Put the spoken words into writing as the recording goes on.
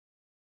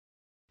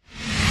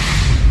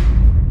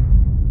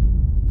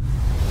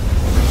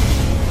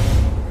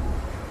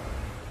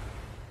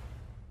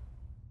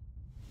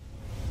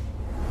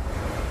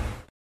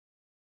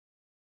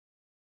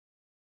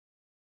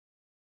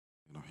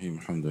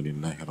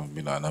Bismillahirrahmanirrahim.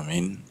 Alhamdulillahi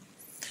alamin.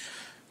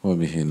 Wa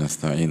bihi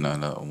nasta'in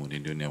ala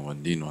umuri dunya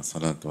waddin.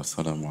 Wassalatu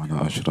wassalamu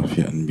ala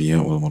asyrafil anbiya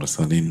wal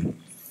mursalin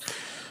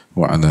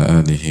wa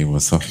ala alihi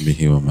wa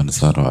sahbihi wa man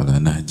sara ala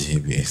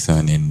nahjihi bi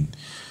ihsanin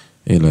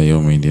ila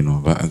yaumidin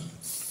wa ba'd.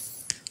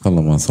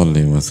 Allahumma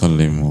salli wa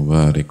sallim wa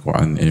barik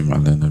wa an'im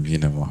ala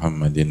nabiyyina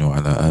Muhammadin wa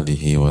ala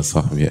alihi wa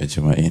sahbihi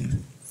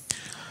ajma'in.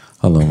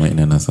 Allahumma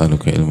inna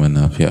nas'aluka ilman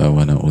nafi'a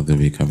wa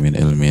na'udzubika min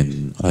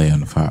ilmin la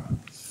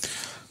yanfa'.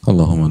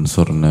 Allahumma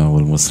ansurna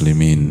wal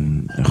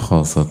muslimin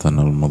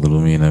khasatan al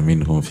madlumin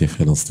minhum fi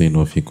Filistin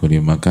wa fi kulli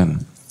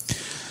makan.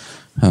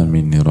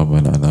 Amin ya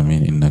rabbal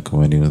alamin innaka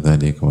waliyyu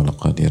dzalika wal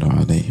qadiru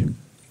alaihi.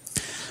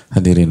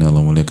 Hadirin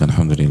Allah muliakan,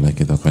 alhamdulillah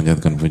kita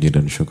panjatkan puji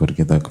dan syukur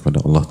kita kepada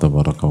Allah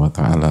tabaraka wa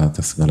taala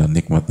atas segala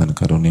nikmat dan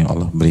karunia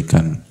Allah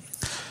berikan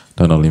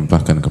dan Allah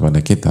limpahkan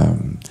kepada kita.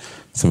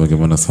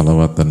 Sebagaimana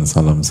salawat dan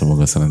salam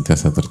semoga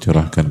senantiasa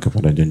tercurahkan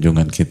kepada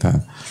junjungan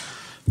kita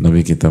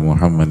Nabi kita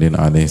Muhammadin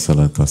alaihi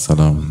salatu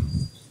wassalam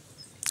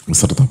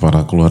beserta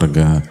para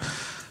keluarga,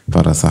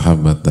 para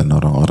sahabat dan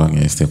orang-orang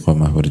yang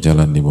istiqomah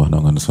berjalan di bawah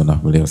naungan sunnah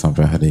beliau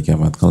sampai hari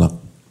kiamat kelak.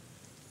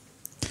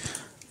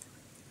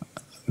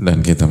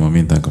 Dan kita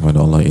meminta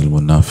kepada Allah ilmu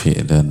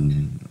nafi' dan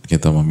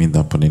kita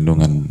meminta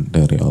perlindungan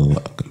dari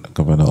Allah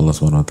kepada Allah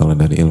Subhanahu wa taala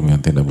dari ilmu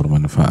yang tidak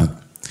bermanfaat.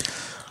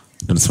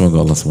 Dan semoga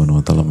Allah Subhanahu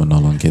wa taala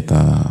menolong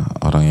kita,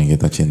 orang yang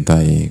kita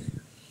cintai,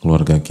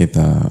 keluarga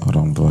kita,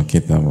 orang tua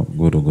kita,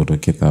 guru-guru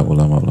kita,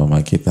 ulama-ulama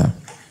kita,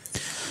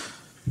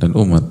 dan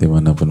umat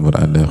dimanapun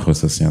berada,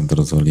 khususnya yang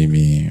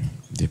terzolimi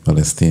di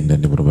Palestina dan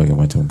di berbagai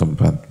macam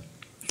tempat.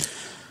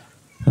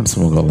 Dan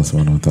semoga Allah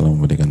SWT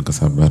memberikan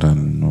kesabaran,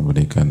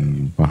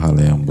 memberikan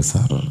pahala yang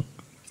besar,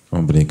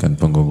 memberikan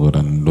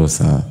pengguguran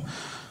dosa,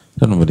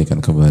 dan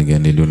memberikan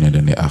kebahagiaan di dunia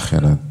dan di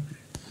akhirat.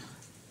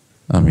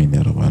 Amin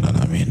ya rabbal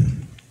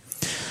alamin.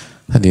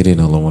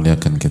 Hadirin Allah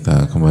muliakan,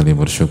 kita kembali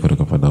bersyukur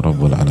kepada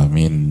Rabbul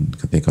Alamin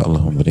ketika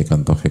Allah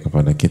memberikan taufik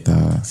kepada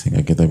kita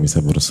sehingga kita bisa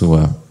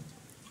bersua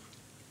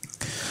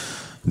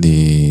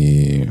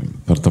di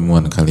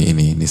pertemuan kali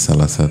ini di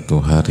salah satu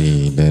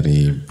hari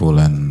dari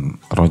bulan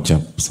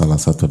Rajab, salah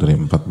satu dari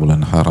 4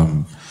 bulan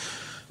haram,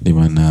 di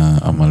mana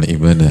amal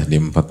ibadah di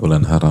 4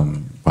 bulan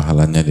haram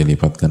pahalanya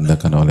dilipat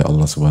gandakan oleh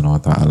Allah Subhanahu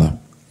wa taala,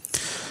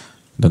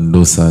 dan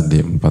dosa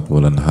di 4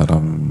 bulan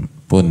haram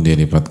pun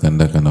dilipat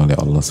gandakan oleh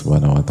Allah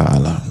Subhanahu wa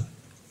taala.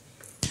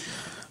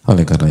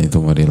 Oleh karena itu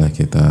marilah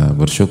kita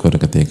bersyukur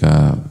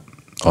ketika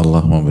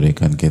Allah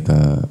memberikan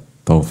kita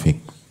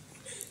taufik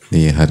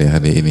di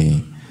hari-hari ini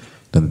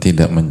dan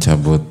tidak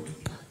mencabut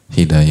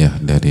hidayah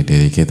dari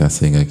diri kita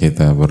sehingga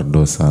kita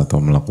berdosa atau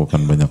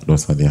melakukan banyak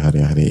dosa di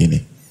hari-hari ini.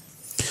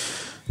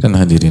 Dan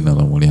hadirin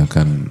Allah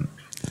muliakan,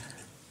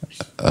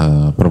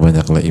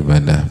 perbanyaklah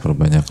ibadah,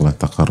 perbanyaklah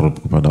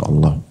taqarrub kepada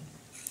Allah.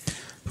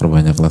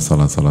 Perbanyaklah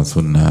salat-salat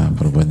sunnah,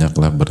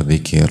 perbanyaklah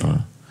berzikir,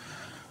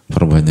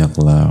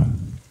 perbanyaklah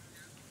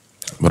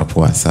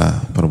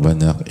berpuasa,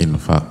 perbanyak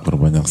infak,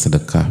 perbanyak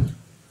sedekah.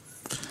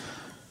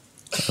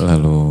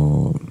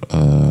 Lalu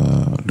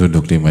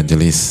duduk di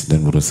majelis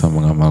dan berusaha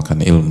mengamalkan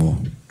ilmu,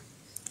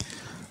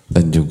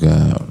 dan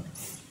juga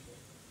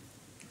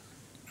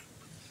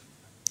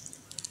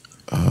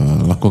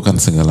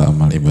lakukan segala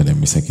amal ibadah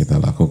yang bisa kita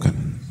lakukan.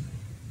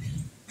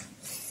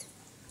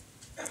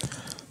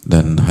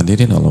 Dan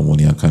hadirin Allah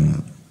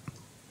muliakan,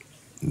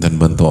 dan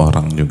bantu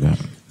orang juga.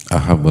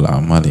 Ahabul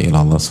amali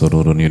ilallah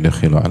sururun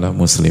yudkhilu ala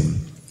muslim.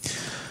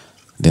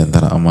 Di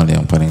antara amal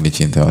yang paling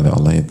dicintai oleh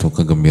Allah itu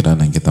kegembiraan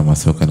yang kita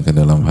masukkan ke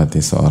dalam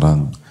hati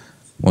seorang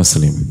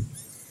muslim.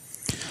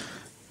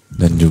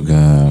 Dan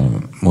juga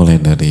mulai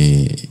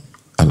dari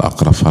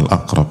al-aqrab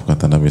fal-aqrab,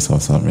 kata Nabi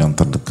SAW, yang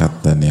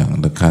terdekat dan yang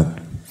dekat.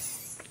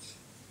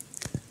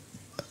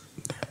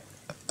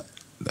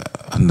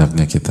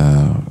 Hendaknya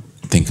kita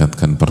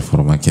tingkatkan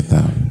performa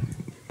kita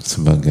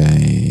sebagai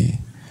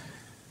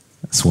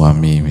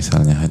suami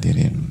misalnya,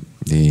 hadirin,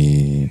 di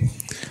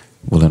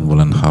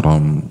bulan-bulan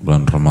haram,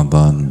 bulan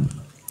Ramadan,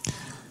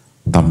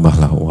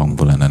 tambahlah uang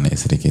bulanan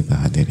istri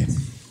kita, hadirin.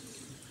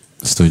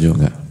 Setuju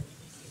nggak?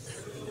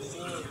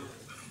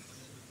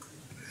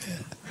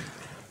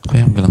 Kok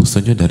yang bilang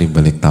setuju dari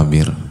balik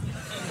tabir?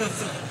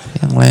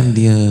 Yang lain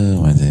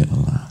diam aja, ya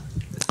Allah.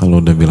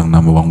 Kalau udah bilang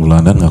nambah uang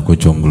bulanan ngaku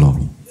jomblo.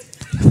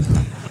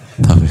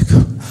 Tapi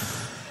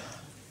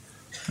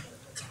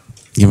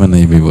gimana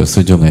ibu-ibu,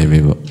 setuju nggak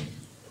ibu-ibu?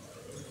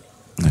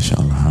 Masya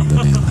Allah,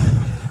 alhamdulillah.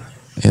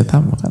 Ya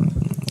tambah kan,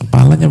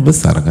 pahalanya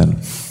besar kan.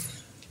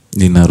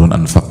 Dinarun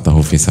anfaqtahu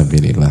fi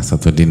sabilillah,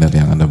 1 dinar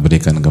yang Anda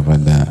berikan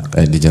kepada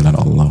di jalan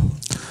Allah,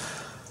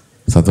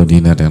 1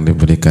 dinar yang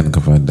diberikan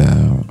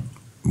kepada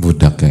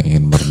budak yang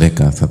ingin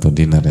merdeka, 1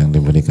 dinar yang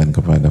diberikan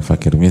kepada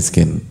fakir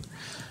miskin,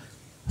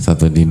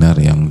 1 dinar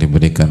yang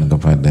diberikan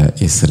kepada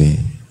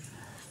istri.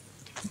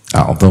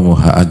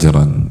 A'dhamuha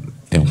ajran,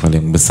 yang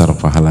paling besar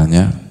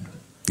pahalanya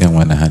yang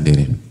mana,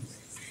 hadirin?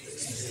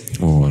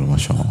 Oh,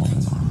 Masya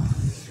Allah.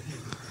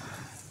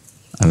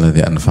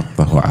 Alladzi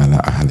anfaqtahu ala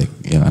ahlik,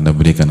 yang Anda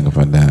berikan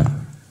kepada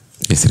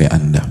istri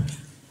Anda.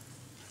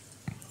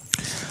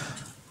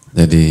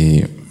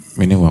 Jadi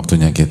ini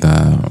waktunya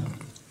kita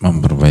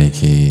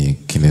memperbaiki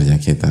kinerja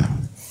kita.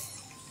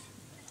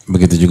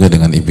 Begitu juga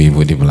dengan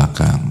ibu-ibu di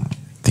belakang,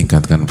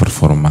 tingkatkan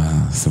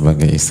performa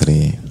sebagai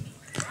istri,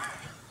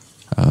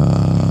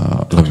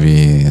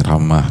 lebih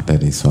ramah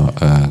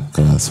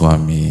ke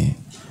suami,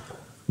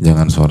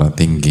 jangan suara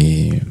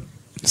tinggi,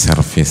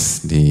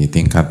 servis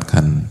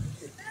ditingkatkan.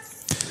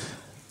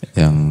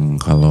 Yang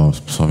kalau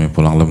suami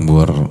pulang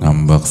lembur,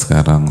 ngambek,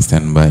 sekarang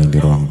standby di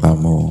ruang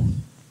tamu,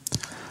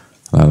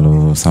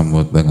 lalu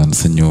sambut dengan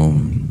senyum,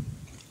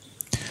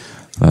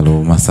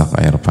 lalu masak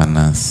air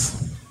panas,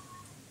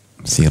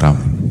 siram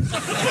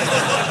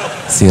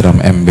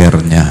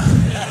embernya.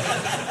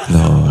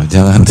 Loh,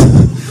 jangan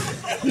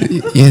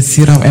ya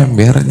siram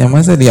embernya,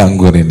 masa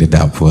dianggurin di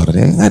dapur,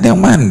 ya nggak ada yang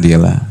mandi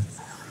lah.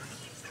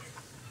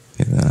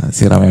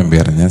 Siram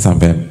embernya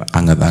sampai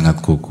anget-anget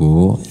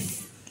kuku,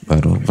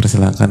 baru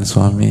persilakan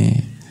suami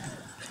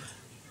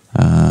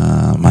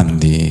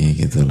mandi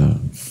gitu loh.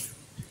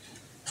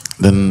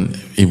 Dan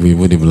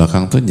ibu-ibu di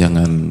belakang tuh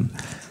jangan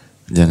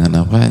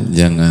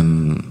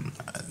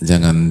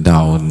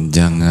down,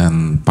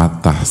 jangan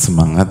patah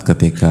semangat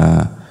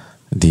ketika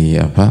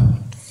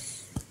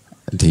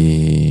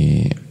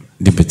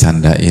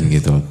dibecandain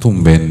gitu,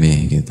 tumben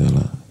nih gitu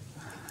loh.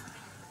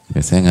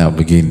 Biasanya nggak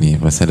begini,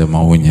 pasti ada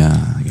maunya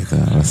gitu,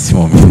 pasti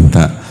mau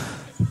minta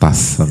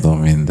tas atau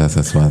minta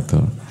sesuatu.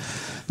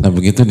 Nah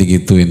begitu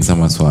digituin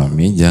sama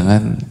suami,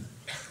 jangan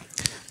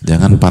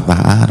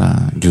patah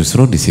arah.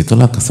 Justru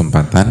disitulah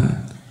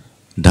kesempatan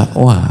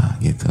dakwah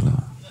gitu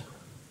loh.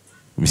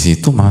 Di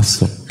situ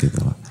masuk gitu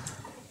loh.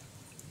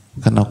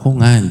 Kan aku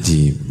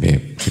ngaji,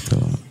 beb,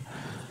 gitu.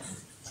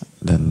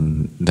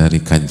 Dan dari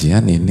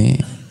kajian ini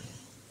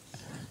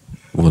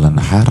bulan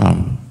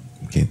haram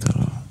gitu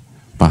loh.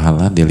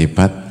 Pahala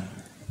dilipat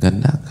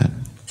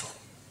gandakan.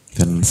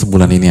 Dan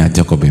sebulan ini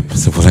aja kok, beb,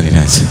 sebulan ini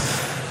aja.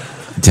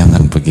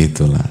 Jangan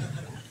begitulah.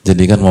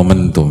 Jadikan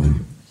momentum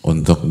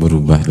untuk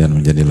berubah dan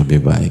menjadi lebih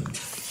baik.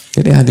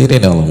 Jadi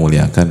hadirin Allah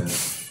muliakan,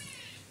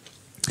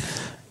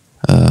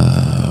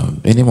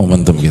 ini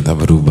momentum kita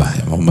berubah,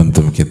 ya.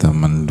 Momentum kita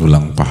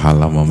mendulang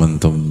pahala,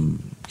 momentum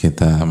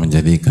kita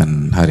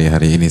menjadikan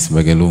hari-hari ini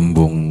sebagai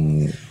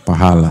lumbung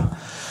pahala.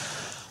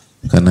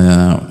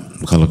 Karena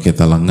kalau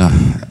kita lengah,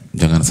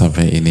 jangan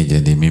sampai ini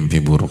jadi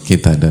mimpi buruk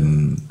kita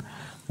dan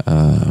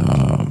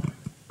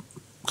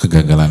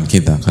kegagalan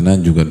kita, karena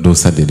juga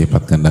dosa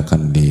dilipat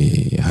gandakan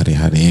di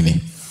hari-hari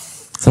ini.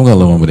 Semoga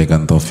Allah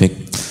memberikan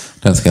taufik.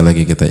 Dan sekali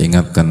lagi kita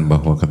ingatkan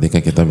bahwa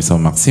ketika kita bisa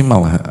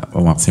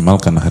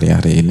memaksimalkan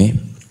hari-hari ini,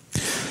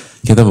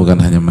 kita bukan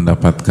hanya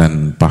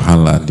mendapatkan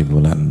pahala di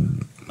bulan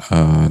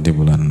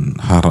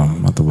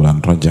haram atau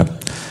bulan Rajab,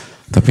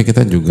 tapi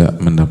kita juga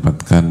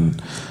mendapatkan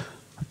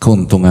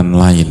keuntungan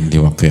lain di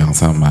waktu yang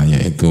sama,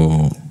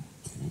 yaitu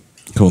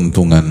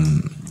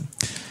keuntungan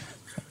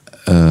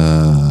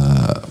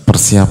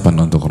persiapan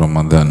untuk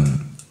Ramadan,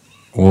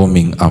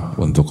 warming up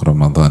untuk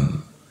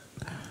Ramadan.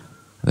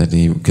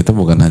 Jadi kita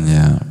bukan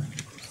hanya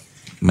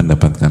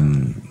mendapatkan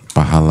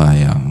pahala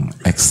yang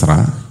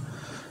ekstra,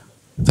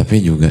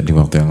 tapi juga di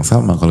waktu yang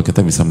sama kalau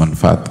kita bisa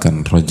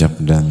manfaatkan Rajab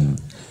dan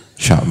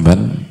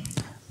Sya'ban,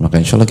 maka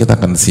insya Allah kita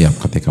akan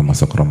siap ketika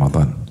masuk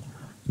Ramadan.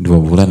 2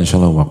 bulan insya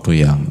Allah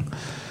waktu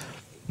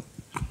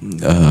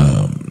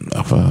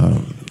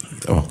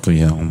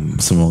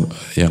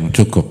yang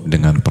cukup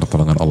dengan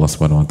pertolongan Allah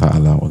Subhanahu wa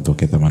taala untuk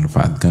kita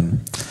manfaatkan,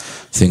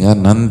 sehingga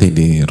nanti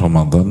di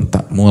Ramadan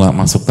tak mulai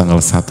masuk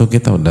tanggal 1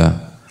 kita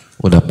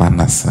udah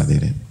panas,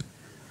 hadirin.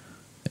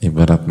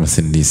 Ibarat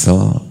mesin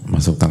diesel,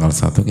 masuk tanggal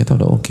 1 kita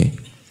udah oke.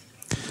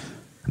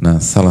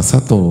 Nah, salah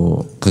satu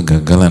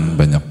kegagalan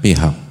banyak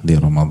pihak di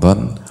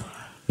Ramadan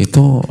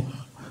itu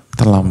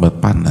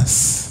terlambat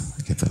panas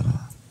gitu.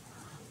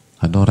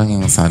 Ada orang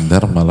yang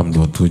sadar malam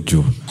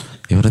 27,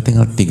 ya udah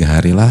tinggal 3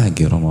 hari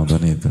lagi Ramadan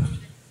itu.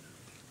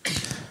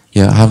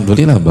 Ya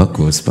alhamdulillah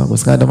bagus,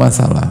 gak ada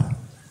masalah.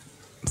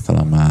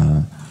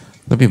 Selama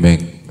lebih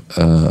baik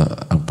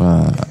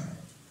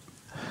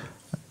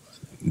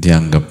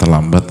dianggap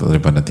terlambat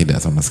daripada tidak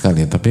sama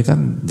sekali, tapi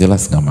kan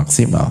jelas gak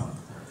maksimal.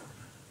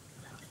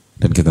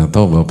 Dan kita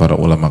tahu bahwa para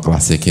ulama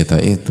klasik kita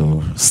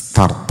itu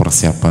start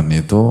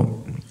persiapan itu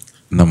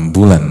 6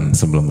 bulan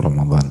sebelum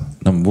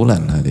Ramadan. 6 bulan,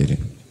 hadirin.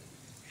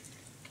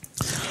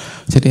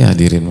 Jadi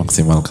hadirin,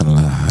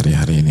 maksimalkanlah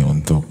hari-hari ini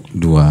untuk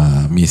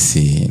 2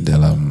 misi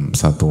dalam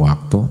satu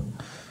waktu.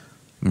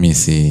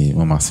 Misi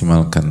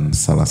memaksimalkan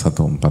salah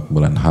satu 4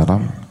 bulan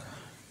haram,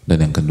 dan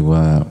yang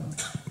kedua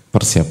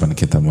persiapan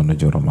kita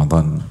menuju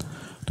Ramadan.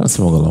 Dan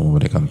semoga Allah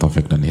memberikan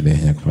taufik dan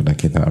hidayahnya kepada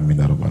kita,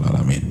 amin ya rabbal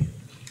alamin.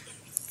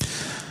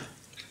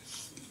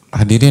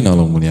 Hadirin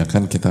Allah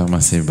muliakan, kita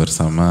masih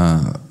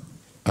bersama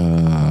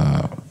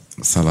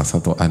salah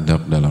satu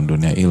adab dalam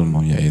dunia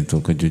ilmu,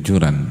 yaitu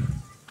kejujuran.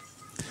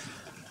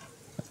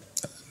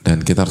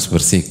 Dan kita harus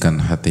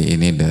bersihkan hati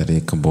ini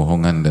dari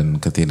kebohongan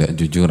dan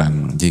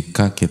ketidakjujuran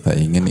jika kita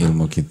ingin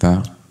ilmu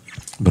kita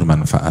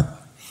bermanfaat.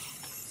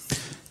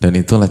 Dan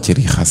itulah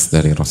ciri khas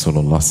dari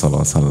Rasulullah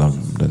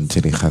SAW dan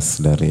ciri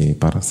khas dari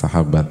para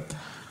sahabat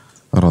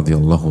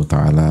radhiyallahu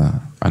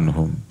ta'ala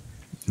anhum.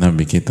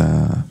 Nabi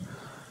kita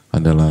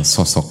adalah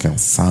sosok yang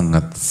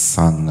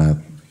sangat-sangat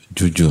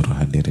jujur,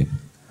 hadirin.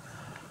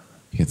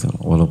 Gitu.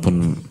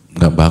 Walaupun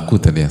nggak baku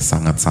tadi ya,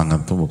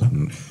 sangat-sangat tuh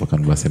bukan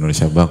bahasa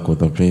Indonesia baku,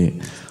 tapi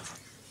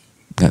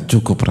nggak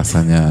cukup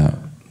rasanya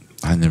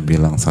hanya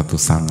bilang satu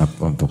sangat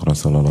untuk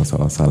Rasulullah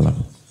SAW.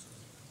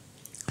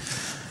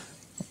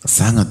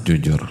 Sangat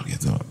jujur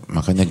gitu.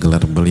 Makanya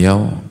gelar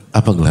beliau,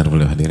 apa gelar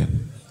beliau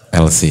hadirin?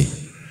 LC,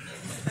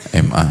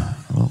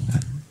 MA,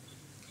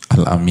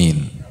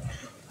 Al-Amin.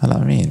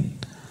 Al-Amin.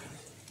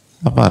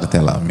 Apa arti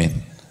Al-Amin?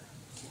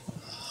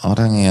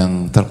 Orang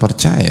yang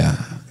terpercaya.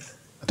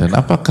 Dan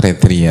apa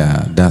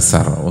kriteria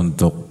dasar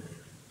untuk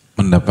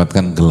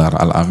mendapatkan gelar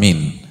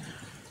Al-Amin?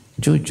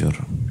 Jujur.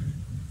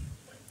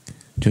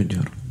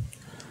 Jujur.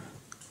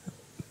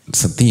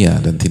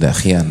 Setia dan tidak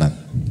khianat.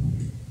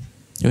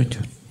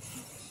 Jujur.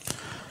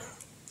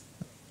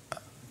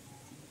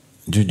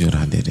 Jujur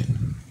hadirin.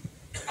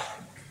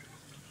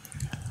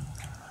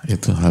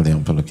 Itu hal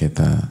yang perlu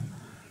kita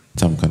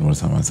camkan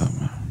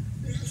bersama-sama.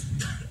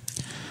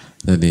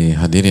 Jadi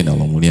hadirin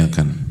Allah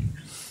muliakan,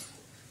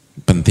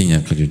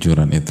 pentingnya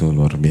kejujuran itu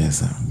luar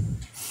biasa.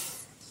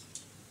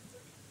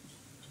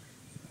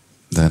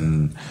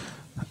 Dan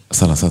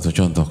salah satu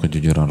contoh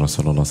kejujuran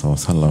Rasulullah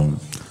SAW,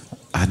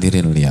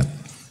 hadirin lihat,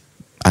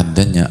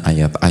 adanya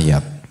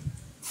ayat-ayat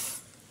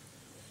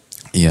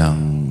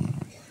yang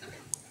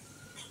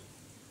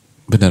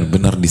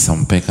benar-benar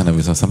disampaikan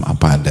Nabi SAW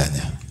apa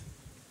adanya.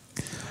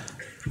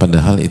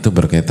 Padahal itu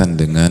berkaitan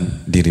dengan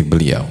diri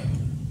beliau.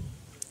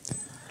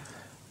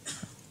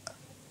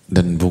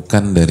 Dan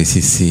bukan dari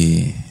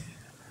sisi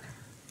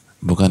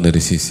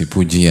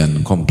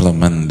pujian,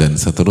 komplimen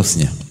dan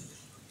seterusnya.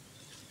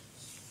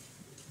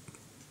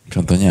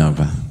 Contohnya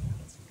apa?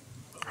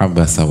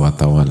 Abasa wa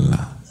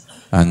tawalla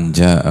an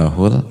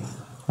ja'ahul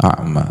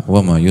a'ma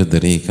wa ma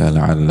yudrika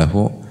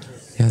la'allahu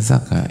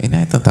yazakka.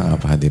 Ini ayat tentang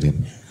apa hadirin?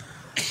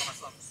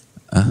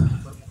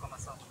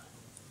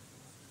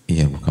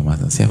 Iya, buka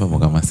masam. Siapa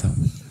buka masam?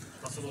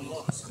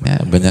 Ya,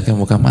 banyak yang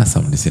buka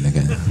masam di sini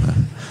kayaknya.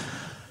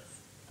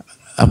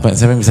 Apa?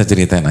 Siapa yang bisa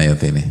ceritain ayat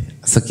ini?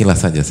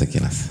 Sekilas saja,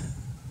 sekilas.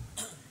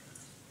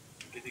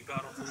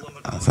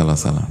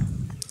 Salah.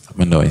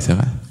 Mendoai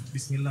siapa?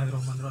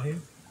 Bismillahirrahmanirrahim.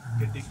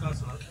 Ketika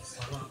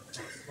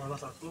salah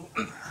satu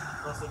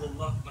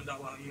Rasulullah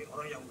mendakwahi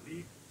orang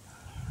Yahudi,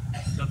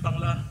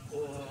 datanglah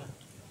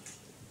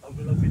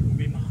Abdullah bin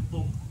Umi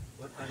Maktum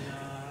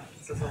bertanya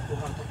sesuatu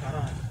hal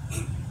perkara.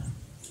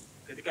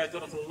 Ketika itu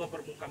Rasulullah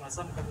bermuka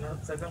masam karena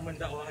sedang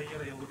mendakwahi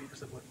orang Yahudi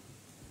tersebut.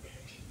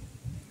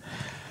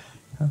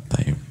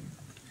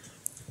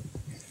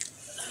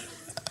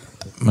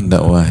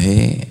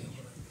 Mendakwahi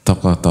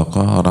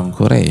tokoh-tokoh orang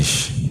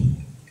Quraisy.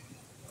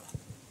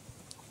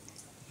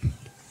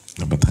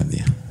 Dapat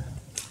hadiah.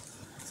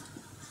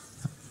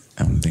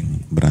 Yang penting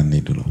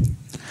berani dulu.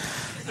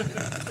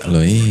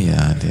 Loh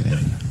iya,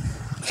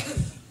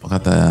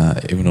 kata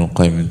Ibnul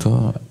Qayyim itu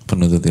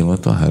penuntut ilmu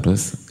itu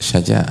harus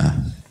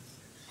syaja'ah.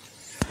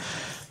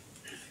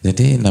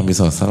 Jadi Nabi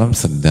SAW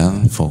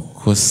sedang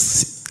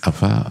fokus,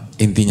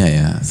 intinya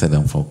ya,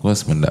 sedang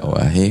fokus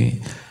mendakwahi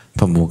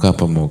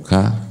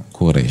pemuka-pemuka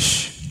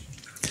Quraisy.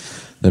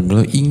 Dan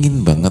beliau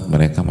ingin banget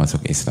mereka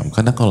masuk Islam.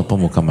 Karena kalau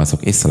pemuka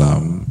masuk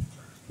Islam,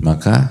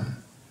 maka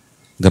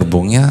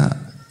gerbongnya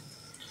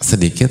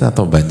sedikit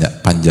atau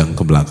banyak, panjang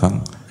ke belakang?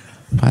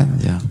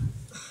 Panjang.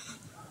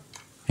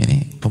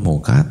 Ini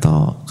pemuka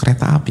atau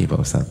kereta api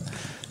Pak Ustadz?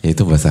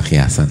 Yaitu bahasa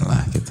kiasan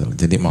lah gitu.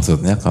 Jadi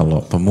maksudnya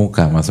kalau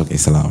pemuka masuk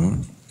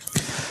Islam,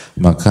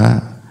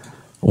 maka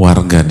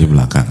warga di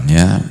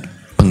belakangnya,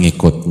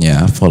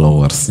 pengikutnya,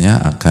 followersnya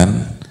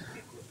akan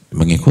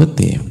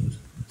mengikuti.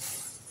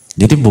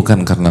 Jadi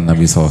bukan karena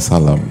Nabi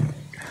SAW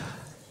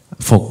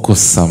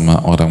fokus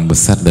sama orang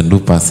besar dan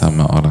lupa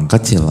sama orang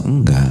kecil,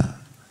 enggak.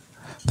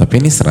 Tapi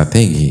ini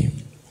strategi.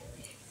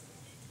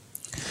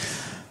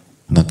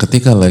 Nah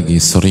ketika lagi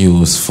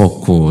serius,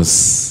 fokus,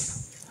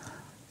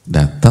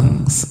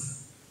 datang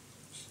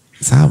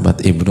sahabat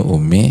Ibnu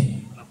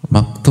Umi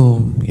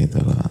Maktum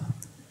gitu loh.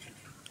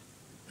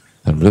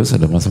 Dan beliau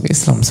sudah masuk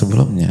Islam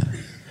sebelumnya.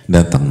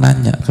 Datang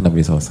nanya ke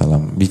Nabi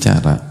SAW,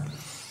 bicara.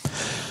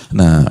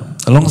 Nah,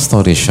 long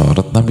story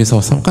short, Nabi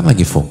SAW kan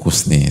lagi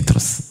fokus nih.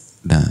 Terus,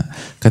 nah,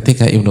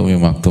 ketika Ibnu Umi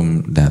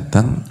Maktum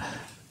datang,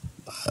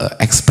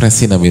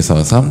 ekspresi Nabi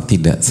SAW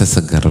tidak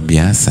sesegar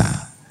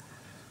biasa,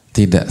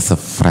 tidak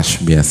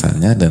se-fresh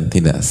biasanya dan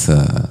tidak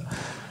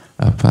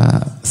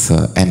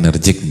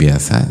se-energik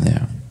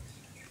biasanya.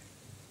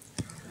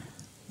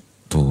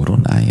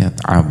 Turun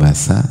ayat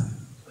abasa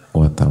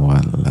wa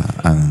tawalla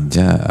an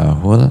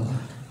ja'ahul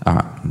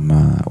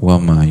a'ma wa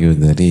ma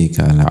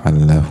yudrika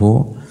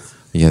la'allahu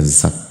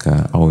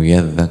yazakka aw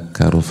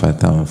yadhakkaru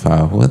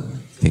fatanfa'ahu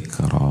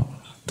dzikra.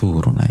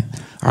 Turun ayat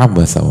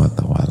abasa wa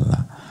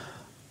tawalla,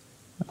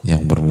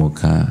 yang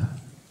bermuka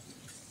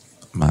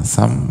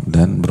masam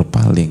dan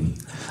berpaling.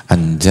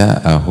 An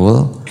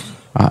ja'ahul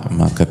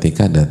a'ma,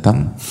 ketika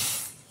datang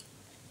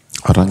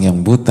orang yang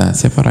buta.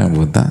 Siapa orang yang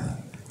buta?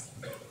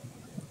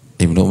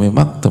 Ibnu Umi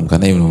Maktum,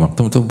 karena Ibnu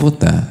Maktum itu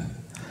buta.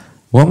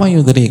 Wa ma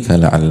yudrika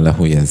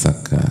la'allahu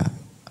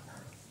yazakka.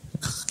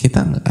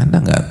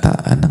 Anda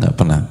nggak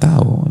pernah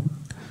tahu.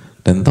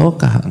 Dan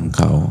tahukah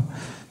engkau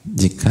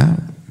jika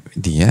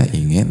dia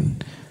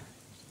ingin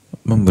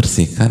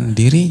membersihkan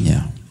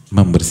dirinya,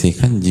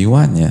 membersihkan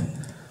jiwanya,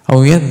 aw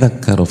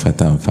yadzakkaru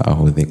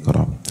fatanfa'ahu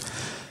dzikra,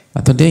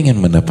 atau dia ingin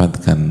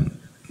mendapatkan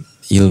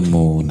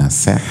ilmu,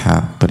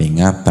 nasihat,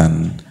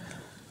 peringatan,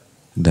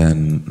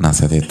 dan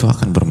nasihat itu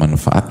akan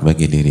bermanfaat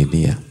bagi diri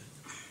dia.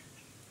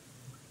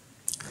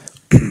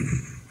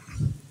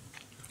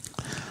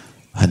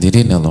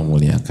 Hadirin Allah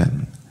muliakan,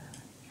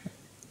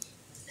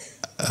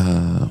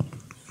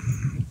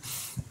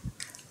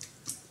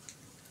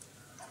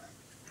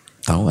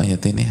 tahu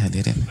ayat ini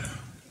hadirin?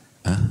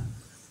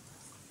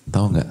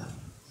 Tahu nggak?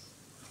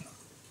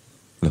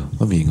 Loh,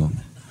 kok bingung?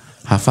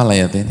 Hafal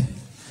ayat ini?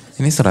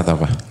 Ini surat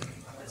apa?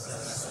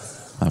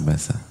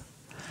 Abasa.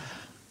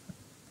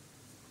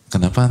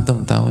 Kenapa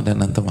antum tahu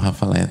dan antum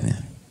hafal ayatnya?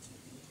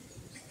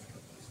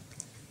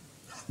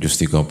 Juz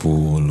 30.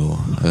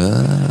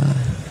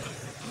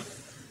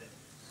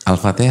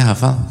 Al-Fatihah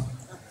hafal?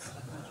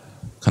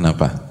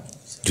 Kenapa?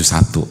 Juz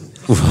 1.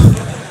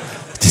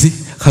 Jadi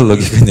kalau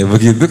logikanya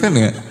begitu kan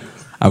ya.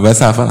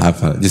 Abasa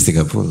hafal? Juz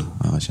 30.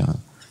 Masya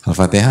Allah.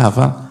 Al-Fatihah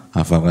hafal?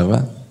 Hafal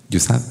berapa?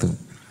 Juz 1.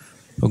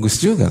 Bagus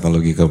juga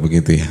kalau logika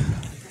begitu ya.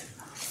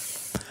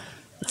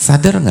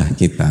 Sadarkah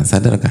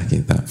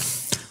kita?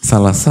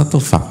 Salah satu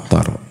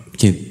faktor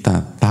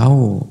kita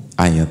tahu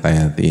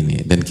ayat-ayat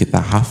ini dan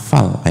kita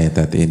hafal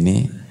ayat-ayat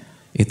ini,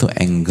 itu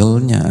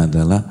angle-nya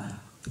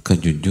adalah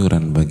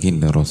kejujuran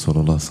baginda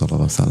Rasulullah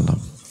SAW.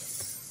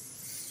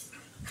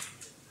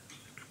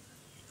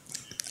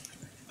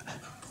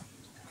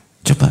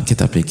 Coba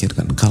kita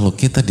pikirkan, kalau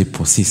kita di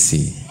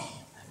posisi,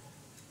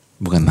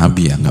 bukan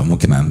nabi ya, nggak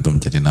mungkin antum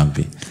jadi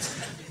nabi.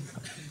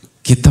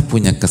 Kita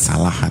punya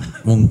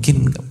kesalahan,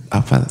 mungkin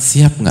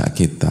siap nggak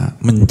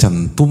kita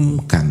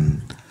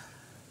mencantumkan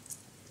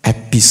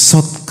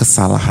episode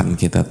kesalahan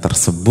kita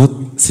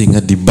tersebut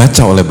sehingga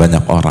dibaca oleh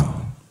banyak orang?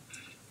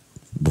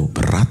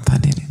 Berat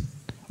hadirin,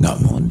 nggak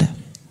mudah.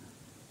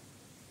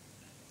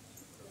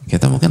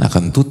 Kita mungkin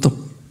akan tutup,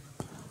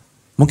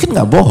 mungkin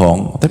nggak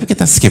bohong, tapi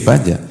kita skip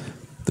aja,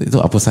 itu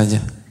hapus saja.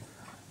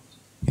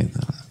 Gitu.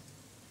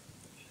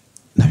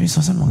 Nabi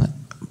SAW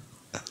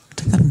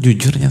dengan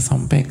jujurnya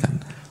sampaikan.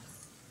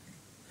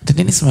 Dan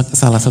ini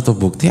salah satu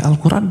bukti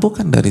Al-Quran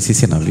bukan dari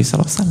sisi Nabi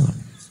SAW.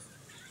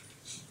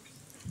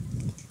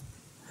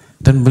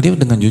 Dan beliau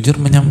dengan jujur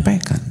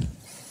menyampaikan.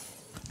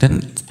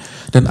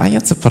 Dan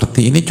ayat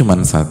seperti ini cuma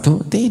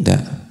satu?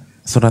 Tidak.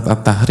 Surat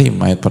At-Tahrim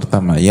ayat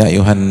pertama. Ya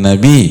ayuhan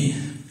Nabi,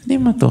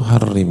 lima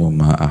tuharrimu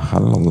ma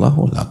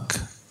ahallallahu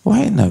lak.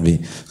 Wahai Nabi,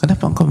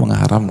 kenapa engkau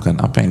mengharamkan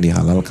apa yang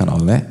dihalalkan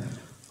oleh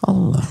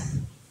Allah?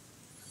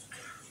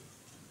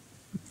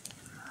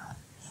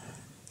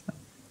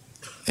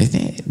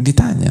 Ini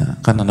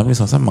ditanya karena Nabi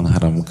SAW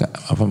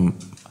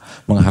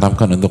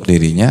mengharamkan untuk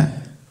dirinya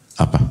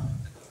apa?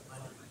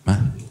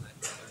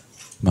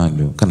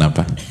 Madu.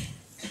 Kenapa?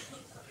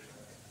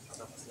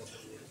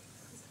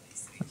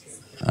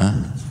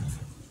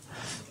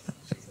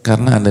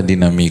 Karena ada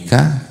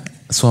dinamika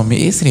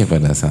suami istri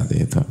pada saat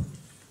itu.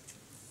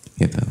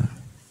 Gitu.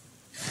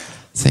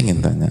 Saya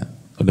ingin tanya,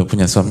 udah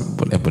punya suami?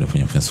 Udah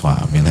punya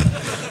suami lah.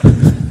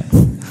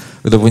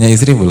 Udah punya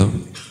istri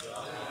belum?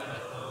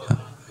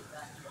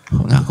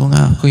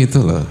 Ngaku-ngaku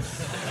itu loh.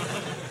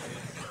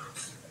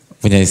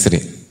 Punya istri?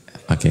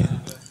 Oke.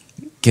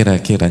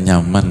 Kira-kira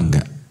nyaman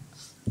nggak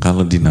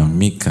kalau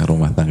dinamika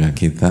rumah tangga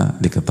kita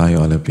diketahui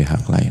oleh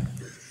pihak lain?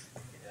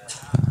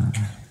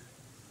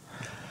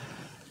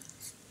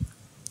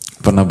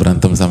 Pernah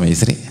berantem sama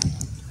istri?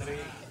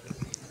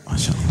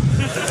 Masya Allah.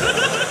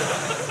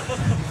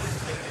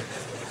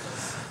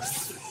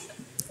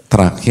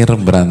 Terakhir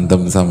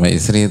berantem sama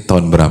istri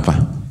tahun berapa?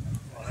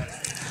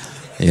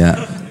 Ya,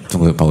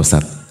 tunggu Pak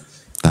Ustadz.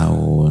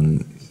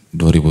 Tahun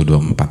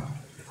 2024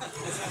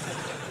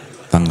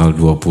 tanggal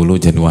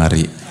 20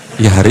 Januari.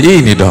 Ya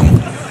hari ini dong.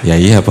 Ya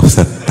iya Pak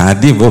Ustadz,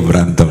 tadi gue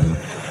berantem.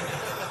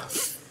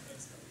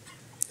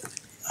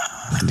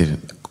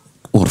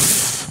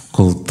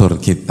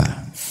 Kultur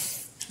kita,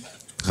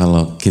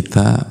 kalau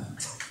kita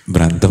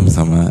berantem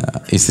sama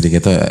istri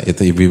kita,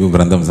 itu ibu-ibu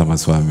berantem sama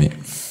suami,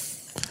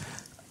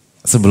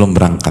 sebelum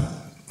berangkat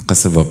ke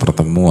sebuah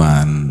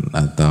pertemuan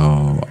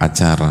atau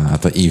acara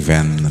atau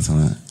event,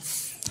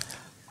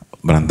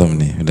 berantem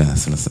nih, udah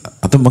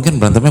selesai. Atau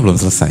mungkin berantemnya belum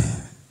selesai.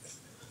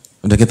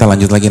 Udah kita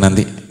lanjut lagi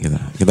nanti, gitu.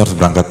 Kita harus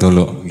berangkat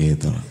dulu,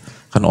 gitu.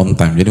 Kan on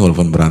time, jadi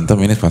walaupun berantem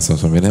ini pas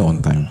suaminya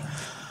on time.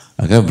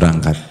 Akhirnya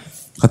berangkat.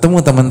 Ketemu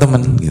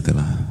teman-teman, gitu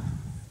lah.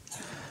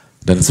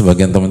 Dan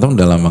sebagian teman-teman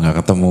udah lama gak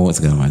ketemu,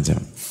 segala macam.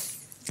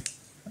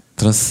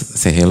 Terus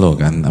say hello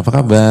kan, apa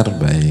kabar?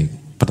 Baik.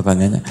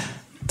 Pertanyaannya,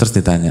 terus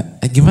ditanya,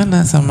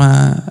 gimana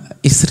sama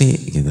istri?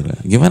 Gitu lah.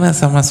 Gimana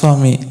sama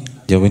suami?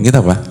 Jawabin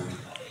kita apa?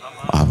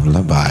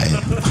 Alhamdulillah baik.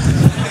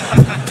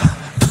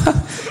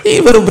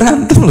 Ini baru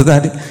berantem loh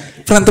tadi.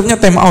 Berantemnya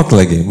time out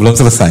lagi, belum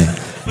selesai.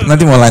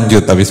 Nanti mau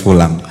lanjut habis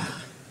pulang.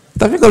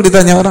 Tapi kalau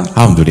ditanya orang,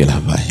 alhamdulillah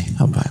baik.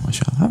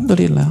 Masya Allah,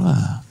 alhamdulillah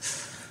lah.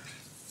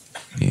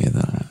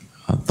 Gitu.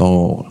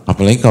 Atau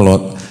apalagi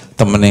kalau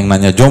temen yang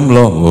nanya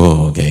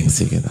jomblo,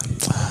 gengsi kita.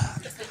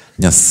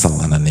 Nyesel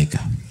anak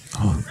nikah.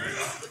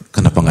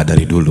 Kenapa nggak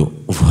dari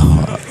dulu?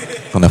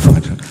 Kenapa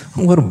nggak?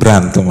 Baru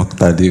berantem waktu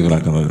tadi.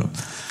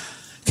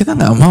 Kita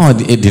nggak mau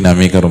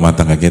dinamika rumah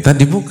tangga kita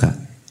dibuka.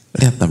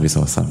 Lihat Nabi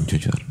SAW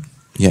jujur.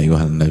 Ya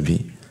ayuhan Nabi,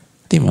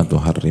 lima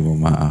tuharrimu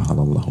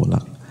ma'ahalallahu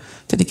lak.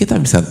 Jadi kita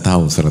bisa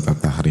tahu surat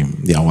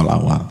At-Tahrim di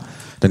awal-awal.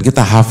 Dan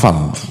kita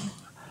hafal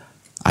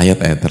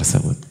ayat-ayat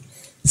tersebut.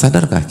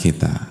 Sadarkah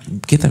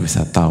kita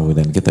bisa tahu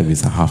dan kita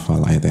bisa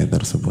hafal ayat-ayat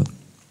tersebut.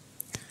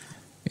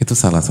 Itu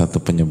salah satu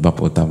penyebab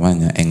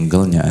utamanya,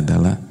 angle-nya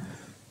adalah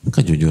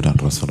kejujuran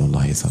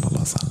Rasulullah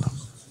SAW.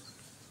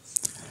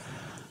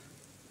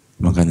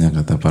 Makanya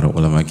kata para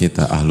ulama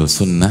kita, ahlu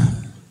sunnah,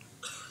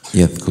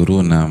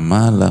 yadkuruna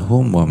ma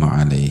lahum wa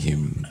ma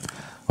alaihim.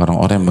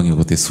 Orang-orang yang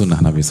mengikuti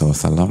sunnah Nabi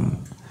SAW,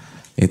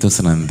 itu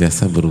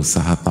senantiasa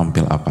berusaha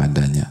tampil apa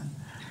adanya.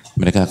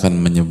 Mereka akan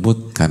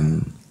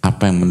menyebutkan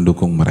apa yang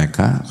mendukung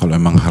mereka, kalau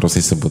memang harus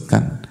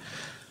disebutkan.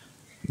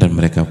 Dan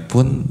mereka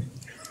pun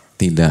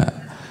tidak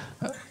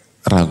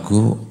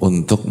ragu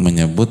untuk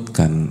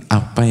menyebutkan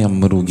apa yang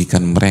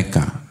merugikan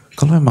mereka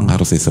kalau memang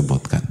harus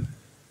disebutkan.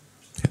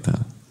 Gitu.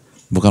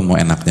 Bukan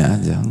mau enaknya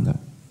aja, enggak.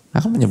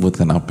 Akan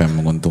menyebutkan apa yang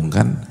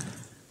menguntungkan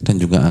dan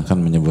juga akan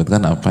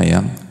menyebutkan apa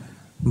yang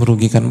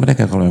merugikan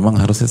mereka kalau memang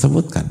harus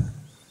disebutkan.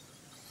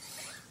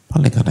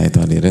 Oleh karena itu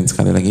hadirin,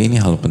 sekali lagi ini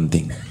hal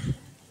penting.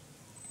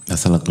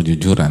 Masalah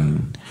kejujuran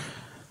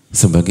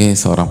sebagai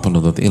seorang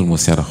penuntut ilmu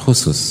secara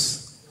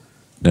khusus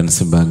dan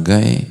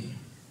sebagai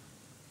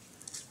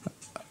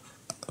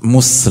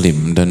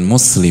muslim dan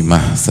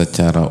muslimah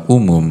secara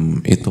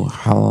umum, itu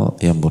hal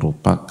yang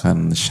merupakan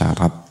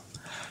syarat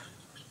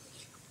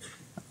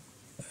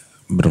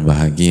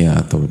berbahagia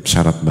atau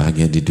syarat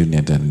bahagia di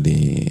dunia dan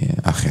di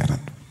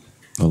akhirat.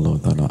 Allah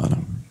ta'ala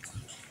alam.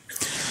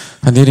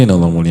 Hadirin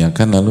Allah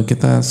muliakan, lalu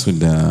kita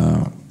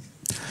sudah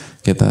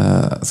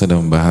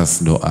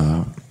membahas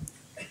doa.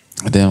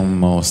 Ada yang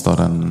mau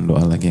setoran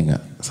doa lagi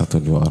enggak?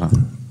 1-2 orang.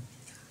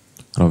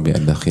 Rabbi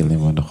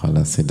adkhilni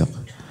madkhala sidq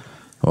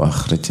wa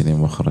akhrijni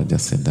makhraja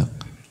sidq.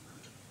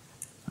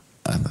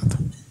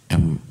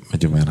 Yang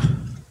baju merah.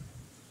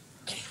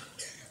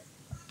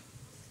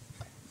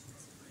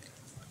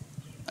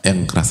 Yang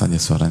keras aja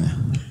suaranya.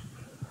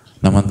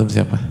 Nama antum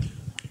siapa?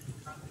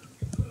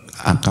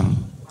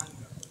 Akang.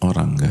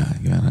 Orang enggak,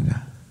 gimana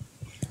enggak?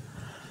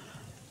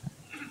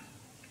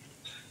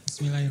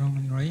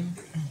 Bismillahirrahmanirrahim.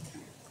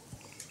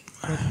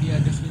 Rabbi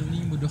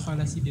adkhilni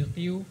mudkhala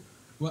sidqi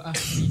wa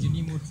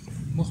akhrijni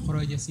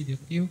mukhraja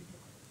sidqi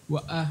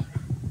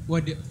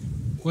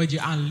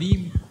waj'al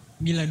li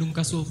min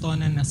ladunka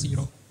sultanan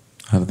nasira.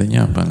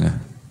 Artinya apa enggak?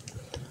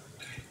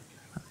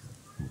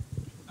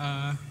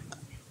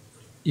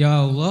 Ya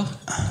Allah,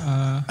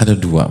 ada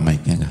 2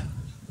 mic-nya enggak?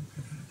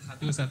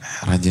 Satu Ustaz.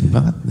 Rajin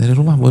banget, dari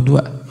rumah bawa 2.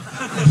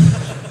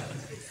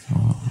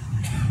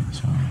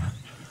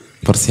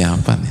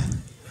 Persiapan ya.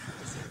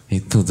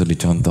 Itu tuh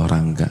dicontoh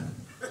Rangga.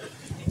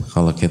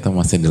 Kalau kita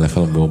masih di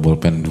level bawa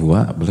bolpen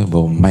 2, beliau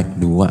bawa mic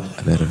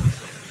 2 dari.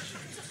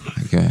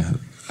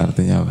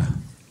 Artinya apa?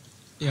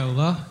 Ya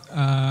Allah,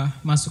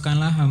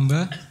 masukkanlah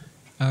hamba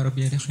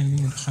Rabbi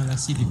adkhilni mudkhala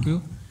sidqi,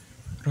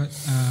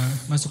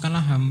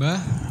 masukkanlah hamba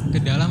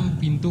ke dalam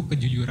pintu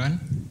kejujuran,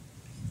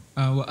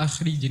 wa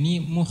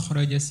akhrijni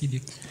mukhraja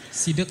sidq.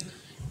 Sidq,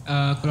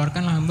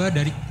 keluarkanlah hamba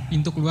dari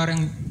pintu keluar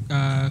yang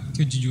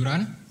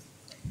kejujuran,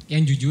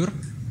 yang jujur.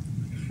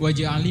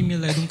 Waj'al li min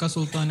ladunka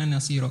sultanan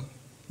nasira.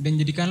 Dan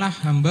jadikanlah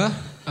hamba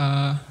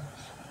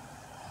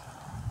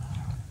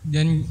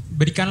dan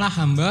berikanlah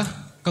hamba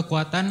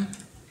kekuatan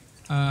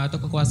atau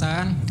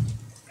kekuasaan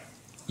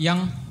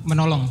yang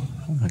menolong.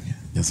 Oke,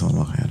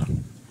 jazakallahu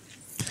khairan.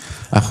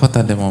 Akhwat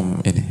ada mau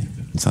ini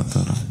 1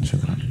 orang,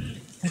 syukran.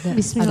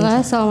 Bismillah,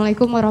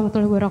 Assalamualaikum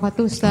warahmatullahi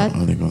wabarakatuh, Ustadz.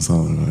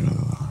 Waalaikumsalam warahmatullahi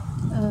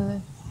wabarakatuh.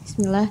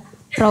 Bismillah.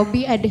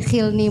 Rabbi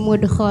adkhilni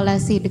mudkhala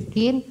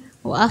sidqin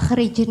wa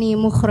akhrijni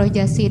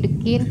mukhraja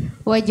sidqin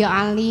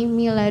waj'alni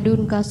min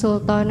ladunka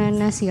sultanan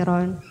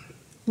nasiron.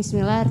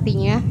 Bismillah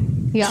artinya,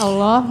 ya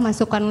Allah,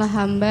 masukkanlah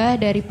hamba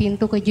dari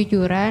pintu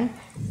kejujuran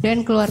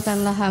dan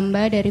keluarkanlah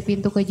hamba dari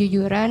pintu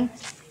kejujuran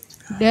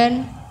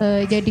dan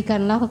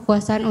jadikanlah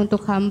kekuasaan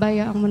untuk hamba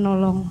yang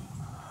menolong.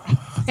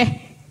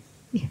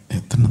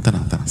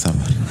 Tenang,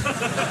 sabar.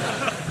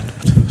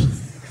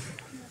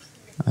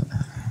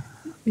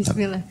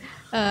 Bismillah.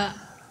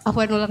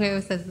 Afwan ulang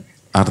ya Ustaz.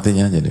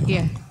 Artinya jadi.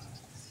 Iya.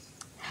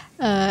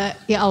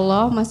 Ya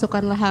Allah,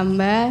 masukkanlah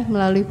hamba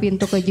melalui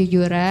pintu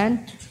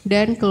kejujuran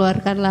dan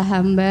keluarkanlah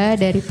hamba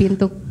dari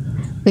pintu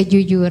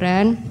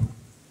kejujuran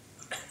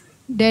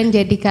dan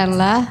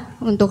jadikanlah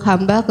untuk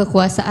hamba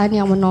kekuasaan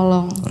yang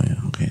menolong. Oh ya,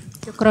 oke.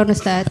 Syukron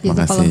Ustaz.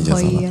 Terima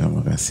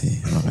kasih.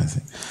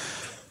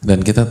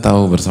 Dan kita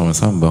tahu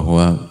bersama-sama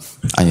bahwa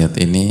ayat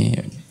ini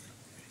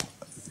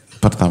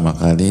pertama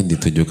kali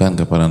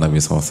ditujukan kepada Nabi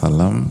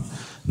SAW,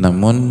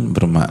 namun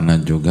bermakna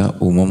juga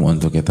umum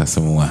untuk kita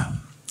semua.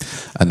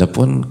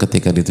 Adapun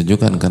ketika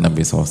ditujukan ke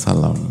Nabi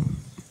SAW,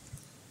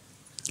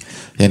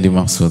 Yang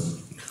dimaksud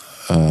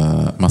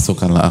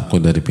masukkanlah aku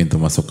dari pintu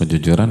masuk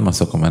kejujuran,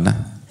 masuk ke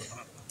mana?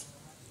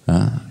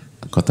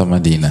 Kota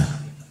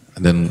Madinah.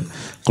 Dan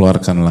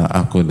keluarkanlah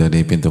aku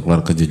dari pintu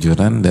keluar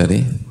kejujuran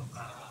dari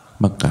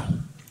Mekah.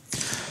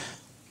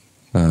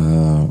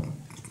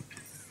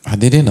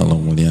 Hadirin Allah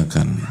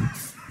muliakan.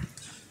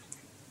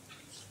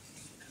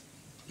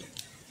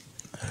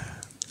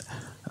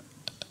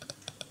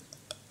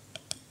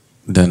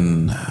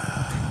 Dan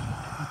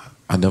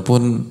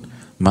adapun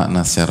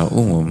makna secara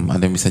umum,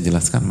 ada yang bisa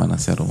jelaskan makna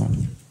secara umum?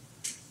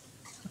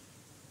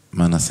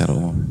 Makna secara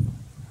umum.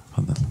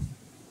 Fadhal.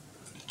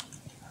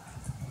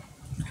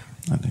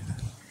 Ada.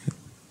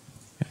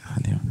 Ya,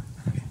 hadir.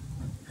 Oke.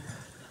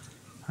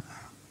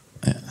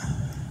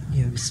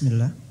 Ya,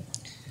 bismillah.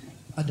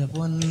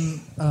 Adapun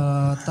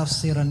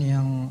tafsiran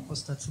yang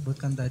Ustadz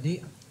sebutkan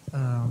tadi,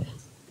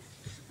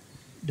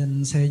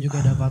 dan saya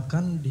juga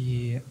dapatkan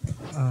di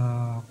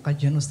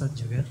kajian Ustadz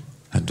juga.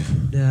 Aduh.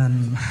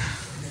 Dan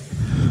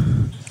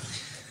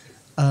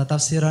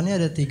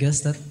tafsirannya ada 3,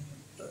 Ustadz.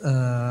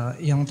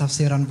 Yang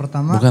tafsiran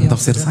pertama bukan yang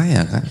tafsir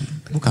saya kan,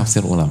 bukan tafsir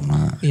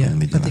ulama. Iya,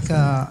 yang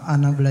ketika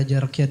ana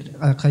belajar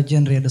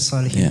kajian Riyadhus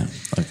Shalihin. Iya,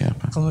 oke,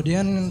 apa?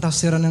 Kemudian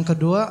tafsiran yang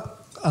kedua,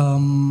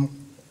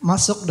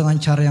 masuk dengan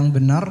cara yang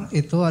benar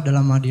itu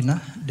adalah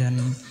Madinah,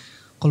 dan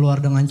keluar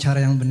dengan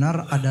cara yang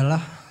benar adalah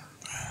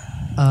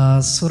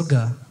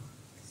surga.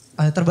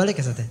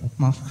 Terbalik ya, Ustaz?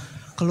 Maaf.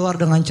 Keluar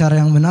dengan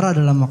cara yang benar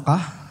adalah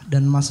Mekah,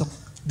 dan masuk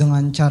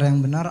dengan cara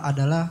yang benar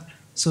adalah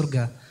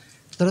surga.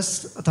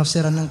 Terus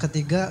tafsiran yang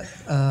ketiga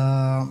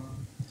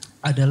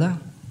adalah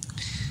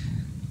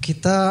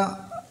kita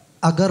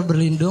agar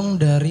berlindung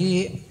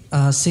dari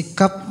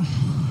sikap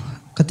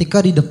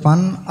ketika di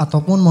depan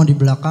ataupun mau di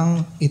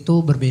belakang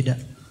itu berbeda,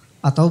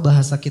 atau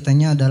bahasa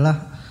kitanya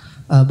adalah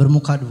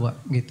bermuka dua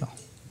gitu.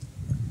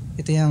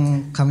 Itu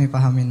yang kami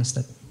pahamin,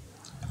 Ustaz.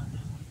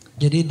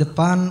 Jadi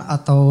depan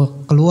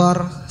atau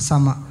keluar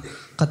sama.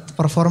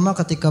 Performa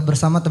ketika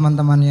bersama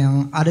teman-teman yang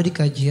ada di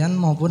kajian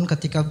maupun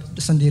ketika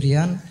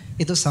sendirian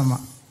itu sama.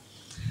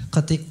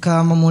 Ketika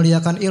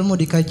memuliakan ilmu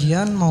di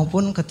kajian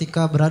maupun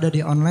ketika berada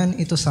di online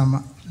itu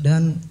sama.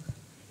 Dan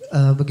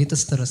begitu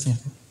seterusnya.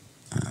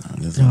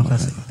 Terima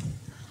kasih.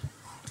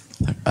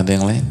 Ada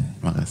yang lain?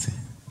 Makasih.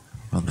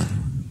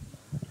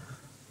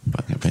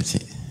 Pakai peci.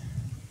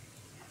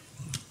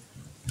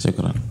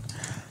 Syukran.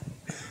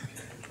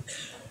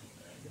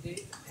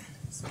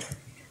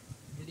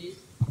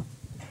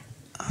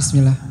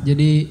 Bismillah.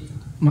 Jadi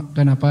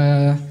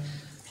kenapa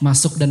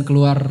masuk dan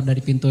keluar dari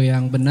pintu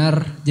yang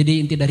benar?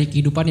 Jadi inti dari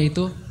kehidupan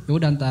yaitu ya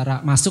udah antara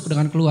masuk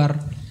dengan keluar.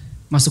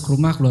 Masuk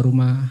rumah, keluar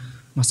rumah.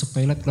 Masuk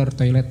toilet, keluar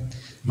toilet.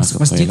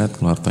 Masuk masjid, toilet,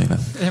 keluar toilet.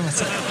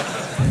 Masuk.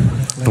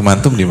 Rumah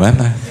antum di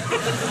mana?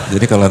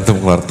 Jadi kalau antum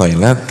keluar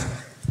toilet,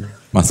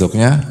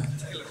 masuknya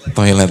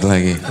toilet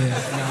lagi. Ya,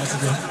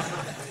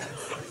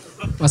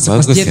 masuk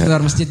Bagus masjid, ya?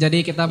 keluar masjid. Jadi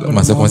kita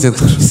Masuk masjid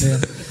terus. Ya.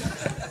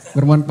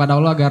 Bermohon pada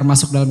Allah agar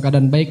masuk dalam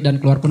keadaan baik dan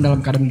keluar pun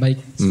dalam keadaan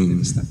baik.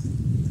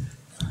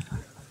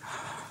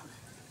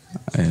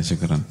 Ya,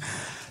 syukuran.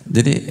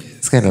 Jadi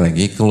sekali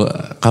lagi,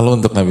 kalau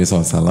untuk Nabi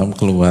SAW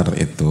keluar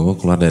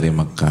dari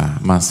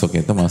Mekah,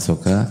 masuk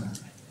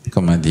ke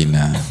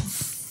Madinah.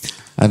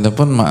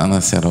 Adapun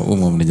makna secara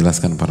umum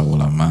dijelaskan para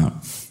ulama,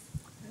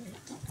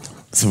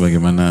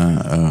 sebagaimana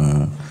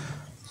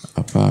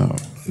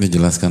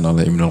dijelaskan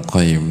oleh Ibnul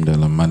Qayyim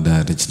dalam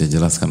Madarij,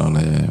 dijelaskan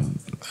oleh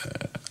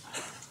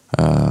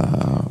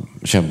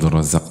Syekh Abdul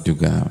Razak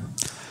juga,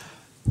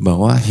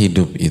 bahwa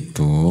hidup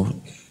itu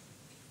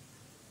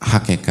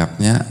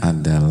hakikatnya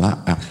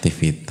adalah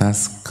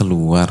aktivitas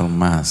keluar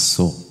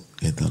masuk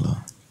gitu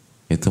loh.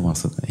 Itu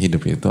maksudnya,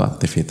 hidup itu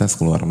aktivitas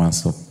keluar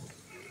masuk.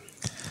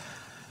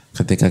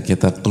 Ketika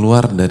kita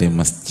keluar dari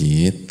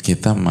masjid,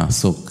 kita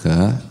masuk ke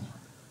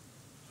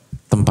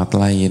tempat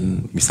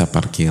lain, bisa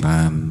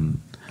parkiran,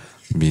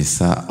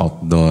 bisa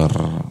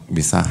outdoor,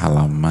 bisa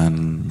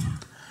halaman,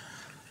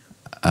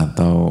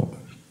 atau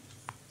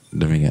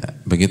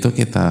demikian. Begitu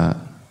kita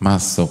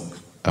masuk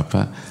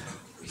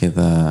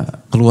kita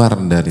keluar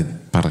dari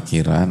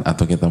parkiran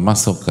atau kita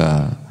masuk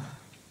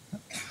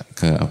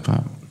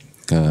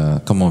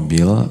ke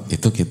mobil,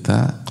 itu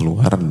kita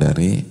keluar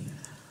dari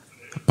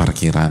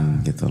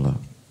parkiran gitu loh.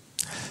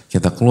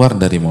 Kita keluar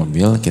dari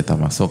mobil, kita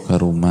masuk ke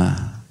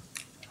rumah,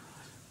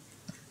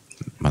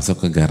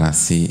 masuk ke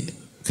garasi.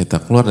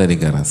 Kita keluar dari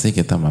garasi,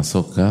 kita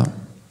masuk ke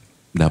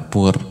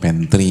dapur,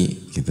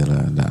 pantry gitu loh,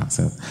 ada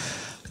akses.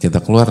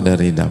 Kita keluar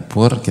dari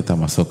dapur, kita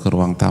masuk ke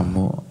ruang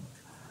tamu.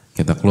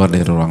 Kita keluar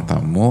dari ruang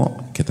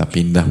tamu, kita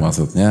pindah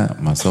maksudnya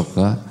masuk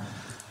ke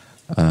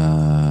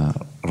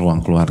ruang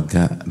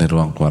keluarga. Dari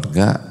ruang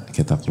keluarga,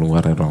 kita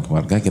keluar dari ruang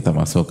keluarga, kita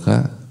masuk ke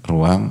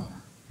ruang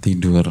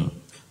tidur.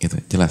 Itu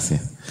jelas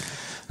ya.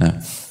 Nah,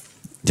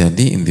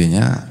 jadi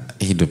intinya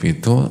hidup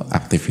itu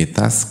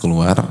aktivitas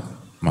keluar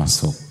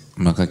masuk.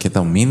 Maka kita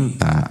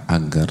minta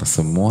agar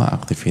semua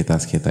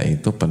aktivitas kita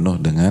itu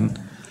penuh dengan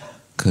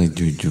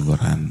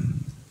kejujuran.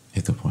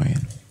 Itu poin.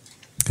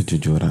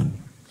 Kejujuran.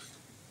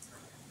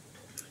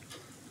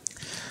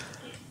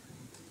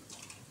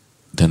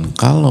 Dan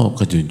kalau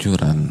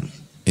kejujuran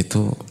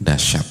itu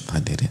dahsyat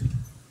hadirin.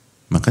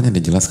 Makanya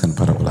dijelaskan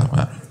para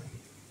ulama.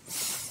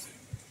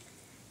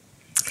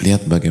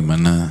 Lihat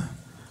bagaimana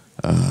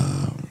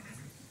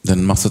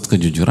dan maksud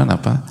kejujuran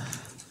apa?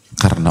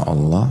 Karena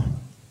Allah,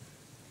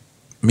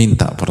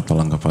 minta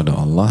pertolongan kepada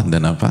Allah,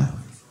 dan apa?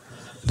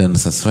 Dan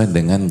sesuai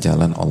dengan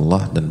jalan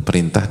Allah dan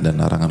perintah dan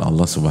larangan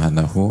Allah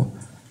Subhanahu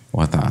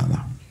wa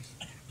ta'ala.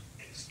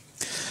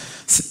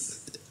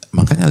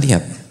 Makanya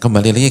lihat,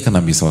 kembali lagi ke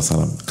Nabi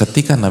SAW.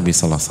 Ketika Nabi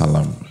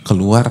SAW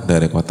keluar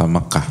dari kota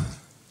Mekah,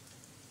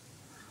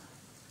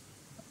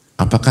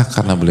 apakah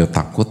karena beliau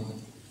takut?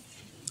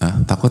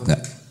 Takut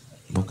nggak?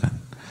 Bukan.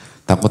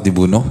 Takut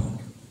dibunuh?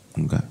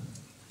 Enggak.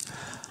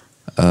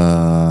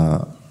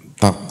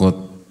 Takut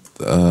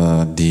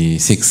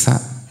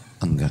disiksa?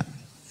 Enggak.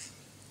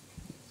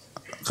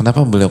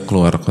 Kenapa beliau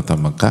keluar kota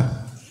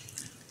Mekah?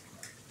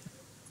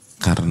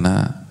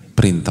 Karena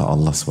perintah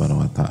Allah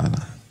Subhanahu wa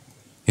ta'ala.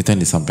 Itu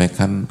yang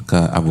disampaikan ke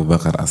Abu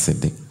Bakar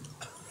As-Siddiq.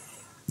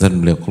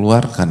 Dan beliau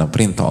keluar karena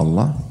perintah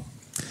Allah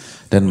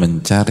dan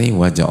mencari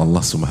wajah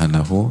Allah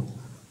Subhanahu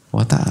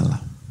wa ta'ala.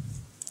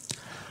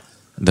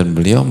 Dan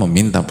beliau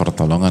meminta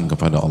pertolongan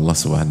kepada Allah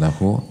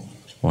Subhanahu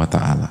wa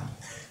ta'ala.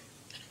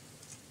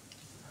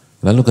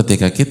 Lalu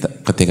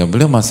ketika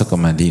beliau masuk ke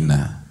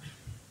Madinah,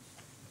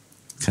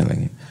 sekali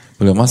lagi,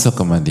 beliau masuk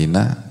ke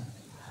Madinah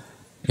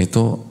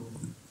itu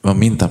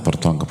meminta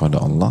pertolongan kepada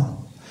Allah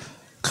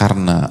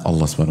karena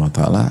Allah Subhanahu wa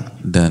ta'ala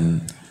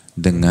dan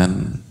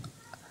dengan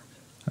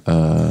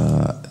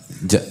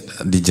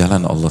di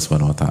jalan Allah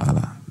Subhanahu wa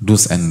ta'ala.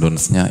 Do's and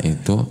don'ts-nya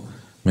itu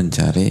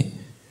mencari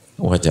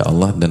wajah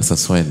Allah dan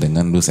sesuai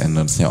dengan do's and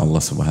don'ts-nya Allah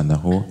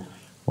Subhanahu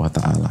wa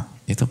ta'ala.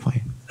 Itu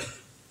poin.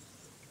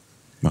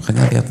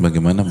 Makanya lihat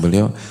bagaimana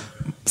beliau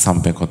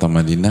sampai kota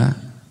Madinah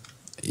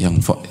yang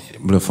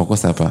beliau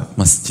fokus apa?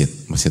 Masjid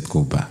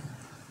Kuba.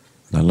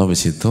 Lalu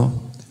habis itu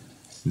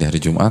di hari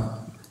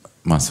Jumat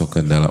masuk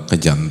ke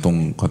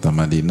jantung kota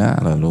Madinah,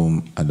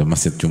 lalu ada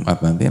masjid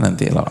Jumat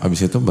nanti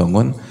habis itu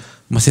bangun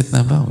Masjid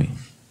Nabawi.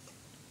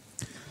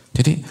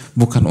 Jadi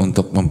bukan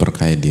untuk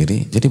memperkaya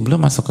diri. Jadi beliau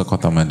masuk ke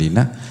kota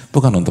Madinah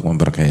bukan untuk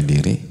memperkaya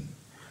diri,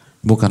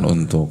 bukan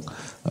untuk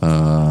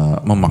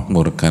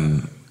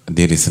memakmurkan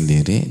diri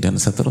sendiri dan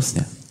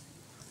seterusnya.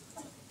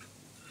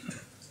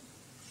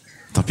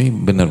 Tapi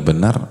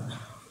benar-benar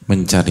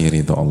mencari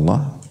ridho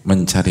Allah,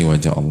 mencari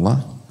wajah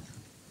Allah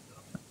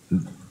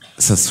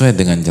sesuai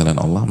dengan jalan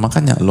Allah.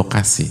 Makanya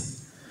lokasi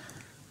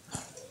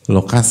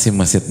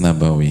Masjid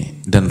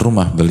Nabawi dan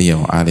rumah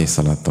beliau alaihi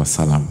salatu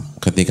wassalam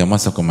ketika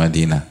masuk ke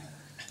Madinah,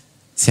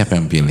 siapa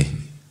yang pilih?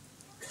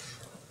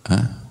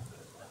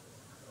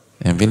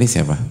 Yang pilih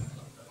siapa?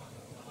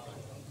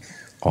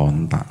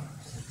 Onta.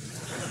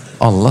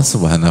 Allah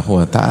Subhanahu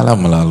wa ta'ala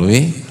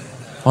melalui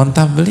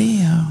onta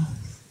beliau.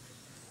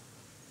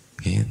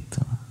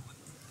 Gitu.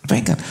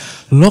 Bayangkan,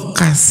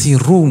 lokasi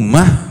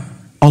rumah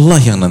Allah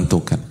yang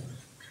nentukan.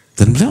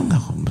 Dan beliau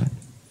nggak komplain.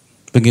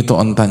 Begitu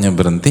ontanya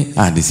berhenti,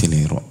 di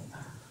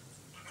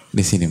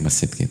sini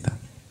masjid kita,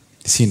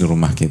 di sini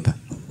rumah kita.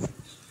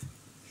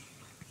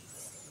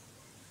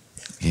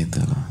 Gitu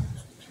loh.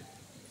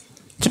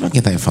 Coba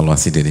kita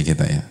evaluasi diri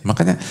kita ya.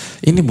 Makanya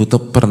ini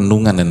butuh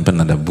perenungan dan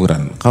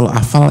penadaburan. Kalau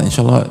hafal insya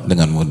Allah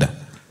dengan mudah.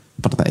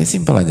 Pertanyaan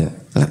simpel aja.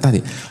 Lihat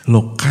tadi,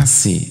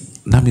 lokasi,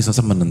 Nabi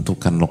SAW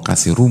menentukan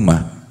lokasi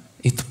rumah,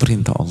 itu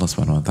perintah Allah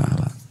SWT.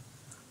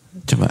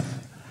 Coba,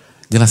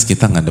 jelas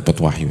kita nggak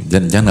dapat wahyu.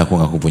 Jangan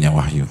ngaku-ngaku punya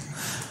wahyu.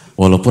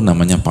 Walaupun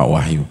namanya Pak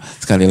Wahyu.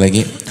 Sekali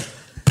lagi,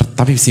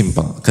 tapi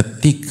simpel.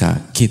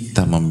 Ketika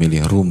kita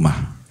memilih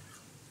rumah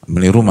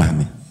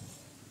nih,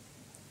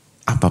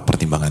 apa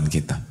pertimbangan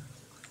kita?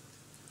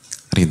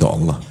 Ridho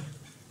Allah,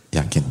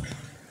 yakin.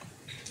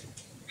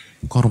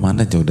 Kok rumah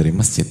Anda jauh dari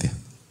masjid ya?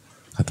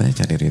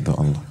 Katanya cari ridho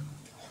Allah.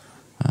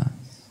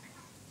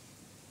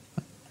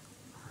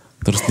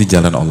 Terus di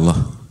jalan Allah,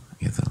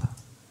 gitu.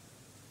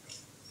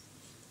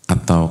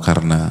 Atau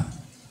karena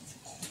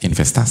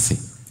investasi,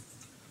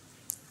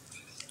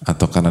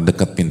 atau karena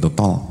dekat pintu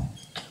tol,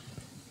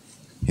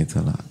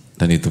 gitu lah.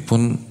 Dan itu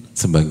pun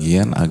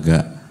sebagian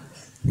agak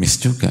miss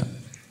juga.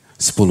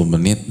 10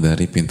 menit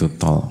dari pintu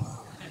tol.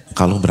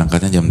 Kalau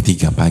berangkatnya jam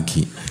 3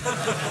 pagi.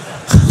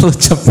 Kalau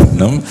jam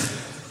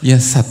 6, ya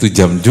 1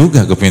 jam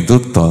juga ke pintu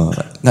tol.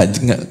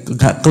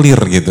 Nggak clear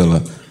gitu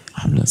loh.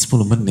 Alhamdulillah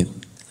 10 menit.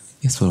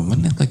 Ya 10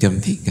 menit ke jam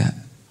 3.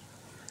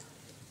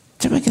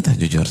 Coba kita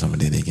jujur sama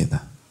diri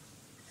kita.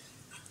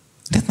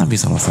 Lihat Nabi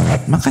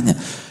SAW. Makanya,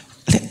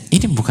 lihat,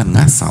 ini bukan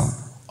ngasal.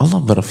 Allah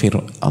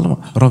berfirman,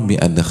 Rabbi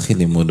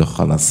adkhilni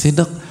mudkhala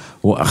sidq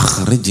wa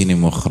akhrijni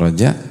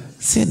mukhraja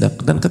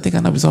sidq. Dan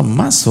ketika Nabi SAW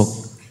masuk,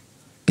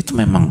 itu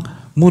memang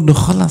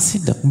mudkhala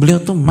sidq. Beliau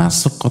tuh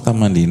masuk kota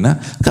Madinah,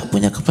 gak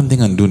punya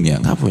kepentingan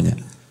dunia, gak punya.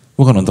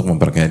 Bukan untuk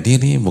memperkaya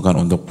diri,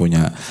 bukan untuk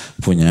punya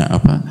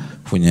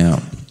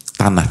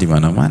tanah di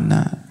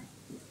mana-mana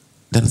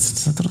dan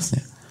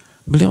seterusnya.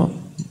 Beliau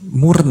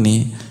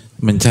murni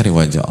mencari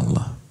wajah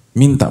Allah,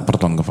 minta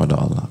pertolongan kepada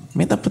Allah,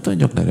 minta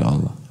petunjuk dari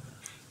Allah.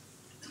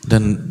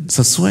 dan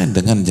sesuai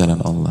dengan jalan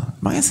Allah.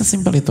 Makanya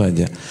sesimpel itu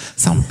aja.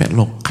 Sampai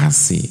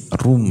lokasi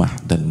rumah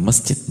dan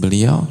masjid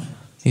beliau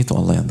itu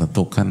Allah yang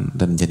tentukan,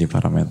 dan jadi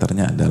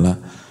parameternya adalah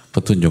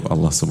petunjuk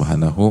Allah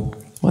Subhanahu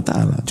wa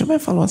ta'ala. Coba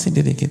evaluasi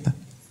diri kita.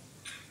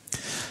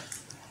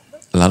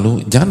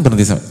 Lalu jangan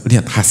berhenti,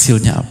 lihat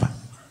hasilnya apa.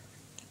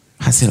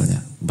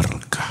 Hasilnya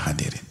berkah,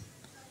 hadirin.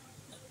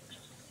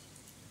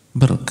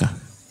 Berkah.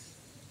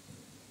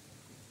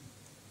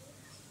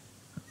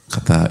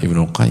 Kata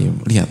Ibnul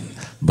Qayyim, lihat,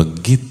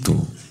 begitu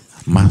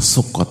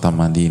masuk kota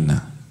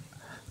Madinah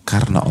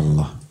karena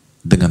Allah,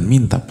 dengan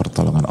minta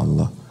pertolongan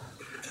Allah,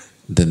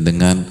 dan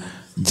dengan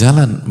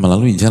jalan,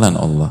 melalui jalan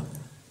Allah,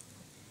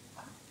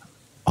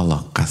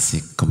 Allah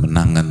kasih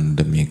kemenangan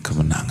demi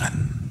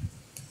kemenangan.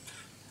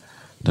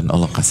 Dan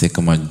Allah kasih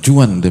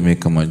kemajuan demi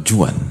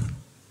kemajuan.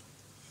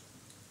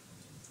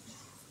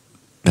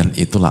 Dan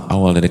itulah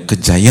awal dari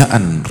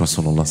kejayaan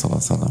Rasulullah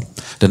SAW.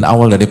 Dan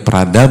awal dari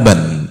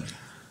peradaban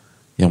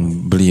yang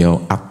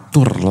beliau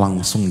atur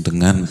langsung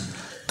dengan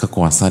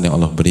kekuasaan yang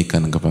Allah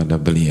berikan kepada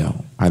beliau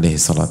alaihi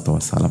salatu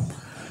wassalam.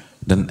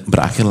 Dan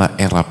berakhirlah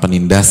era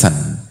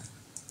penindasan.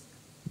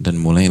 Dan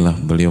mulailah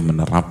beliau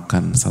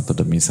menerapkan satu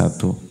demi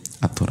satu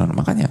aturan.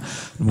 Makanya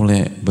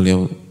mulai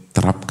beliau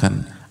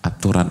terapkan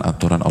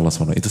aturan-aturan Allah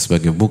SWT itu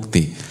sebagai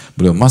bukti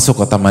beliau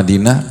masuk kota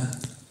Madinah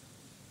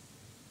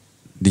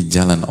di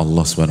jalan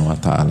Allah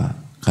SWT,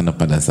 karena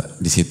pada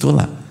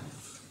disitulah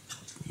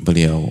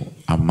beliau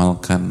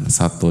amalkan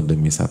satu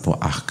demi satu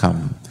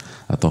ahkam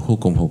atau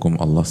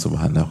hukum-hukum Allah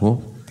Subhanahu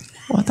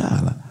wa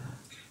ta'ala.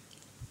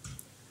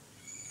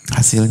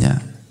 Hasilnya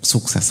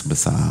sukses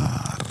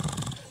besar.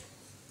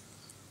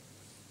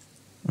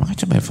 Maka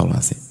coba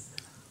evaluasi.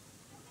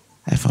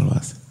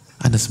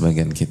 Ada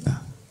sebagian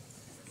kita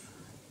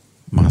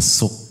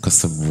masuk ke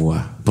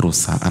sebuah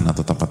perusahaan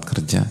atau tempat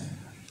kerja,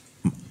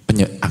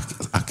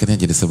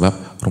 akhirnya jadi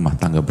sebab rumah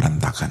tangga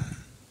berantakan.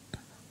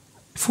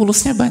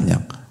 Fulusnya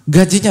banyak,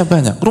 gajinya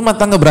banyak, rumah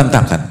tangga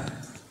berantakan.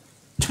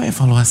 Coba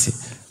evaluasi.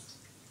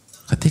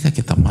 Ketika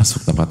kita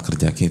masuk tempat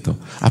kerja gitu,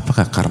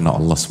 apakah karena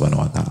Allah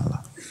Subhanahu wa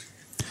ta'ala?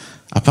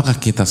 Apakah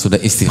kita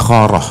sudah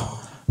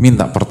istikharah,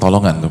 minta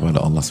pertolongan kepada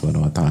Allah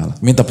Subhanahu wa ta'ala?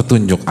 Minta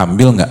petunjuk,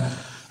 ambil nggak?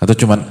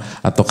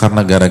 Atau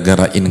karena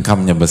gara-gara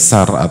income-nya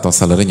besar atau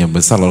salary-nya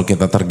besar lalu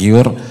kita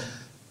tergiur,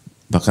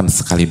 bahkan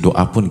sekali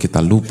doa pun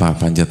kita lupa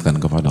panjatkan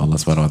kepada Allah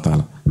Subhanahu wa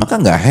ta'ala. Maka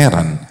nggak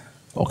heran,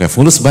 oke,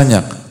 fulus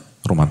banyak,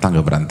 rumah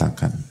tangga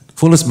berantakan.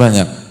 Fulus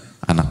banyak,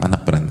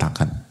 anak-anak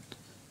berantakan.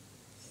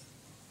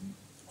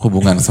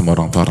 Hubungan sama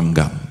orang tua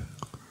renggang.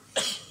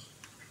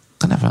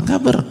 Kenapa?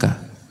 Nggak berkah.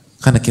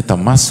 Karena kita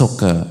masuk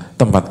ke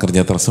tempat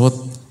kerja tersebut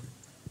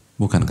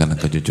bukan karena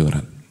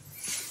kejujuran.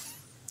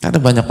 Ada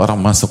banyak orang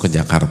masuk ke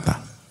Jakarta,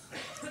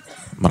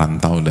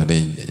 merantau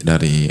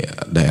dari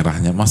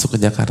daerahnya masuk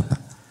ke Jakarta.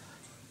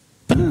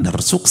 Benar,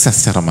 sukses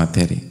secara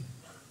materi.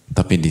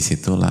 Tapi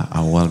disitulah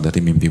awal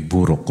dari mimpi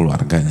buruk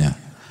keluarganya.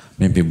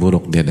 Mimpi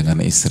buruk dia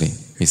dengan istri.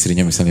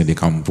 Istrinya misalnya di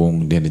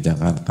kampung, dia di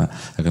Jakarta.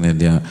 Akhirnya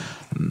dia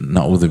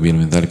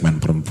na'udzubillah min dzalik, main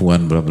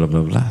perempuan, bla bla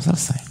bla bla,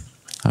 selesai.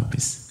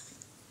 Habis.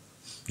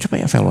 Coba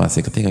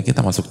evaluasi ketika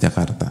kita masuk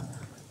Jakarta.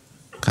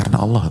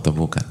 Karena Allah atau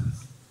bukan?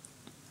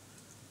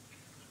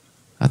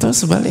 Atau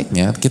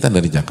sebaliknya, kita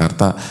dari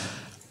Jakarta,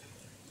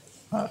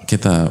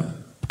 kita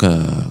ke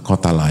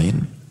kota lain,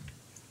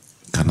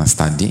 karena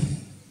studi,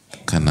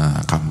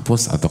 karena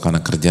kampus, atau karena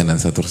kerjaan dan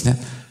seterusnya,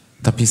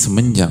 tapi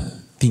semenjak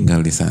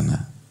tinggal di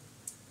sana,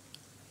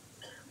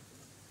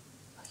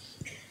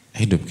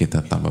 hidup kita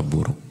tambah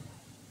buruk.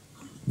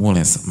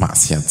 Mulai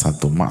maksiat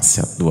 1,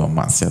 maksiat 2,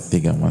 maksiat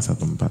 3, maksiat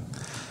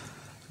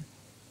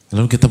 4.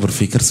 Lalu kita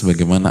berpikir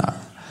sebagaimana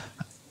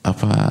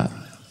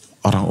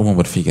orang umum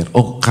berpikir,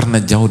 oh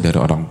karena jauh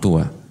dari orang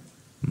tua.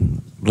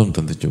 Belum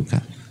tentu juga.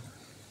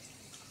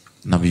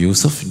 Nabi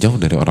Yusuf jauh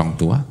dari orang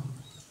tua,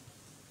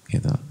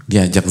 gitu.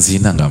 Diajak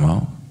zina nggak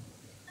mau,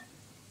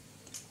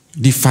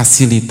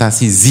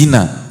 difasilitasi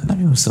zina,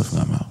 Nabi Yusuf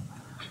nggak mau.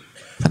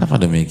 Kenapa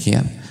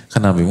demikian?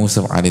 Karena Nabi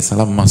Yusuf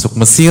alaihissalam masuk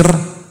Mesir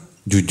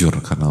jujur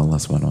karena Allah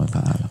Subhanahu wa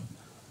ta'ala.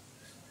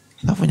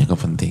 Nggak punya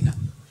kepentingan.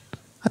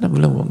 Karena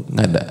beliau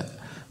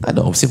nggak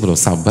ada opsi, beliau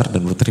sabar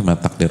dan berterima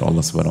takdir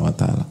Allah Subhanahu wa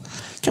ta'ala.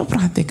 Coba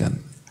perhatikan.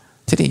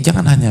 Jadi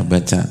jangan hanya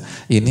baca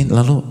ini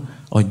lalu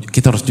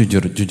kita harus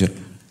jujur.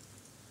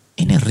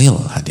 Ini real,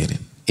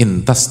 hadirin.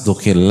 In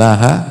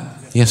tasduqillaha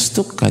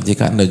yastukka.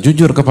 Jika Anda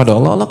jujur kepada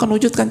Allah, Allah akan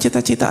wujudkan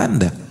cita-cita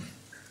Anda.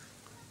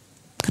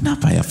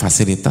 Kenapa ya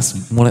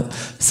fasilitas mulai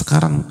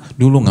sekarang,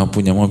 dulu nggak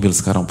punya mobil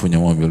sekarang punya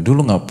mobil,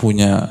 dulu nggak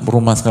punya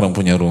rumah sekarang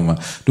punya rumah,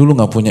 dulu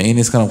nggak punya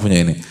ini sekarang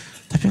punya ini.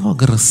 Tapi kok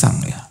gersang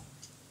ya?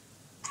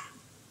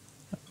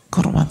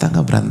 Kok rumah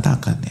tangga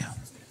berantakan ya?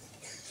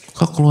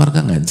 Kok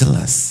keluarga nggak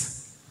jelas?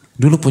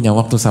 Dulu punya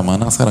waktu sama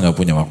anak, sekarang nggak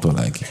punya waktu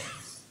lagi.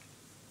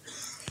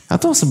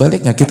 Atau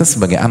sebaliknya, kita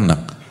sebagai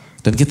anak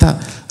dan kita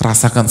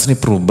rasakan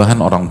sendiri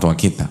perubahan orang tua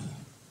kita.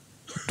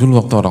 Dulu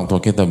waktu orang tua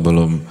kita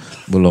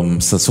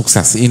belum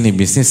sesukses ini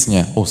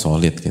bisnisnya, oh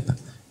solid kita.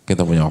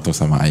 Kita punya waktu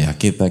sama ayah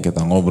kita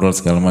ngobrol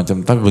segala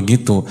macam. Tapi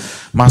begitu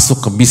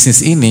masuk ke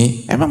bisnis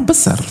ini, emang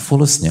besar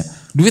fulusnya.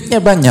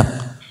 Duitnya banyak,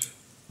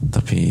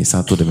 tapi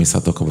satu demi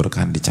satu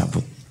keberkahan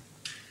dicabut.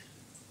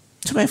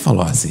 Coba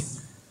evaluasi.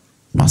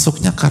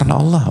 Masuknya karena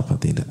Allah apa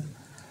tidak?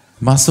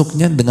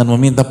 Masuknya dengan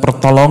meminta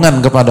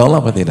pertolongan kepada Allah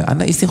apa tidak?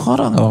 Anda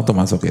istikharah nggak waktu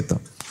masuk itu?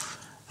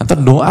 Anda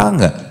doa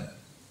nggak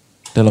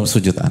dalam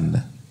sujud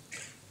Anda?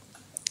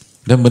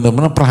 Dan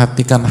benar-benar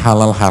perhatikan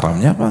halal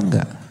haramnya apa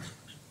enggak?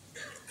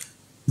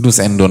 Do's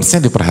and don'ts-nya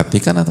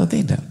diperhatikan atau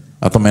tidak?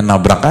 Atau main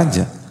nabrak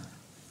aja?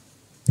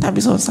 Nabi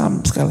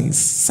SAW sekali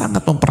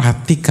sangat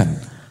memperhatikan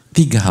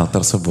 3 hal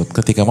tersebut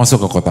ketika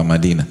masuk ke kota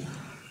Madinah.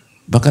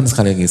 Bahkan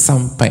sekali lagi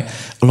sampai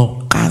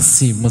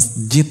lokasi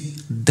masjid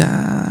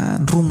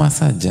dan rumah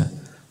saja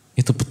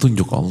itu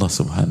petunjuk Allah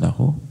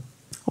Subhanahu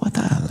wa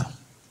Ta'ala.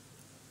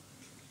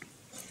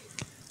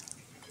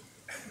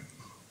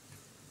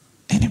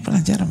 Ini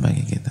pelajaran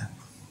bagi kita.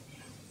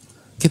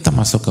 Kita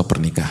masuk ke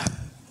pernikahan.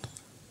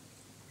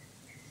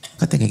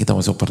 Ketika kita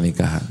masuk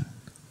pernikahan,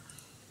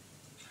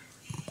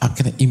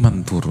 akhirnya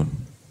iman turun.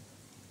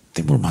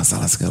 Timbul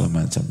masalah segala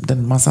macam.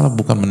 Dan masalah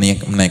bukan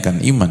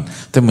menaikkan iman,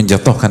 tapi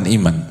menjatuhkan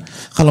iman.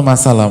 Kalau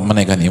masalah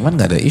menaikkan iman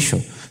gak ada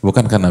isu.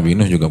 Bukankah Nabi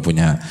Nuh juga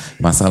punya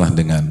masalah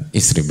dengan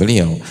istri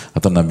beliau,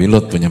 atau Nabi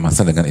Lut punya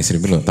masalah dengan istri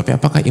beliau. Tapi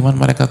apakah iman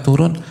mereka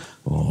turun?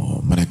 Oh,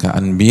 mereka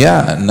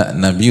anbiya,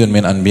 nabiyun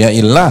min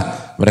anbiya'illah.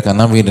 Mereka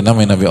nabi dan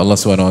Nabi Allah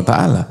SWT.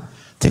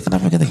 Jadi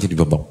kenapa kita jadi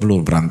babak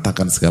belur,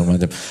 berantakan segala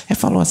macam?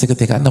 Evaluasi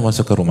ketika Anda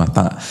masuk ke rumah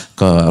tangga,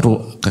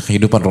 ke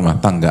kehidupan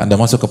rumah tangga, Anda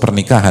masuk ke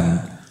pernikahan,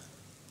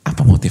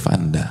 apa motif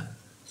Anda?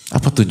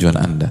 Apa tujuan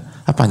Anda?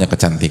 Apa hanya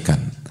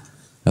kecantikan?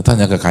 Atau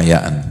hanya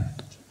kekayaan?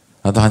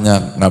 Atau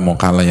hanya nggak mau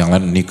kalah yang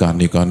lain, nikah?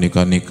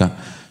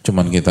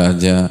 Cuman kita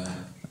aja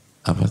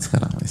apa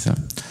sekarang?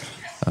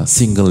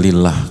 Single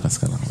lillah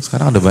sekarang.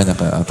 Sekarang ada banyak,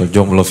 atau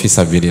jomblo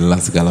fisabilillah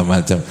segala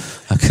macam.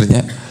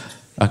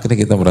 Akhirnya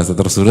kita merasa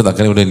tersudut,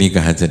 akhirnya udah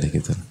nikah aja deh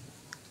gitu.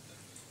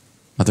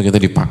 Atau kita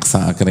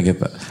dipaksa, akhirnya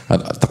kita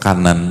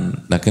tekanan,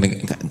 akhirnya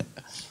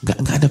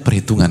nggak ada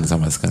perhitungan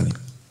sama sekali.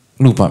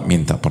 Lupa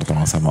minta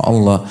pertolongan sama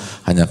Allah,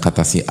 hanya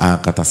kata si A,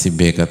 kata si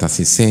B, kata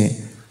si C.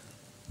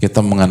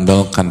 Kita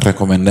mengandalkan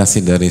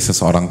rekomendasi dari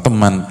seseorang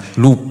teman,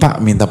 lupa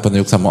minta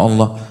petunjuk sama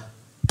Allah.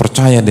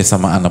 Percaya deh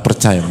sama anak,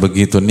 percaya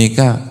begitu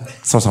nikah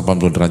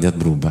 180 derajat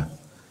berubah.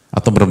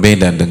 Atau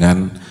berbeda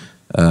dengan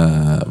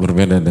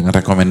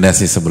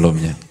rekomendasi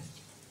sebelumnya.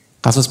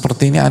 Kasus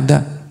seperti ini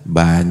ada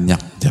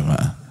banyak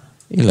jamaah.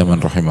 Illa man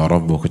rahimah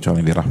rabbuh,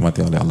 kecuali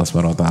dirahmati oleh Allah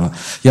Subhanahu wa taala.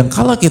 Yang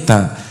kalau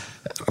kita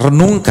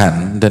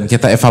renungkan dan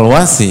kita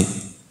evaluasi,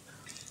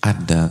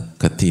 ada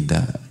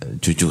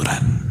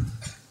ketidakjujuran.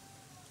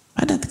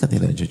 Ada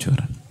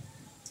ketidakjujuran.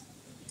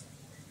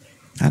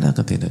 Ada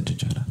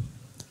ketidakjujuran.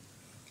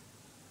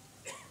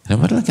 Dan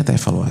marilah kita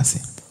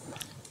evaluasi.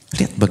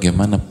 Lihat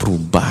bagaimana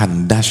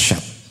perubahan dahsyat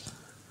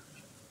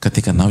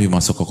ketika Nabi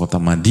masuk ke kota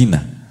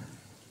Madinah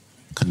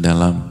ke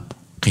dalam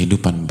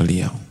kehidupan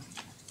beliau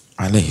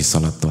alaihi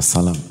salatu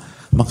wassalam.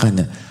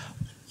 Makanya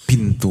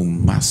pintu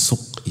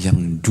masuk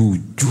yang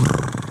jujur.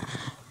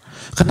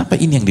 Kenapa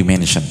ini yang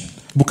dimention?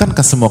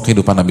 Bukankah semua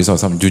kehidupan Nabi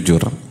SAW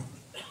jujur?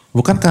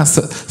 Bukankah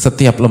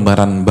setiap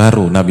lembaran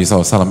baru Nabi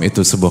SAW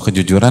itu sebuah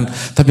kejujuran?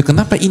 Tapi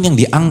kenapa ini yang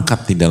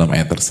diangkat di dalam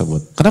ayat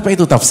tersebut? Kenapa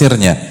itu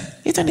tafsirnya?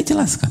 Itu yang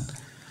dijelaskan.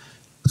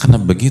 Karena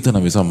begitu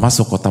Nabi SAW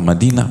masuk kota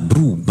Madinah,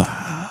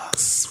 berubah.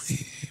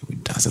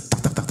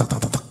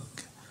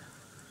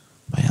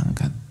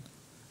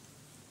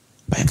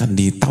 Bayangkan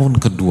di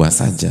tahun kedua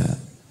saja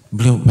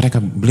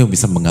beliau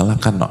bisa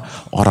mengalahkan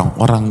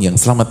orang-orang yang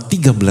selama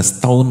 13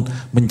 tahun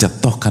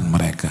menjatuhkan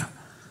mereka,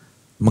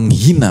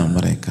 menghina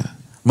mereka,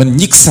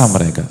 menyiksa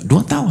mereka. 2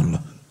 tahun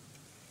loh.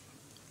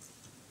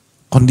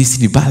 Kondisi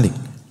dibalik.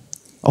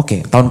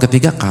 Oke, tahun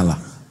ketiga kalah.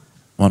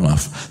 Mohon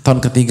maaf. Tahun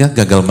ketiga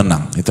gagal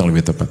menang, itu yang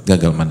lebih tepat,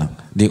 gagal menang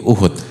di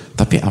Uhud.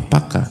 Tapi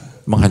apakah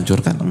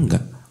menghancurkan?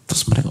 Enggak.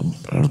 Terus mereka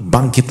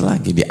bangkit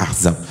lagi di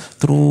Ahzab.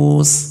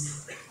 Terus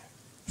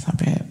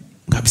sampai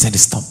nggak bisa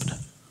di stop.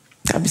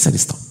 Nggak bisa di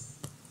stop.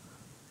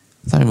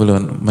 Sampai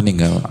belum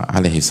meninggal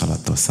alaihi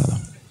salatu wassalam.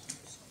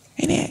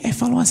 Ini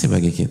evaluasi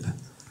bagi kita.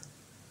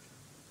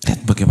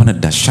 Lihat bagaimana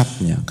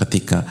dahsyatnya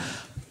ketika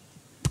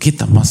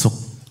kita masuk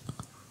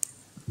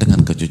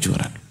dengan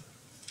kejujuran.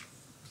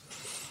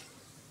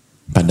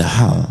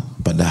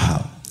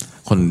 Padahal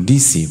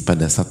kondisi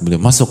pada saat beliau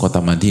masuk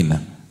kota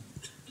Madinah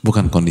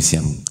bukan kondisi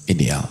yang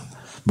ideal,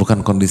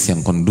 bukan kondisi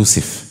yang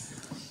kondusif,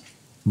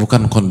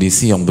 bukan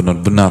kondisi yang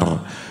benar-benar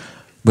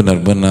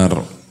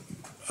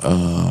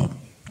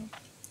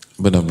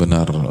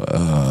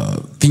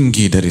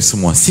tinggi dari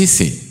semua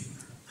sisi.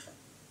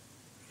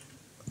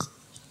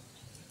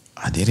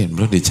 Hadirin,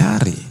 beliau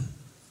dicari,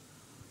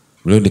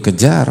 beliau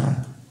dikejar,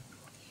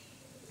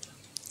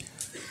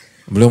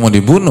 beliau mau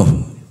dibunuh,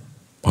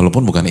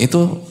 walaupun bukan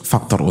itu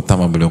faktor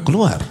utama beliau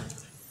keluar.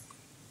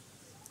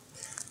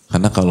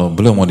 Karena kalau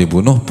beliau mau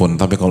dibunuh pun,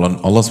 tapi kalau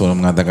Allah SWT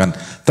mengatakan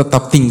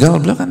tetap tinggal,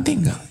 beliau akan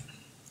tinggal.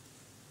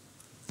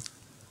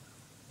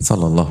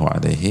 Sallallahu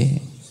alaihi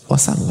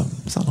wasallam.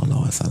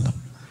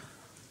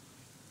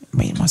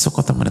 Masuk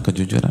kota mana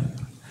kejujuran.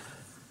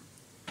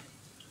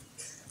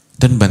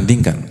 Dan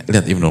bandingkan,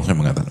 lihat Ibnul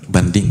Qayyim mengatakan,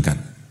 bandingkan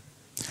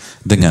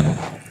dengan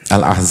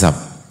Al-Ahzab,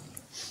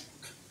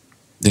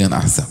 dengan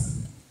Ahzab,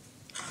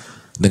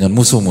 dengan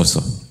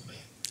musuh-musuh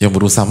yang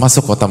berusaha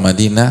masuk kota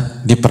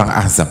Madinah di perang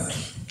Ahzab.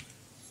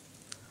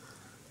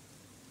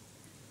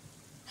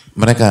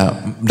 Mereka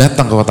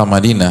datang ke kota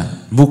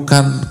Madinah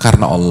bukan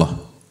karena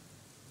Allah,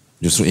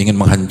 justru ingin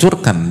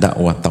menghancurkan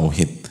dakwah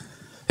tauhid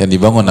yang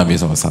dibangun Nabi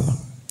SAW,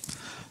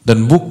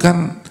 dan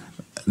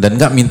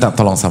nggak minta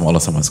tolong sama Allah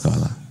sama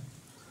sekali,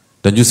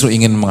 dan justru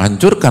ingin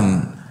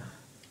menghancurkan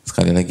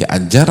sekali lagi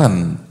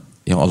ajaran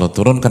yang Allah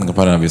turunkan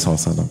kepada Nabi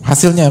SAW.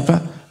 Hasilnya apa?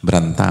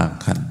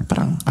 Berantakan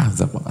perang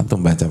Ahzab.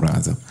 Antum baca perang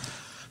Ahzab.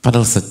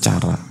 Padahal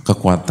secara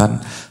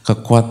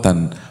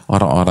kekuatan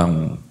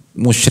orang-orang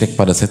musyrik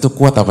pada saat itu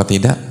kuat apa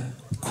tidak?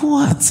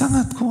 Kuat,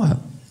 sangat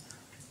kuat.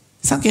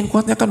 Saking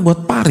kuatnya kan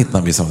buat parit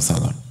Nabi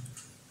SAW.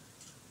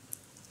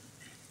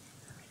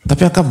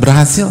 Tapi akan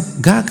berhasil?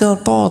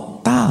 Gagal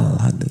total.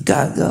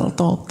 Gagal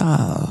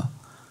total.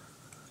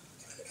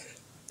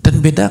 Dan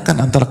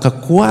bedakan antara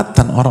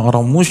kekuatan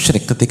orang-orang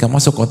musyrik ketika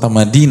masuk kota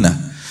Madinah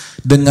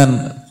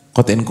dengan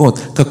quote and quote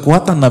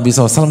kekuatan Nabi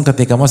SAW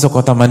ketika masuk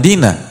kota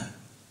Madinah.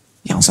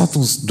 Yang satu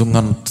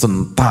dengan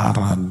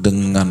tentara,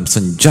 dengan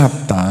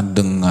senjata,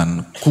 dengan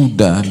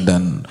kuda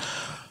dan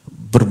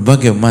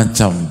berbagai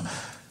macam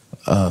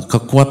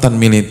kekuatan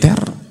militer.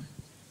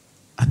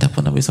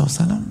 Adapun Nabi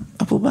SAW,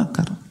 Abu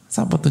Bakar,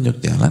 sampai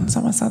tunjuk jalan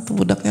sama satu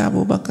budaknya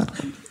Abu Bakar,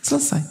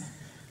 selesai.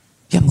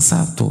 Yang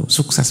satu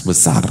sukses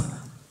besar,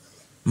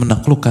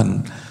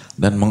 menaklukkan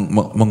dan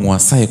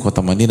menguasai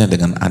kota Madinah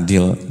dengan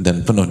adil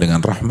dan penuh dengan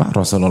rahmah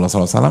Rasulullah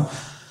SAW.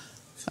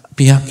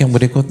 Pihak yang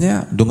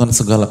berikutnya dengan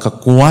segala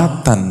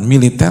kekuatan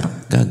militer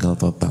gagal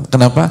total.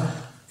 Kenapa?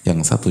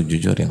 Yang satu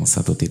jujur, yang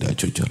satu tidak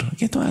jujur.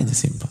 Gitu aja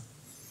simpel.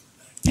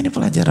 Ini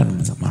pelajaran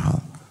mahal.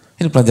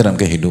 Ini pelajaran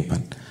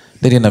kehidupan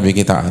dari Nabi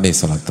kita alaihi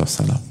salatu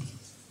wassalam.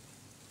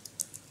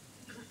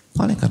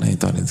 Oleh karena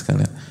itu hadirin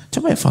sekalian,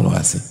 coba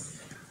evaluasi.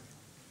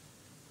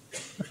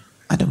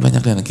 Ada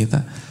banyak dari kita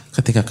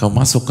ketika kau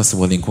masuk ke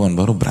sebuah lingkungan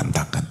baru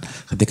berantakan.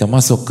 Ketika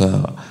masuk ke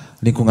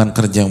lingkungan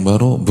kerja yang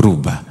baru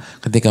berubah.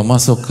 Ketika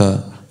masuk ke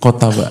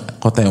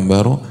kota yang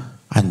baru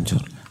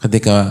hancur.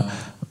 Ketika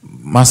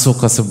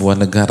masuk ke sebuah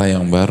negara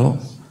yang baru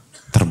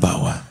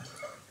terbawa.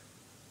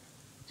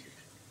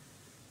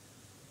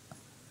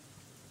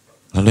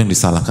 Lalu yang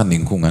disalahkan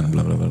lingkungan,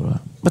 bla bla bla.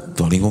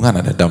 Betul, lingkungan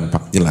ada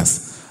dampak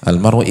jelas.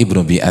 Al-mar'u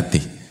ibnu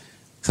bi'atih.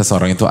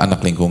 Seseorang itu anak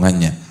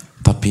lingkungannya.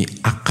 Tapi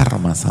akar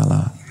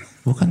masalah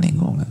bukan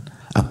lingkungan.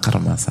 Akar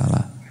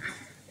masalah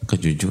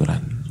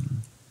kejujuran.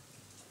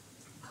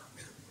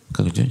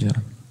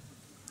 Kejujuran.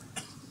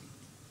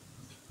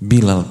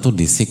 Bilal tuh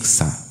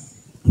disiksa,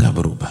 nggak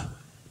berubah.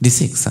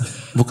 Disiksa,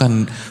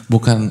 bukan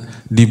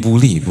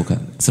dibully,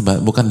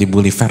 bukan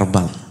dibully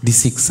verbal,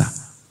 disiksa,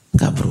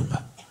 nggak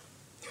berubah.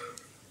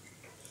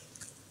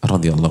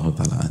 Radhiyallahu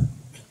ta'ala.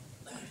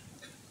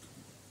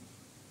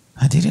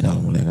 Hadirin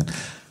Allah muliakan.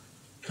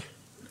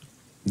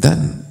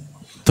 Dan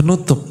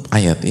penutup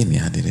ayat ini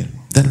hadirin.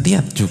 Dan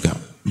lihat juga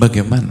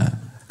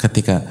bagaimana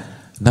ketika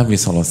Nabi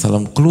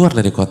SAW keluar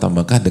dari kota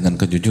Mekah dengan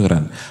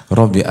kejujuran.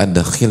 Rabbi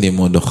adkhilni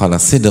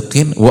mudkhala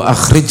sidqin wa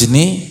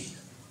akhrijni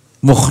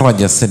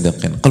mukhraja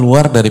sidqin.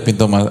 Keluar dari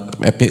pintu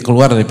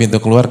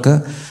keluar ke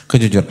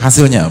kejujuran.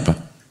 Hasilnya apa?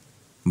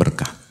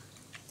 Berkah.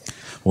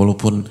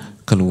 Walaupun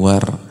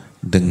keluar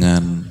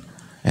dengan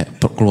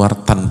keluar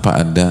tanpa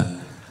ada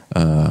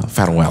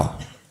farewell,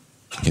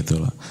 gitu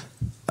loh.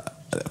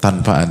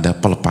 Tanpa ada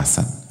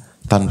pelepasan,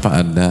 tanpa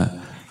ada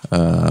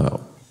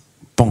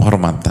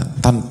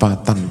penghormatan, tanpa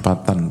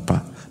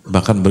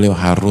bahkan beliau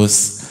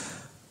harus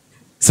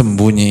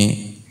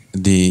sembunyi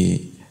di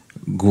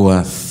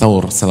gua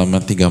Thawr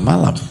selama 3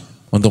 malam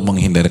untuk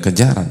menghindari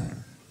kejaran.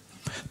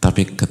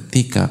 Tapi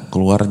ketika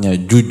keluarnya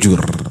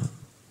jujur,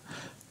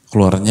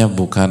 keluarnya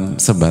bukan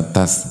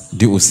sebatas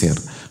diusir,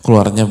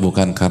 keluarnya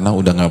bukan karena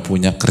udah nggak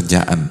punya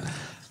kerjaan,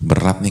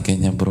 berat nih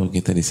kayaknya bro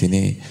kita di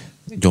sini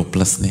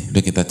jobless nih,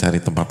 udah kita cari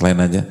tempat lain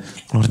aja.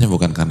 Keluarnya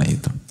bukan karena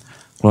itu.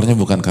 Keluarnya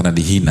bukan karena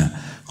dihina,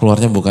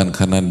 keluarnya bukan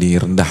karena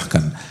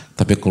direndahkan,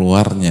 tapi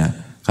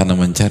keluarnya karena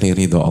mencari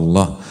ridho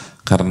Allah,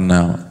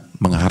 karena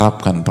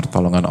mengharapkan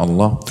pertolongan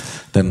Allah,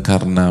 dan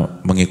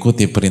karena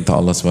mengikuti perintah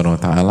Allah Subhanahu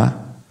Wa Taala.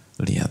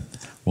 Lihat,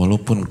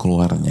 walaupun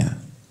keluarnya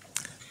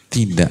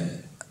tidak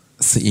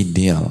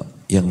seideal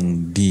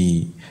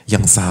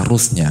yang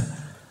seharusnya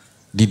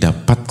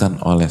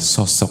didapatkan oleh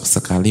sosok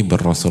sekali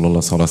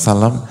Rasulullah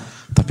SAW,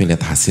 tapi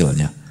lihat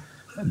hasilnya.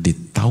 Di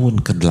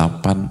tahun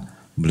ke-8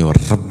 beliau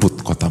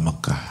rebut kota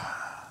Mekah.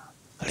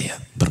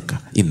 Lihat berkah.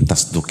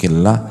 Intas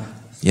dukillah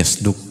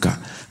yasdukka.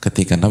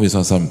 Ketika Nabi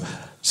SAW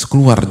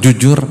keluar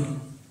jujur,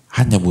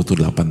 hanya butuh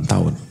 8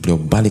 tahun.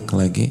 Beliau balik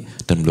lagi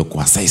dan beliau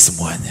kuasai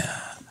semuanya.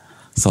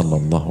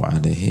 Sallallahu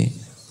alaihi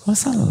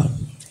wasallam.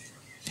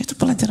 Itu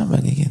pelajaran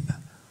bagi kita.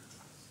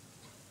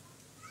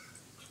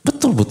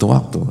 Betul butuh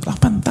waktu,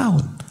 8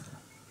 tahun.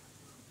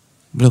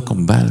 Beliau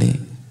kembali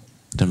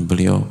dan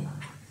beliau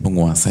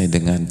menguasai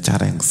dengan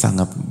cara yang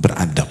sangat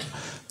beradab,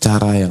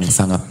 cara yang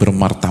sangat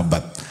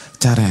bermartabat,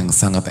 cara yang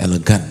sangat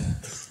elegan.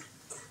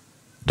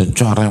 dan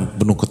cara yang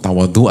penuh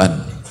ketawaduan.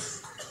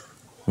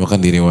 Bahkan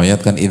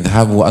diriwayatkan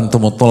idhabu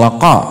antum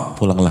tulaqa,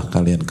 pulanglah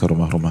kalian ke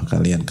rumah-rumah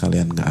kalian,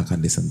 kalian gak akan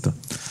disentuh.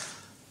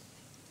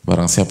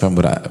 Barang siapa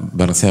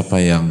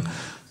yang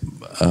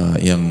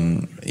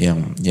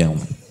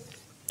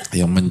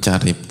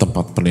mencari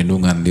tempat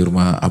perlindungan di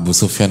rumah Abu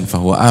Sufyan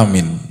fahuwa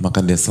amin,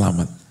 maka dia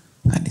selamat.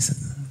 Hadis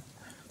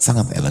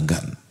sangat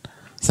elegan,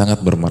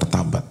 sangat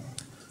bermartabat,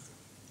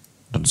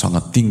 dan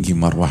sangat tinggi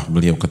marwah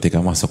beliau ketika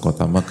masuk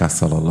kota Mekah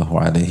sallallahu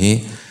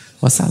alaihi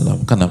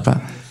wasallam.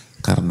 Kenapa?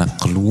 Karena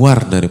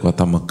keluar dari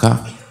kota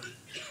Mekah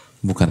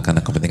bukan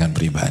karena kepentingan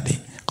pribadi.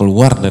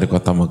 Keluar dari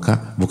kota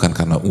Mekah bukan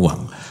karena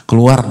uang.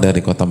 Keluar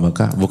dari kota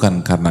Mekah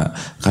bukan karena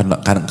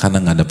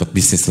nggak dapat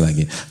bisnis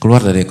lagi.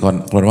 Keluar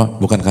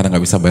bukan karena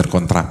nggak bisa bayar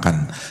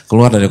kontrakan.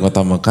 Keluar dari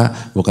kota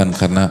Mekah bukan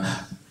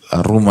karena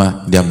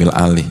rumah diambil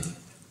alih.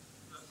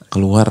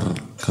 Keluar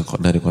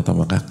dari kota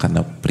Mekah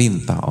karena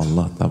perintah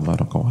Allah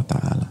tabaraka wa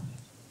ta'ala.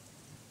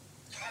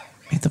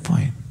 Itu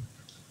poin.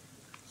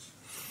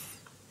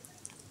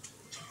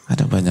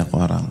 Ada banyak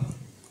orang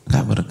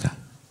gak berkah.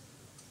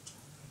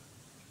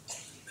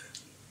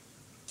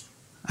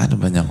 Ada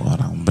banyak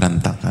orang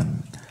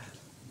berantakan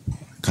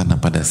karena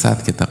pada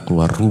saat kita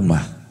keluar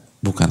rumah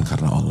bukan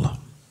karena Allah.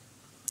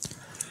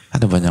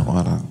 Ada banyak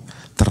orang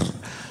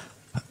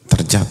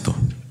terjatuh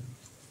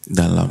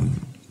dalam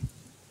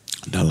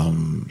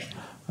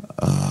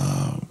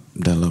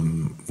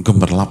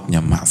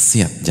gemerlapnya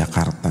maksiat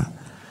Jakarta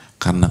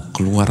karena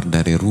keluar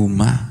dari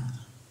rumah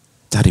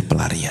cari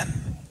pelarian,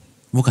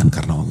 bukan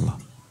karena Allah.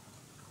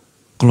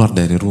 Keluar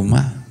dari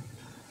rumah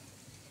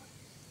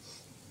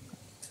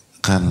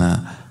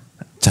karena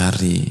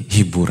cari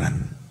hiburan,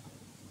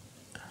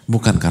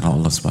 bukan karena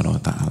Allah Subhanahu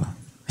wa ta'ala.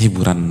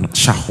 Hiburan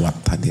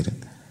syahwat, hadirin.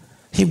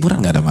 Hiburan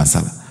gak ada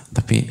masalah,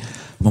 tapi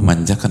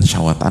memanjakan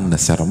syahwat Anda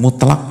secara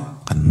mutlak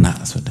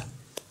kena sudah.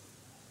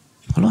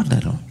 Keluar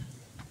dari rumah.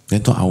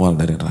 Itu awal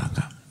dari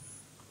neraka.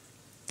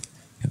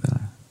 Gitu.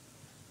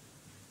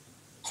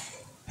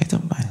 Itu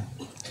banyak.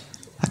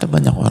 Ada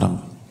banyak orang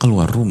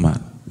keluar rumah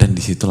dan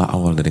disitulah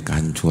awal dari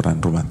kehancuran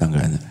rumah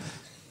tangganya.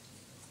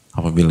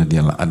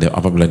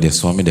 Apabila dia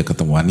suami, dia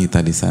ketemu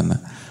wanita di sana.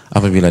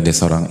 Apabila dia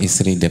seorang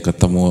istri, dia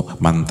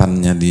ketemu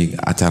mantannya di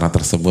acara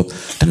tersebut.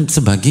 Dan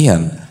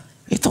sebagian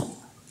itu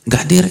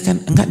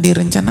nggak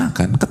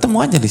direncanakan, ketemu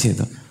aja di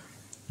situ.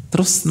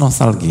 Terus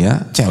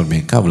nostalgia,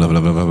 CLBK, bla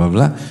bla bla bla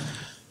bla.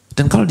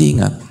 Dan kalau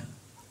diingat,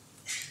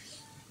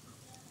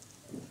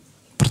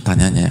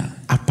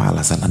 pertanyaannya, apa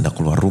alasan Anda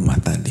keluar rumah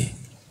tadi?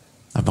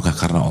 Apakah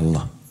karena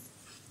Allah?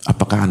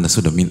 Apakah Anda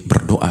sudah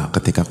berdoa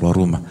ketika keluar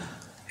rumah?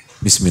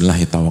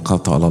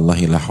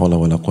 Bismillahirrahmanirrahim, la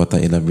haula wala quwata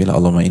illa billah,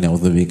 Allahumma inni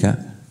a'udzubika.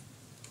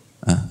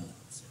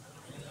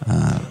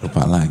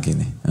 Lupa lagi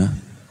nih.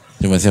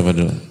 Coba siapa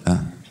dulu?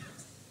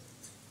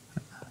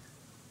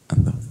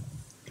 Antum.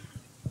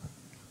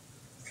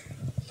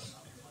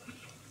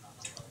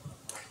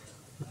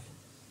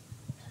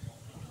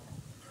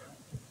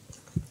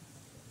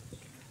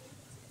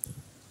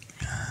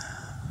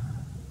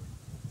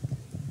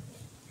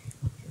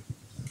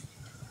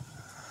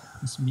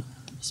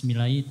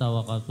 Bismillahi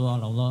tawakkaltu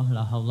ala Allah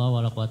la haula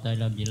wala quwata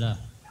illa billah.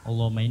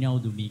 Allahumma inni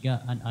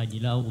a'udzubika an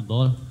ajila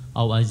udol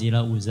au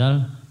azila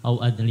uzal au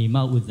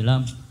adlima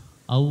udlam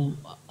au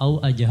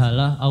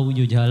ajhala au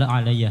yujhala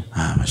alayya.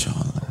 Masya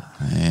Allah.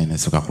 Ini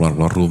suka keluar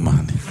rumah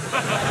nih.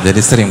 Jadi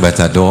sering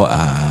baca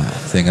doa,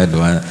 sehingga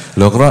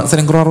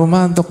sering keluar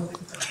rumah untuk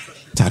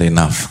cari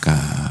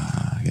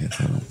nafkah,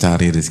 gitu.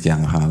 Cari rezeki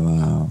yang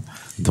halal,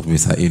 untuk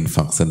bisa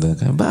infak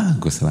sedekah,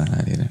 bagus lah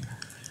ini.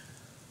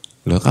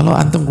 Loh, kalau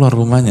antum keluar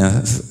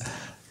rumahnya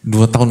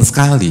 2 tahun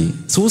sekali,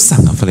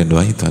 susah ngafalin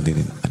doa itu,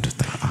 hadirin. Aduh,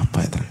 apa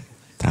ya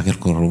terakhir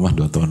keluar rumah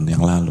 2 tahun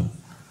yang lalu,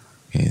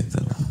 gitu.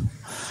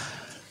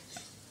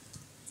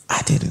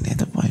 Hadirin,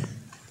 itu poin.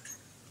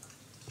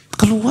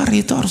 Keluar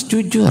itu harus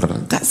jujur.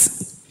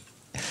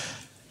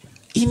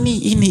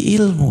 Ini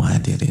ilmu,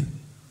 hadirin.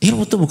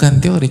 Ilmu itu bukan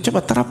teori.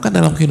 Coba terapkan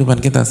dalam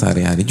kehidupan kita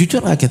sehari-hari.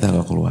 Jujur gak kita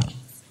kalau keluar?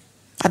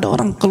 Ada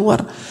orang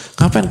keluar,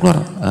 ngapain keluar?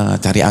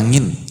 Cari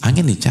angin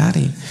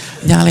dicari.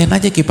 Nyalain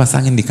aja kipas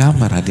angin di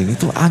kamar, hadirin.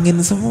 Itu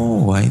angin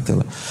semua itu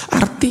loh.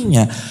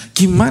 Artinya,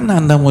 gimana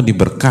Anda mau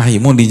diberkahi,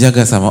 mau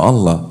dijaga sama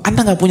Allah?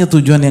 Anda gak punya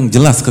tujuan yang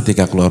jelas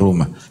ketika keluar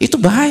rumah. Itu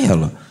bahaya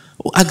loh.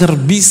 Agar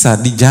bisa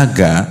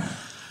dijaga,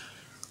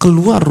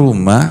 keluar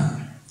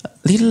rumah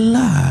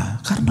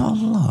lillah, karena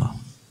Allah.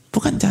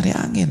 Bukan cari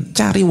angin,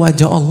 cari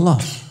wajah Allah.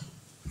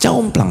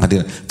 Jomplang,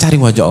 hadirin. Cari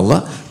wajah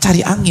Allah,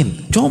 cari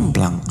angin,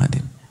 jomplang,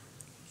 hadirin.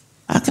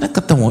 Akhirnya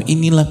ketemu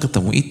inilah,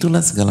 ketemu itulah,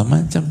 segala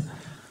macam.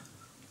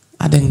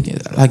 Ada yang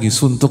lagi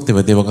suntuk,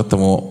 tiba-tiba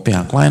ketemu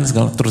pihak lain,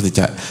 segala, terus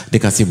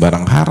dikasih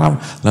barang haram,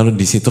 lalu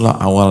disitulah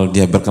awal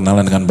dia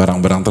berkenalan dengan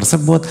barang-barang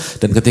tersebut,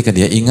 dan ketika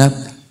dia ingat,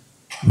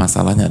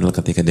 masalahnya adalah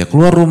ketika dia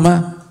keluar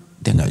rumah,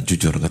 dia nggak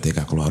jujur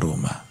ketika keluar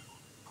rumah.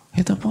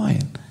 Itu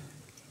poin.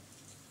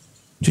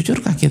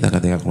 Jujurkah kita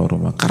ketika keluar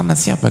rumah? Karena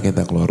siapa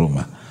kita keluar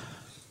rumah?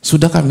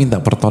 Sudahkah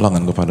minta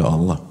pertolongan kepada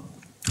Allah?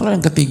 Kalau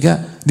yang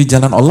ketiga, di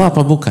jalan Allah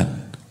apa bukan?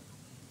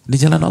 Di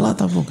jalan Allah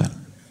atau bukan?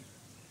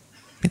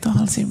 Itu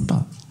hal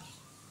simpel.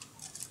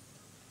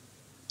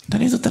 Dan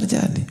itu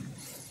terjadi.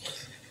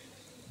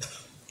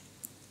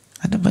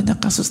 Ada banyak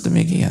kasus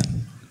demikian.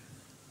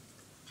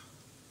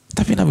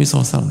 Tapi Nabi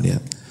SAW lihat,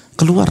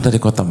 keluar dari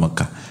kota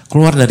Mekah,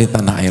 keluar dari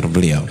tanah air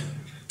beliau,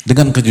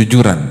 dengan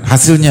kejujuran.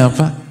 Hasilnya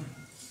apa?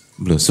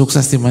 Beliau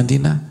sukses di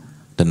Madinah,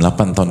 dan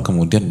 8 tahun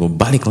kemudian beliau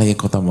balik lagi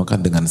ke kota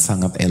Mekah dengan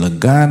sangat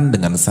elegan,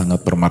 dengan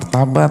sangat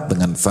bermartabat,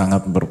 dengan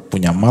sangat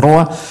punya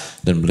marwah,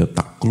 dan beliau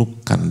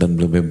taklukkan dan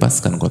beliau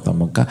bebaskan kota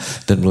Mekah,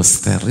 dan beliau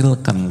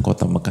sterilkan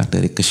kota Mekah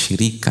dari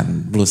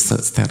kesyirikan, beliau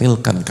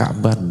sterilkan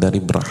Ka'bah dari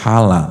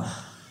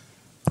berhala.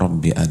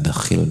 Rabbi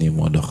adkhilni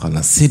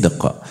mudkhala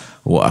sidq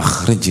wa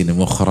akhrijni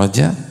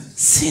mukhraja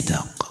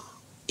sidq.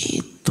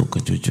 Itu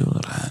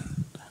kejujuran.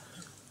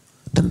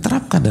 Dan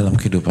terapkan dalam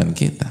kehidupan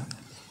kita.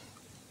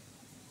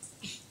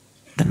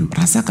 Dan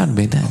merasakan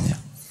bedanya.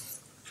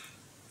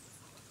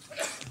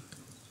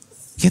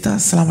 Kita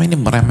selama ini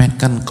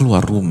meremehkan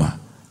keluar rumah,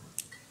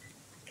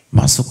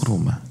 masuk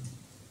rumah.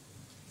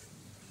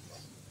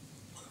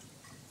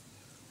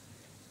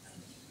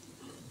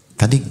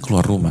 Tadi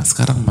keluar rumah,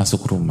 sekarang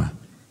masuk rumah.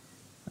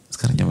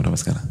 Sekarang jam berapa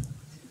sekarang?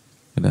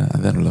 Udah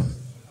adzan belum?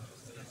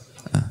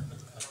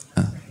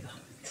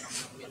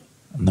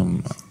 6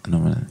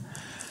 menit.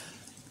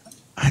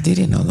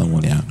 Hadirin Allah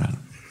muliakan.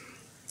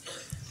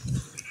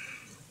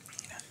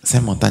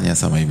 Saya mau tanya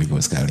sama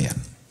ibu-ibu sekalian.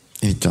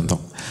 Ini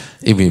contoh,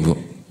 ibu-ibu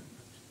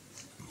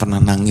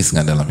pernah nangis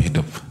nggak dalam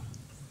hidup?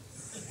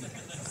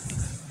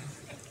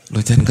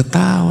 Lo jangan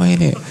ketawa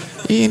ini.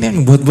 Ini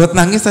yang buat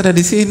nangis ada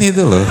di sini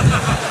tuh loh.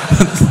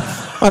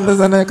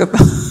 Pantesannya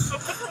ketawa.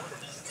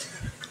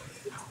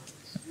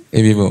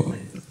 Ibu-ibu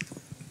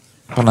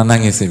pernah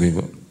nangis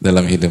ibu-ibu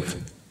dalam hidup?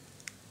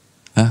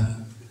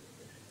 Hah?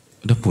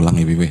 Udah pulang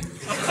ibu-ibu?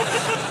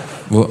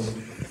 Bu,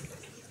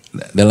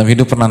 dalam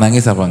hidup pernah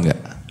nangis apa enggak?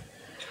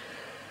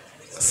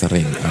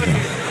 Sering,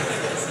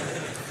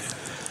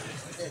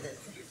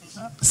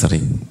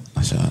 sering,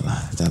 Masya Allah,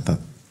 catat.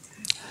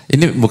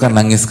 Ini bukan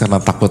nangis karena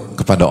takut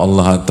kepada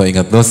Allah atau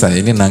ingat dosa,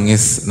 ini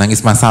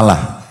nangis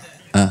masalah.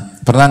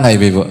 Pernah nggak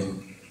ibu-ibu?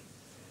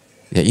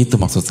 Ya itu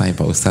maksud saya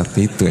Pak Ustadz,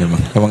 itu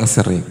emang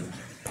sering.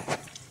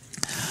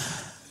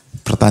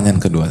 Pertanyaan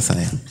kedua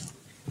saya,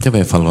 coba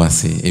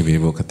evaluasi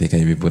ibu-ibu ketika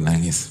ibu-ibu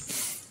nangis.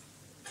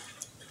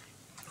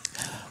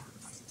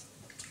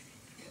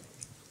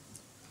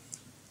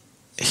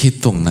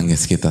 Hitung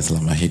nangis kita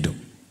selama hidup.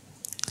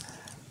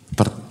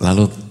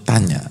 Lalu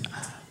tanya,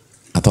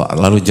 atau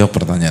lalu jawab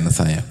pertanyaan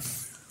saya.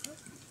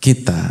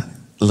 Kita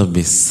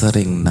lebih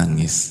sering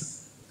nangis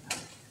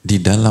di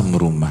dalam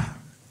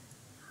rumah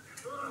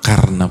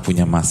karena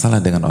punya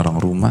masalah dengan orang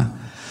rumah,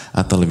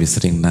 atau lebih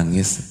sering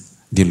nangis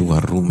di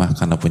luar rumah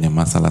karena punya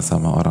masalah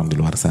sama orang di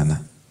luar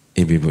sana?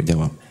 Ibu-ibu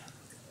jawab.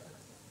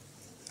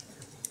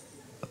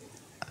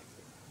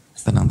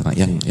 Tenang,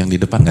 yang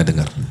di depan nggak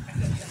dengar.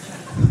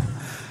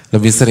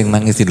 Lebih sering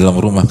nangis di dalam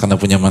rumah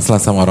karena punya masalah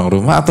sama orang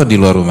rumah atau di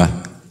luar rumah?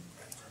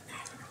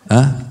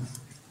 Hah?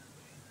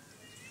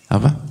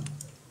 Apa?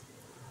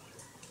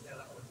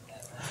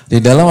 Di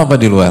dalam apa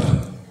di luar?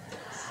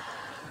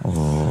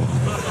 Oh.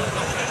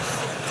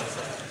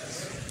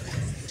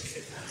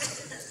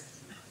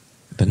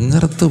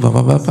 Dengar tuh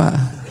bapak-bapak.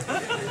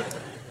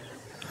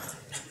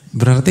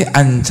 Berarti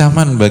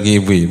ancaman bagi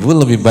ibu-ibu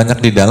lebih banyak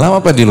di dalam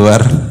apa di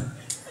luar?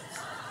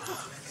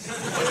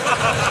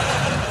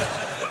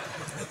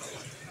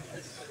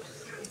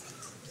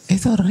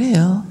 Itu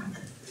real.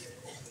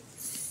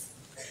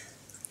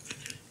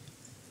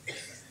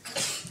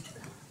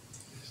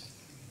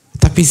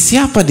 Tapi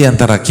siapa di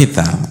antara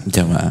kita,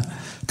 jamaah,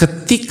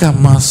 ketika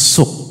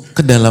masuk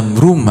ke dalam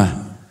rumah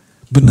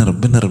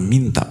benar-benar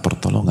minta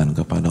pertolongan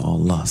kepada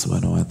Allah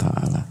Subhanahu wa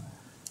taala?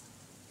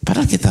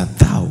 Padahal kita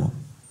tahu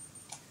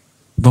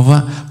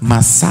bahwa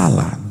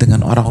masalah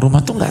dengan orang rumah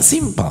itu nggak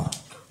simpel.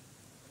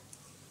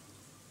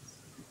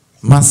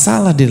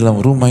 Masalah di dalam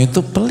rumah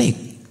itu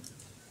pelik.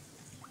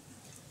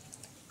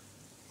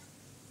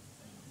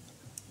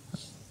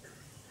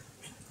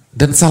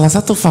 Dan salah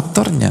satu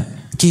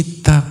faktornya,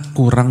 kita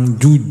kurang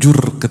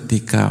jujur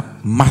ketika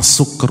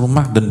masuk ke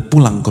rumah dan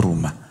pulang ke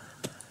rumah.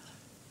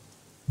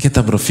 Kita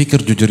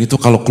berpikir jujur itu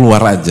kalau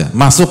keluar aja,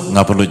 masuk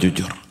nggak perlu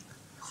jujur.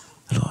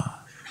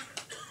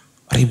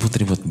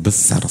 Ribut-ribut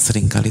besar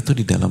seringkali itu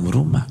di dalam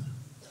rumah.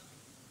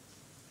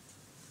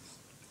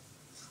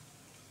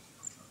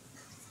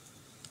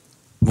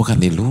 Bukan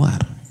di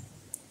luar.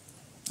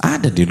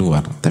 Ada di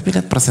luar, tapi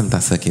lihat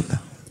persentase kita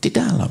di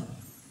dalam.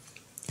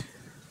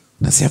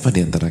 Nah, siapa di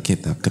antara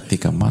kita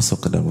ketika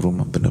masuk ke dalam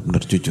rumah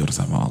benar-benar jujur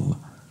sama Allah?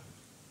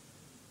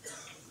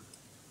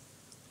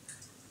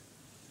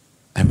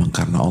 Emang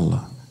karena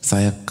Allah,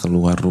 saya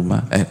keluar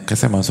rumah,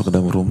 saya masuk ke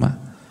dalam rumah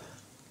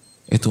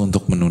itu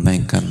untuk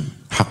menunaikan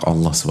hak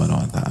Allah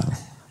Subhanahu wa taala,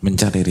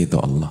 mencari ridho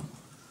Allah,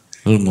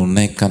 lalu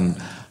menunaikan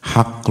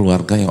hak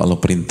keluarga yang Allah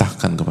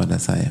perintahkan kepada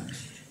saya.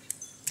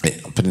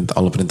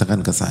 Allah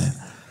perintahkan ke saya.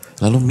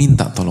 Lalu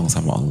minta tolong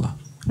sama Allah.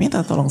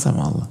 Minta tolong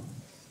sama Allah.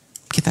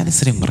 Kita ini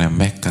sering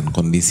meremehkan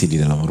kondisi di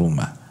dalam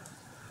rumah.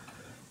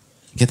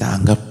 kita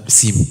anggap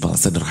simpel,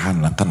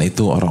 sederhana, karena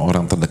itu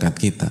orang-orang terdekat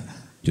kita.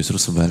 Justru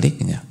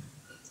sebaliknya.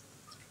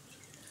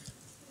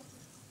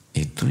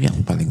 Itu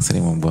yang paling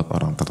sering membuat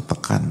orang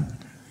tertekan,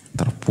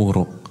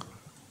 terpuruk,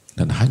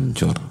 dan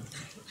hancur.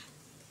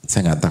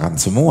 Saya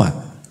nggak semua,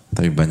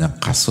 tapi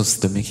banyak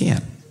kasus demikian.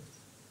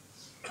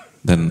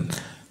 Dan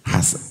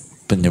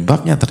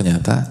penyebabnya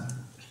ternyata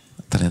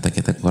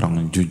kita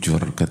kurang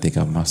jujur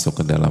ketika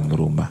masuk ke dalam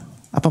rumah.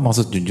 Apa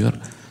maksud jujur?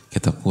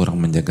 Kita kurang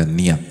menjaga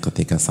niat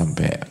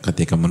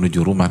ketika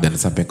menuju rumah dan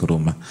sampai ke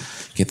rumah.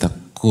 Kita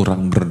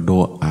kurang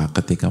berdoa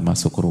ketika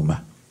masuk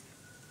rumah.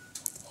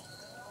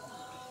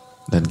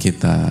 Dan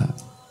kita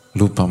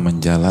lupa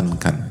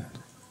menjalankan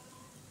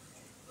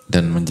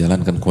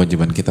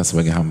kewajiban kita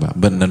sebagai hamba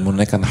dan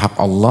menunaikan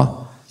hak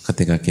Allah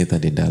ketika kita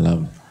di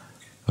dalam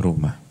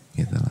rumah.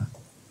 Gitu lah.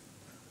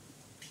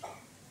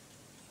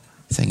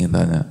 Saya ingin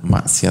tanya,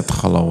 maksiat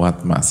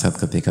khalawat, maksiat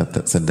ketika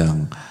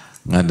sedang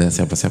nggak ada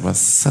siapa-siapa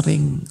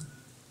sering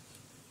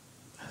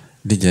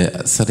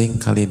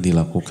kali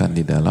dilakukan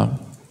di dalam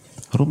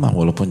rumah,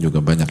 walaupun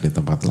juga banyak di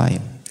tempat lain.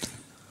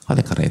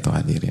 Oleh karena itu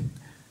hadirin,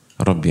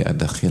 Rabbi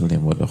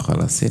adkhilni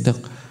mudkhala sidq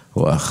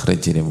wa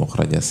akhrijni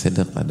mukhraja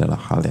sidq adalah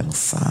hal yang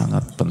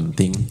sangat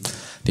penting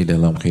di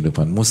dalam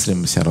kehidupan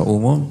muslim secara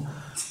umum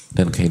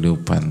dan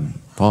kehidupan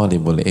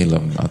talibul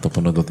ilm atau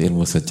penuntut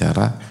ilmu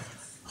secara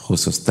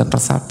khusus. Dan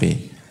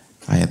resapi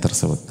ayat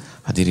tersebut.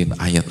 Hadirin,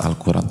 ayat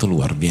Al-Quran itu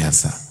luar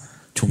biasa.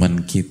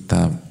 Cuman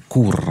kita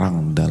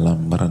kurang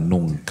dalam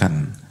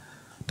merenungkan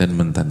dan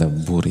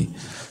mentadabburi.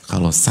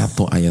 Kalau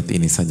satu ayat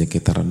ini saja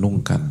kita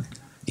renungkan,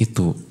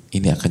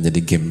 ini akan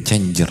jadi game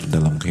changer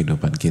dalam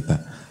kehidupan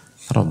kita.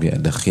 Rabbi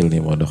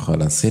adkhilni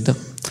mudkhala sidq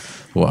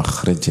wa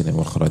akhrijni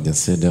mukhraja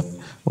sidq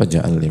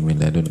waj'alni min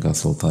ladunka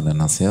sultanan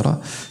nasira.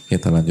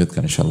 Kita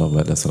lanjutkan insyaallah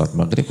pada salat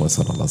maghrib.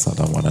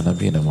 Wassalamualaikum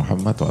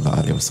warahmatullahi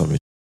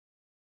wabarakatuh.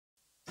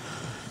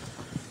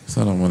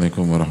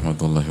 Assalamualaikum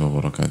warahmatullahi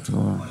wabarakatuh.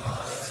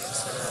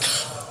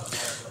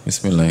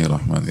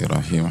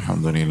 Bismillahirrahmanirrahim.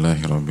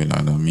 Alhamdulillahi rabbil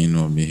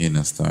alamin wa bihi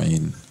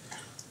nasta'in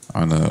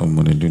ala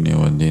umuri dunya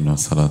wad din,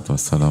 wassalatu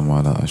wassalamu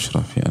ala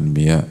asyrafil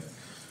anbiya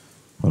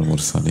wal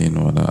mursalin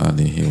wa ala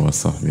alihi wa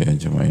sahbihi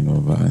ajma'in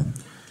wa ba'd.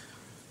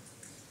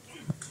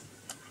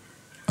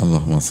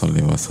 Allahumma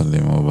salli wa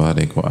sallim wa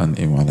barik wa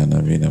an'im ala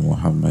nabiyyina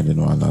Muhammadin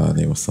wa ala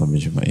alihi wa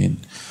sahbihi ajma'in.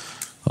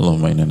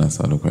 Allahumma inna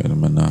nas'aluka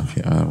ilman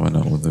nafi'a wa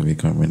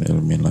na'udzubika min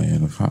ilmin la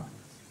yanfa'.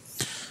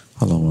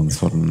 Allahumma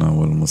ansurna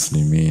wal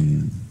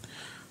muslimin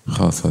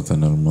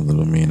khasatan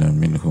al-madhlumina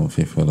minhum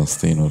fi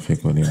Falastin wa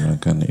fi kulli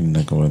makan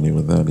innaka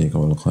waliyyu dzalika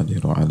wal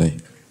qadiru alaih.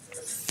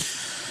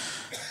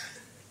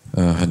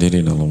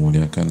 Hadirin Allah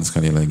muliakan,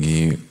 sekali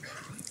lagi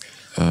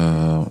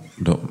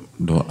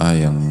doa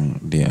yang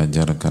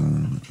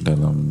diajarkan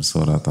dalam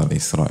surat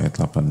Al-Isra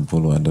ayat 80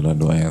 adalah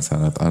doa yang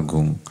sangat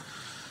agung.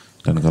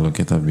 Dan kalau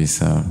kita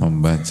bisa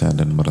membaca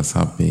dan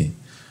meresapi,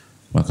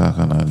 maka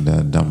akan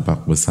ada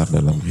dampak besar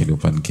dalam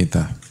kehidupan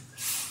kita.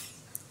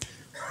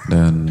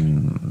 Dan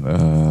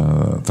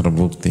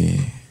terbukti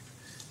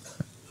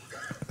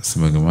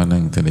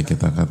sebagaimana yang tadi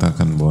kita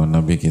katakan bahwa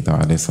Nabi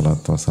kita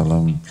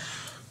SAW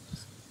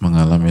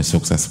mengalami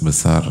sukses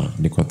besar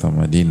di kota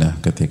Madinah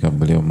ketika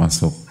beliau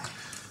masuk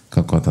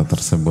ke kota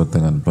tersebut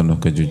dengan penuh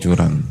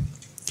kejujuran.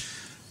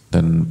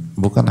 Dan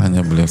bukan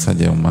hanya beliau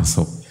saja yang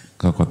masuk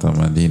ke kota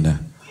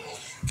Madinah.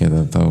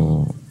 Kita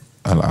tahu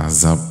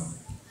Al-Ahzab,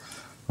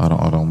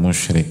 orang-orang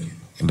musyrik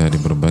dari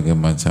berbagai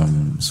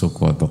macam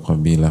suku atau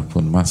kabilah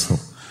pun masuk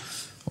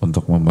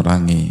untuk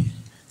memerangi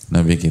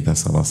Nabi kita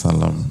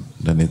SAW,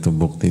 dan itu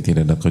bukti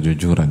tidak ada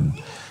kejujuran,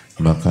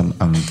 bahkan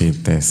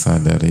antitesa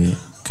dari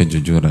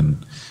kejujuran,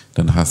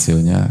 dan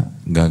hasilnya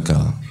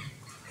gagal,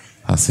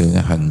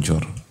 hasilnya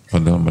hancur,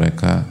 padahal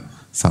mereka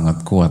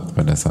sangat kuat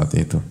pada saat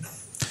itu.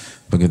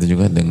 Begitu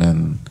juga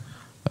dengan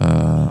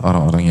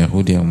orang-orang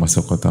Yahudi yang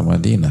masuk kota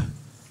Madinah.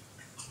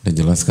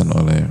 Dijelaskan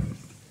oleh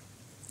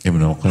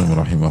Ibnul Qayyim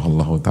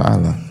rahimahullahu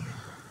ta'ala,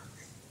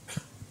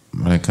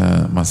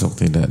 mereka masuk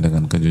tidak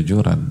dengan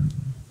kejujuran,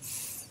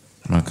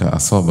 maka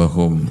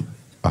asabahum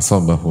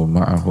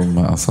ma'ahum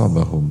ma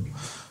asabahum,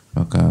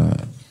 maka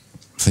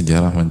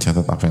sejarah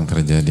mencatat apa yang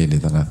terjadi di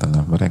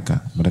tengah-tengah mereka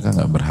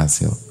nggak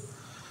berhasil.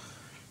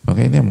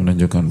 Maka ini yang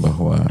menunjukkan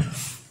bahwa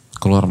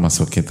keluar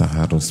masuk kita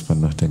harus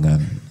penuh dengan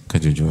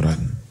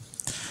kejujuran,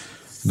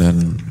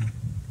 dan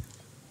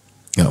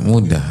nggak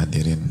mudah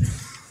hadirin.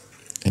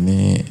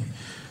 Ini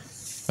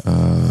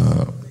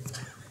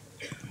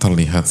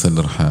terlihat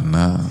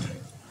sederhana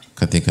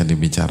ketika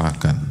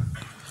dibicarakan,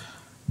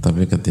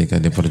 tapi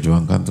ketika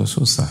diperjuangkan tuh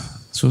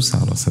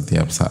susah loh.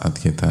 Setiap saat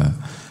kita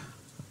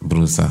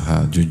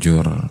berusaha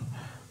jujur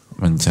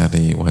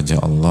mencari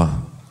wajah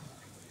Allah,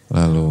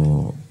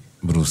 lalu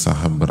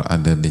berusaha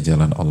berada di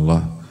jalan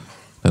Allah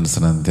dan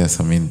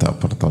senantiasa minta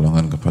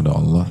pertolongan kepada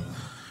Allah,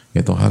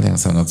 itu hal yang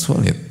sangat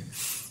sulit.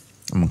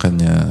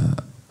 Makanya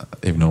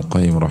Ibnul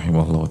Qayyim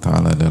rahimahullah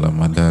ta'ala dalam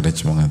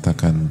Madarij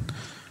mengatakan,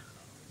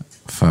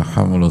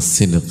 fahamlus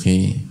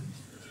sidqi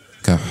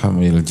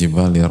kahamil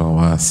jibali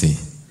rawasi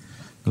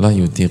la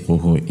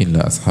yutiquhu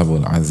illa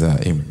ashabul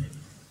azaim.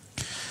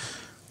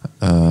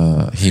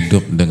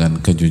 hidup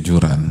dengan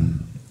kejujuran,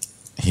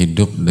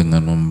 hidup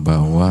dengan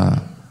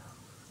membawa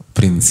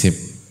prinsip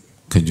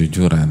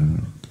kejujuran,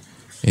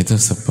 itu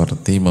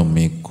seperti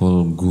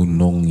memikul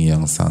gunung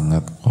yang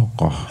sangat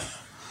kokoh.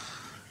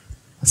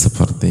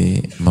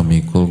 Seperti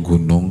memikul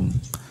gunung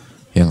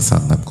yang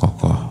sangat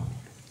kokoh.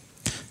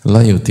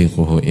 La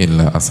yutiquhu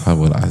illa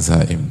ashabul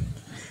azaim.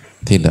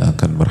 Tidak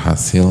akan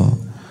berhasil,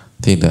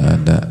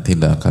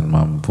 tidak akan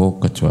mampu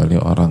kecuali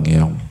orang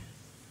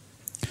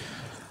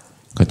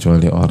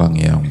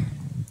yang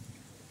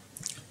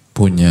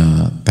punya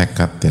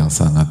tekad yang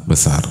sangat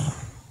besar.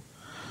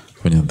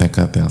 Punya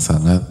tekad yang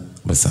sangat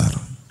besar.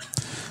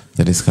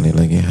 Jadi sekali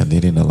lagi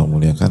hadirin Allah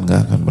muliakan,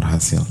 gak akan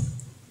berhasil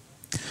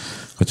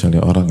kecuali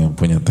orang yang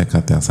punya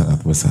tekad yang sangat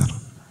besar.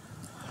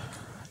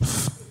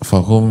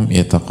 Fahum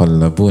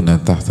yataqallabuna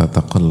tahta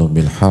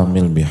taqallubil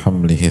hamil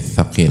bihamlihi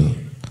thaqil.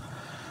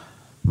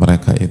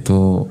 Mereka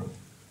itu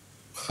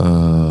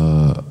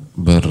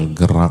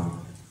bergerak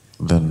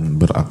dan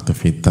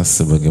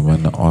beraktivitas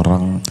sebagaimana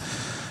orang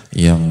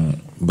yang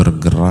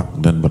bergerak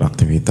dan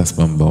beraktivitas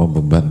membawa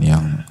beban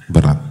yang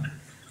berat.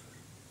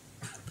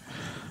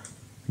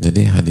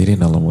 Jadi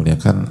hadirin Allah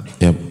muliakan,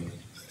 ya,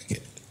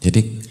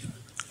 jadi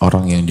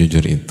orang yang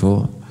jujur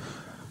itu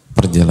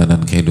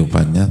perjalanan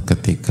kehidupannya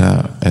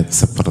ketika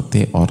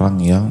seperti orang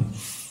yang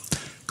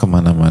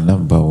kemana-mana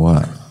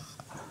bawa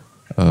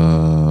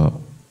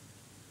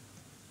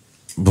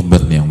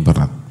beban yang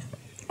berat,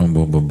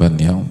 membawa beban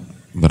yang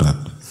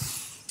berat,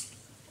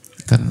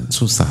 kan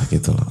susah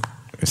gitu loh.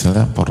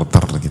 Misalnya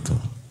porter gitu,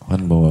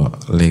 kan bawa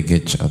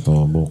luggage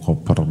atau bawa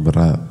koper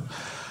berat,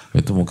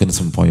 itu mungkin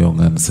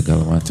sempoyongan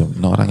segala macam.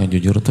 Nah orang yang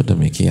jujur itu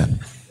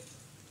demikian.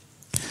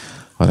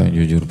 Orang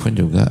yang jujur pun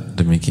juga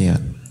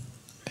demikian.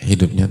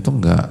 Hidupnya tuh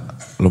nggak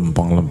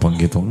lempeng-lempeng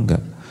gitu,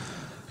 enggak.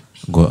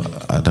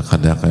 Ada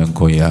kadang yang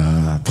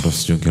goyah,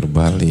 terus jungkir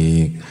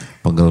balik,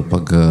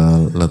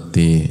 pegel-pegel,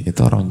 letih.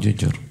 Itu orang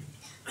jujur.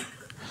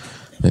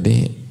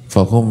 Jadi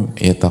fahum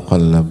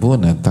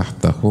yataqallabuna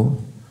tahtahu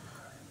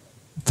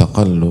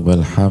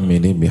taqallubal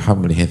hamili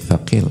bihamlihi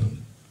thaqil.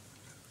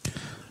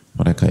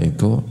 Mereka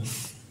itu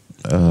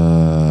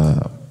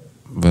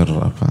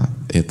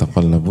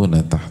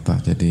yataqallabuna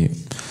tahta. Jadi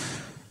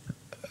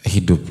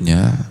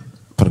hidupnya,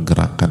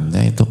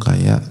 pergerakannya itu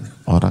kayak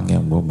orang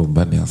yang bawa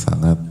beban yang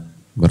sangat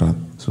berat,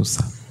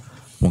 susah.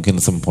 Mungkin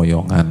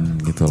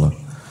sempoyongan gitu loh.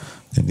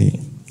 Jadi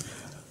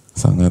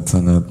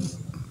sangat-sangat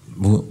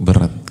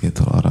berat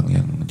gitu orang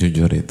yang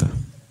jujur itu.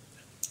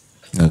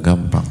 Nggak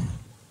gampang.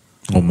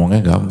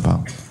 Ngomongnya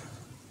gampang.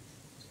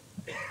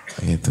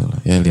 Gitu loh.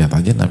 Ya lihat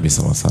aja Nabi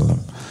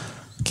SAW.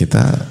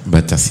 Kita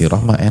baca sirah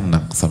mah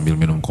enak sambil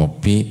minum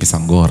kopi,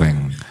 pisang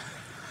goreng.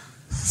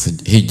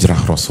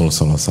 Hijrah Rasul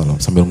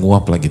SAW sambil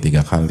nguap lagi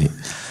 3 kali.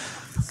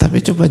 Tapi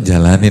coba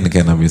jalanin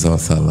kayak Nabi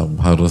SAW.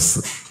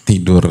 Harus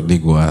tidur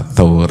di gua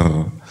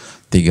Taur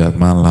 3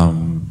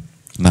 malam,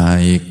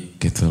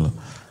 naik gitu loh.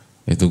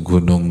 Itu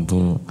gunung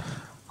tuh,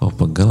 oh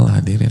pegel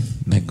hadirin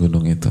naik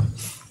gunung itu.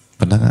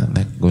 Pernah gak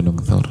naik gunung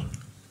Taur?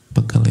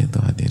 Pegel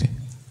itu hadirin.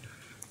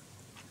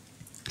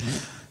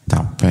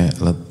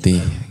 Capek,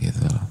 letih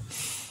gitu loh.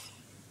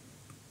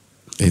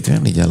 Itu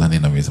yang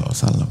dijalani Nabi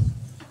SAW.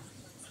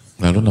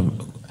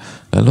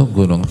 Lalu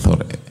gunung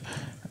Thur.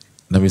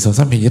 Nabi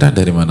SAW hijrah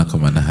dari mana ke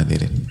mana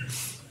hadirin?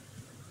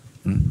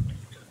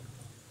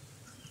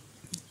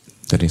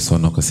 Dari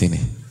sono ke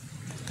sini.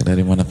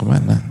 Dari mana ke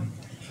mana?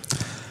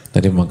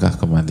 Dari Mekah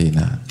ke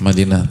Madinah.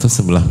 Madinah itu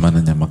sebelah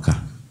mananya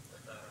Mekah?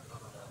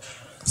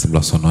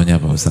 Sebelah sononya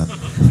Pak Ustaz.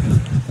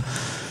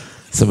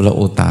 Sebelah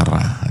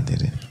utara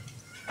hadirin.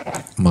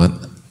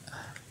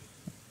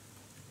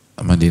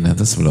 Madinah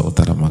itu sebelah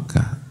utara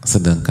Makkah,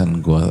 sedangkan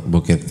gua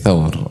Bukit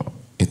Thawr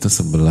itu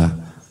sebelah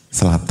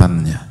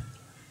selatannya,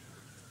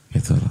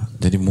 gitu loh.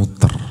 Jadi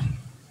muter,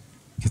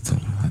 gitu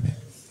loh.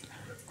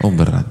 Oh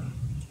berat.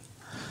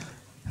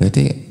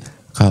 Jadi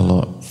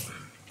kalau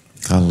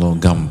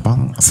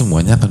gampang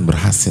semuanya akan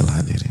berhasil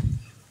hadirin.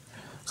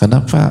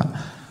 Kenapa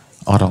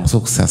orang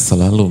sukses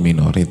selalu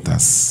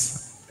minoritas?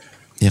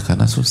 Ya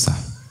karena susah.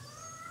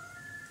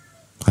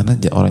 Karena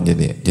orang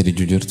jadi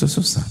jujur itu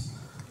susah.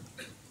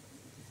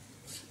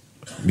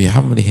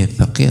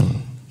 Bihamlihi thaqil.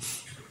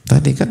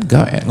 Tadi kan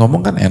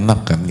ngomong kan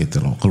enak kan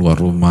gitu loh. Keluar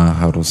rumah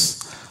harus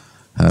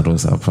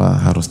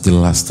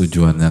jelas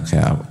tujuannya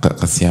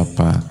ke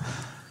siapa.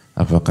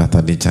 Apakah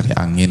tadi cari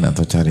angin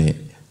atau cari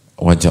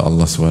wajah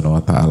Allah Subhanahu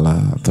wa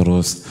taala.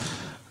 Terus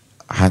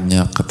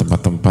hanya ke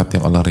tempat-tempat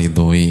yang Allah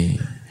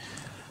ridhoi.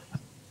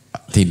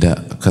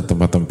 Tidak ke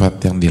tempat-tempat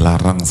yang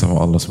dilarang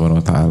sama Allah Subhanahu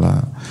wa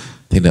taala.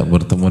 Tidak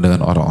bertemu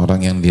dengan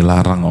orang-orang yang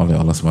dilarang oleh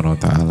Allah Subhanahu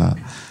wa taala.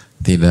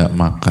 Tidak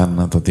makan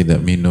atau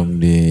tidak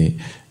minum di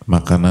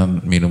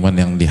minuman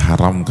yang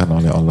diharamkan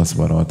oleh Allah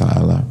Subhanahu wa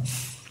taala.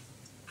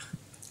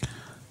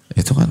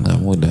 Itu kan nggak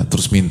mudah.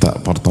 Terus minta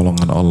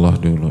pertolongan Allah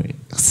dulu.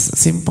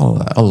 Simple.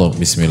 Allah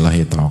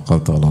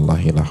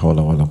bismillahirrahmanirrahim. La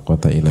haula wala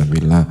quwata illa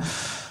billah.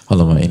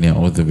 Allahumma inni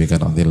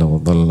a'udzubika an adilla wa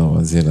dhalla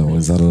wa zila wa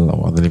zalla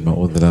wa adlima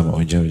udlama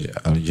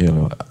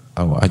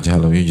wa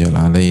ajhala wa yujal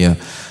alayya.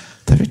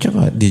 Tapi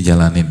coba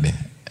dijalanin deh.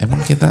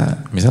 Emang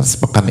kita, misal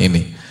sepekan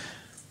ini,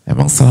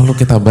 emang selalu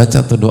kita baca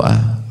tuh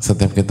doa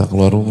setiap kita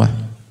keluar rumah.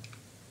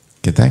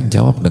 Kita yang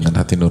jawab dengan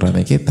hati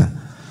nurani kita.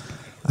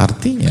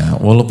 Artinya,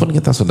 walaupun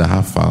kita sudah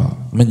hafal,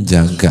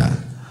 menjaga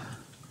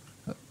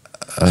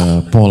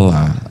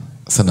pola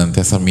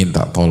senantiasa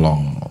minta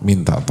tolong,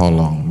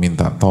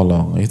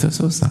 itu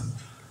susah.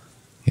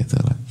 Gitu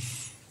loh.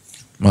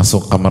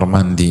 Masuk kamar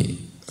mandi,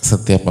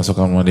 setiap masuk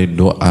kamar mandi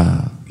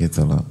doa,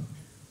 gitu loh.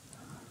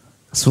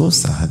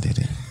 Susah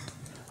hadirin.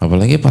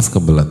 Apalagi pas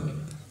kebelet.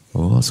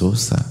 Oh,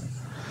 susah.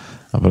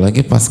 Apalagi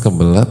pas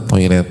kebelet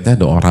toiletnya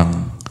ada orang.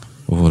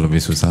 Oh,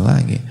 lebih susah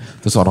lagi.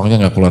 Terus orangnya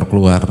nggak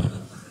keluar-keluar.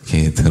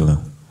 Gitu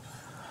loh.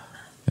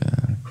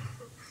 Ya.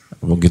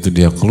 Begitu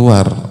dia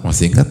keluar,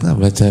 masih ingat nggak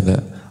baca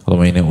ada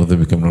Allahumma inni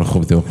a'udzubika minal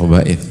khubuthi wal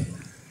khaba'ith.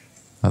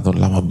 Atau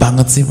lama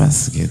banget sih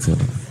mas, gitu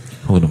loh.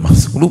 Udah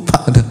masuk, lupa,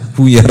 udah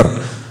buyar.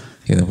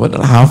 Gitu.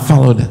 Padahal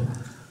hafal udah.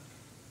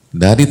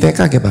 Dari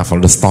TK kita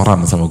hafal, udah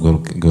setoran sama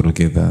guru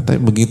kita.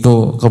 Tapi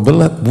begitu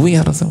kebelet,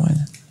 buyar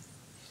semuanya.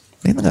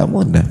 Ini nggak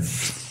mudah.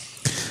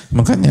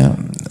 Makanya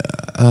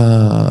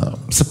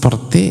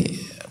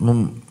seperti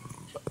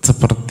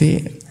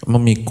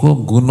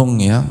memikul gunung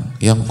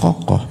yang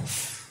kokoh.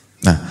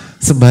 Nah,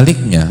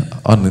 sebaliknya,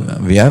 on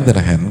the other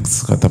hand,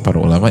 kata para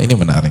ulama ini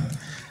menarik.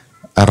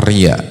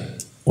 Ar-riya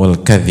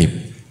wal kadhib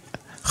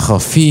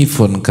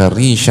khafifun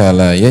karisha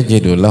la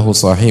yajidu lahu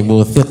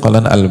sahibu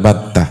thiqalan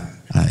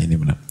albattah. Nah, ini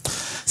benar.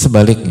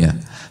 Sebaliknya,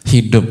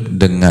 hidup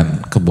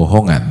dengan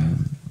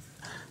kebohongan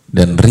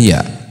dan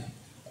riya,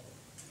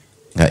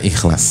 nggak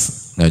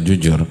ikhlas, nggak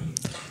jujur,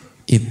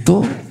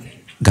 itu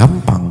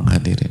gampang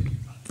hadirin,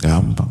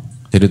 gampang.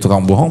 Jadi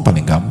tukang bohong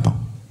paling gampang.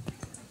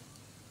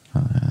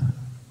 Nah,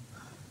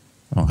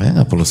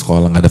 makanya nggak perlu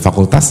sekolah, nggak ada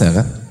fakultasnya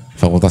kan?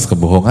 Fakultas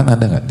kebohongan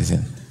ada nggak di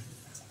sini?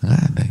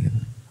 Nggak ada gitu.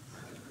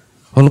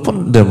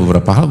 Walaupun ada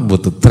beberapa hal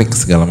butuh trik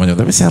segala macam,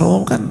 tapi secara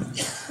umum kan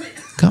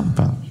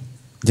gampang.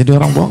 Jadi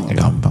orang bohong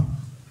ya gampang.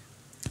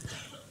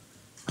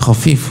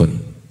 Khafifun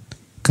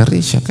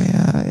karisha,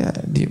 kayak ya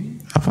di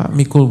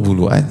mikul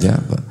bulu aja.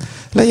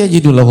 La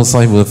yajidu lahu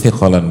sahibu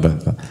thiqalan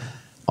bata.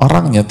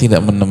 Orangnya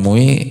tidak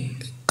menemui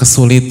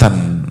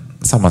kesulitan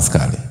sama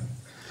sekali.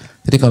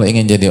 Jadi kalau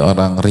ingin jadi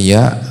orang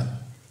riya,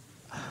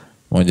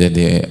 mau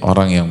jadi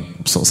orang yang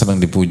senang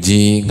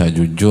dipuji, nggak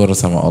jujur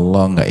sama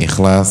Allah, nggak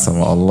ikhlas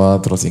sama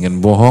Allah, terus ingin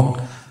bohong,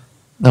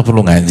 nggak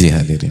perlu ngaji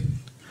hadirin.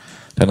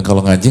 Dan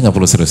kalau ngaji nggak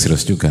perlu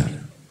serius-serius juga,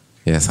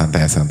 ya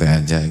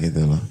santai-santai aja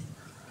gitu loh.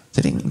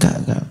 Jadi enggak,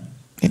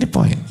 ini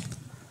poin.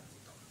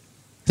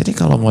 Jadi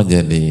kalau mau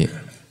jadi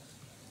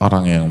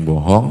orang yang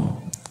bohong,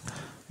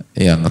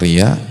 yang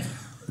riya,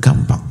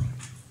 gampang.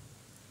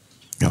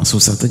 Yang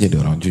susah tuh jadi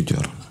orang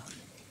jujur.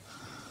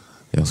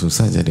 Yang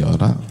susah jadi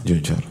orang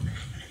jujur.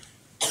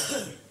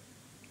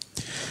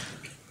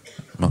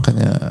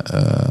 Makanya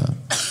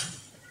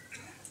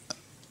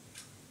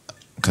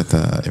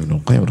kata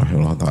Ibnul Qayyim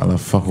rahimahullah ta'ala,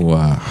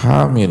 fahuwa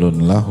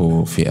hamilun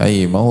lahu fi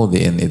ayyi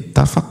mawdi'in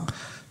ittafaq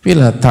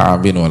bila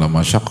ta'abin wala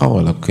masyaqqa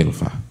wala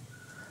kilfah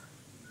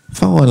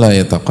fahuwa la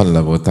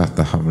yataqallabu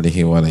tahta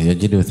hamlihi wala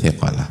yajidu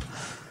thiqalah.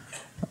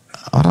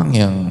 Orang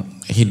yang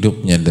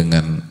hidupnya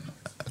dengan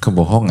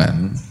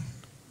kebohongan,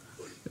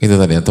 itu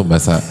tadi atau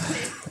bahasa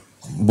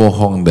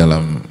bohong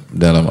dalam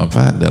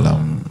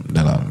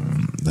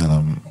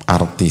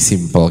arti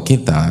simpel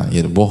kita,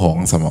 ya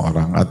bohong sama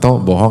orang, atau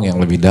bohong yang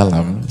lebih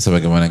dalam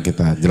sebagaimana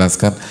kita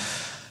jelaskan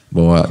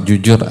bahwa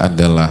jujur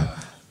adalah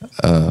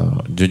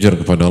jujur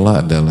kepada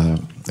Allah adalah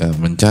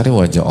mencari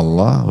wajah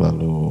Allah,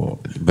 lalu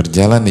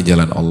berjalan di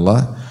jalan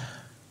Allah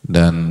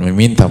dan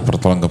meminta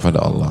pertolongan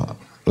kepada Allah.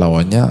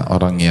 Lawannya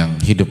orang yang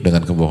hidup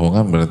dengan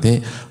kebohongan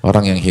berarti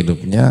orang yang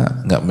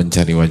hidupnya nggak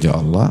mencari wajah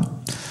Allah,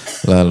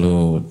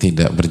 lalu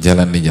tidak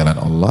berjalan di jalan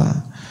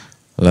Allah,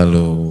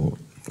 lalu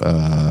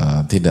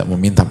tidak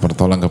meminta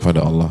pertolongan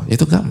kepada Allah.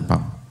 Itu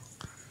gampang,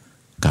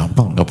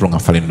 nggak perlu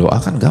ngafalin doa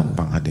kan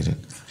gampang hadirin,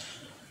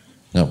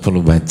 nggak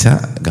perlu baca,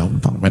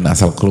 gampang, main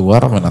asal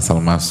keluar, main asal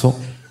masuk,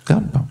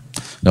 gampang,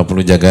 nggak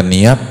perlu jaga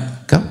niat,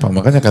 gampang.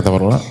 Makanya kata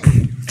para ulama,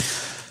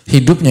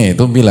 hidupnya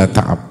itu bila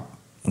ta'ab,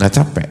 nggak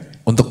capek.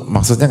 Untuk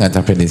maksudnya nggak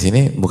capek di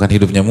sini bukan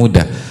hidupnya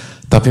mudah,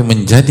 tapi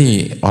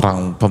menjadi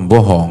orang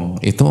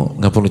pembohong itu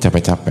nggak perlu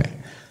capek-capek.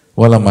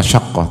 Wala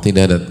masyaqqah,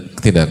 tidak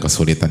ada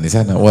kesulitan di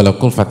sana. Wala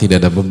kulfah,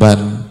 tidak ada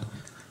beban.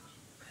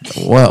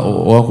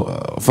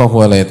 Fa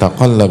huwa la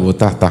yataqallabu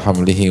tahta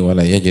hamlihi wa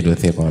la yajidu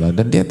thiqala.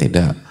 Dan dia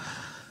tidak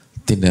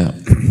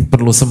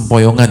perlu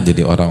sempoyongan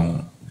jadi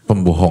orang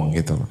pembohong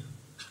gitu loh.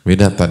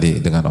 Beda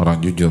tadi dengan orang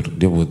jujur,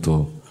 dia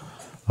butuh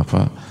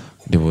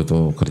Dia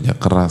butuh kerja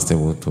keras, dia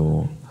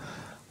butuh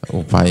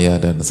upaya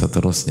dan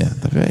seterusnya.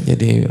 Tapi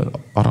jadi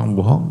orang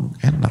bohong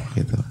enak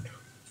gitu,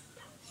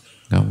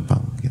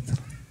 gampang gitu.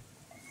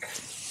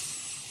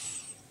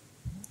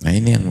 Nah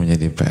ini yang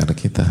menjadi PR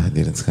kita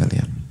hadirin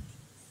sekalian.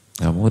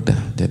 Gak mudah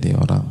jadi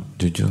orang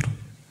jujur.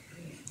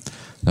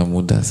 Gak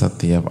mudah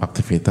setiap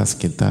aktivitas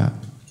kita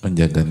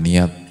menjaga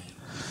niat.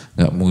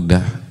 Gak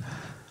mudah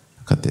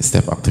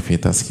setiap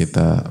aktivitas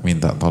kita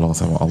minta tolong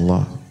sama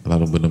Allah,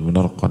 lalu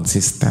benar-benar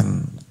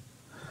konsisten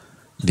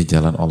di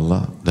jalan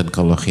Allah, dan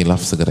kalau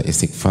khilaf segera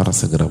istighfar,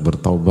 segera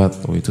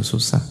bertaubat. Oh, itu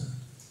susah,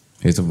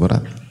 itu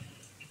berat.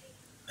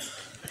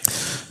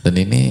 Dan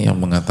ini yang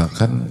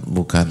mengatakan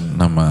bukan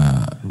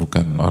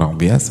orang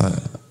biasa,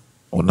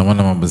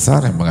 nama-nama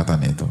besar yang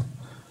mengatakan itu.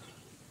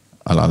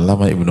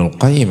 Al-Allamah Ibnul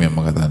Qayyim yang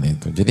mengatakan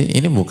itu. Jadi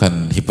ini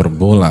bukan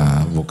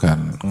hiperbola,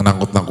 bukan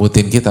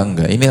ngenakut-nakutin kita,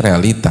 enggak. Ini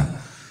realita.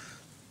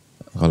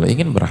 Kalau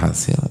ingin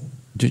berhasil,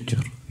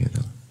 jujur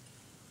gitu.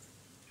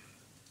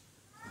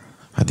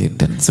 Hadir.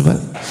 Dan sebab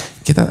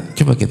kita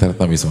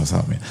lihat Nabi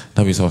SAW.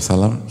 Nabi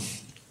SAW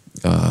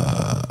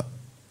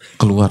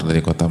keluar dari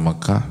kota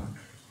Mekah,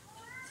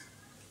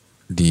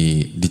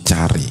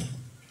 dicari,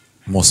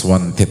 most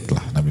wanted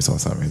lah Nabi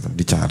SAW itu,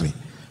 dicari,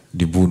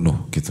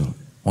 dibunuh gitu,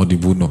 mau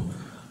dibunuh,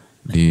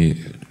 di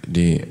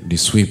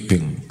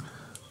sweeping,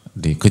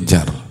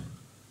 dikejar,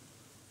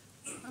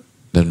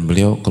 dan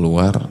beliau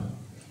keluar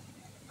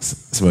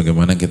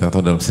sebagaimana kita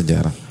tahu dalam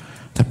sejarah.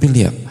 Tapi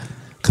lihat,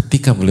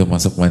 ketika beliau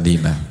masuk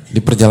Madinah,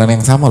 di perjalanan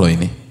yang sama loh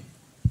ini,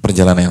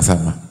 perjalanan yang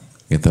sama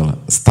gitu loh,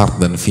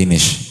 start dan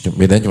finish,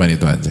 bedanya cuma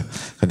itu aja.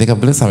 Ketika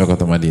beliau sampai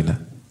kota Madinah,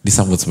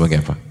 disambut sebagai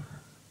apa?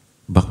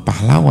 Bak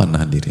pahlawan,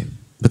 hadirin.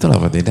 Betul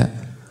apa tidak?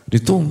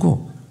 Ditunggu,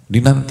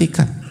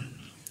 dinantikan,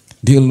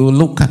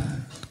 dilulukan.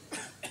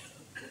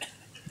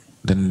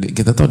 Dan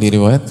kita tahu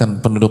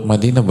diriwayatkan penduduk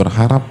Madinah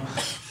berharap,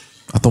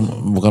 atau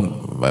bukan,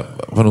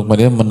 penduduk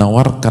Madinah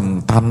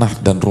menawarkan tanah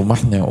dan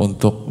rumahnya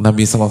untuk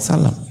Nabi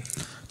SAW.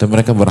 Dan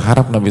mereka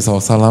berharap Nabi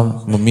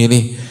SAW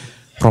memilih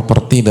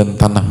properti dan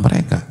tanah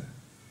mereka.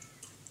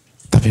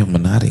 Tapi yang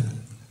menarik,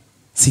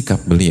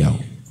 sikap beliau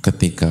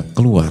ketika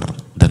keluar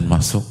dan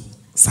masuk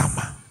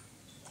sama.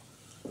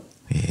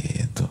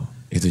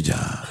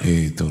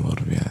 Itu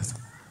luar biasa.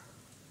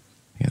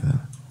 Gitu.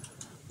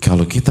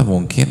 Kalau kita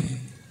mungkin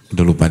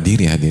udah lupa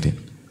diri, hadirin.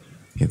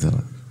 Gitu.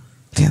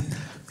 Lihat,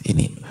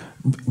 ini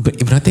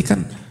berarti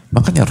kan,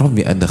 makanya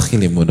Rabbi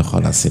adkhilni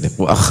mudkhala sidq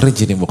wa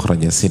akhrijni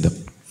mukhraja sidq.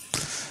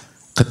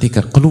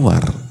 Ketika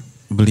keluar,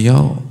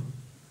 beliau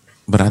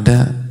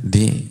berada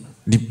di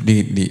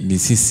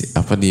sisi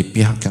apa, di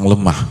pihak yang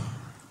lemah.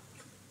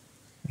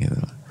 Gitu.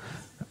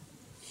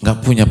 Nggak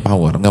punya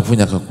power, nggak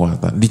punya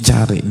kekuatan,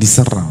 dicari,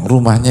 diserang,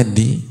 rumahnya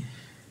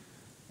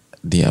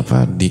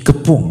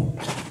dikepung,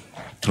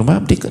 rumah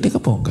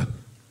dikepung kan,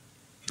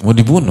 mau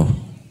dibunuh.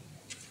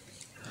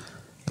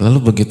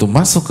 Lalu begitu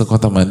masuk ke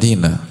kota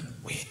Madinah,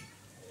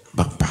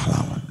 bak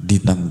pahlawan,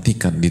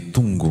 dinantikan,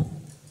 ditunggu,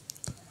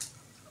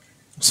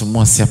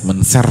 semua siap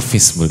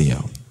menservis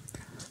beliau,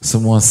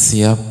 semua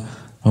siap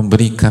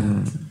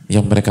memberikan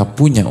yang mereka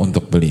punya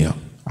untuk beliau,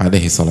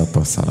 alaihi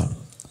salatu wassalam,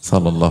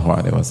 sallallahu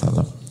alaihi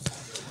wasallam.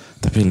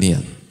 Tapi lihat,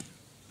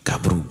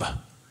 gak berubah.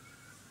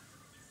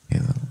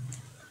 Gitu.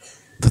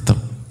 Tetap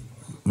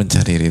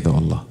mencari ridho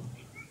Allah.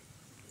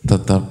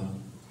 Tetap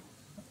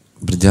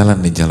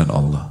berjalan di jalan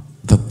Allah.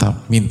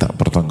 Tetap minta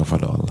pertolongan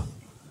kepada Allah.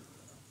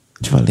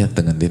 Coba lihat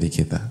dengan diri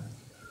kita.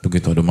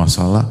 Begitu ada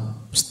masalah,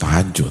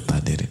 tahajud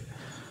hadirin.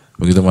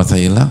 Begitu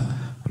masalah hilang,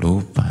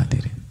 lupa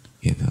hadirin.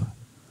 Gitu.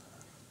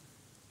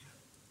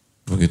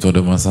 Begitu ada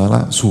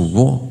masalah,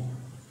 subuh,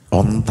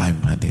 on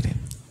time hadirin.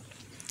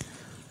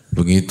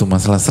 Begitu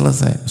masalah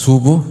selesai,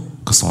 subuh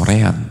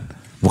kesorean,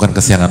 bukan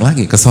kesiangan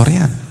lagi,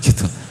 kesorean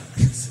gitu.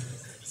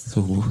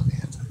 Subuh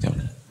jam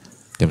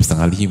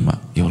 4:30,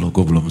 ya Allah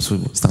gue belum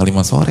subuh,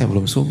 4:30 sore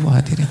belum subuh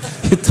hadirin.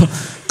 Itu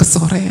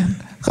kesorean.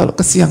 Kalau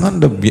kesiangan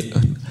udah,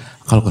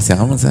 kalau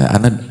kesiangan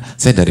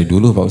saya dari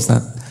dulu Pak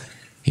Ustadz,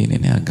 ini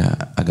nih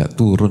agak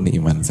turun nih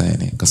iman saya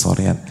nih,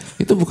 kesorean.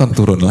 Itu bukan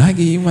turun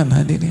lagi iman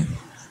hadirin.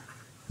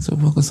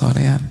 Subuh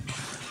kesorean.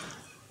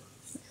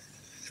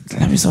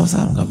 Nabi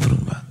SAW gak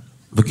berubah.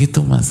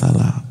 Begitu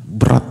masalah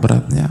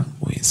berat-beratnya,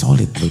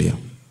 solid beliau.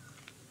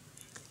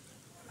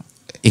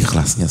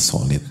 Ikhlasnya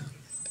solid.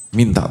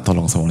 Minta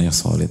tolong semuanya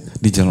solid.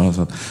 Di jalan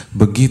Allah.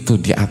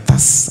 Begitu di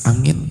atas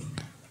angin,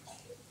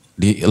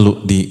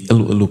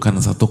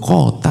 dielu-elukan satu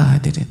kota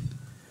hadirin.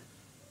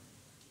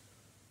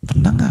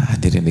 Pernah gak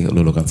hadirin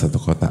dielu-elukan satu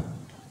kota?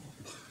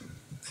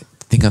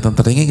 Tingkatan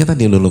tertinggi kita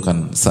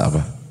dielu-elukan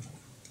se-apa?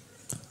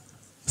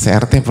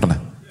 Se-RT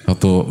pernah?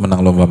 Waktu menang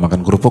lomba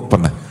makan kerupuk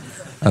pernah?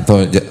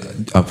 Atau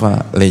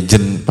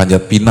legend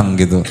Panjat Pinang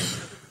gitu.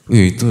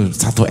 Itu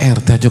satu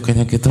RT aja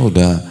kayaknya kita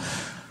udah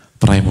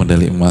peraih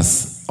medali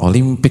emas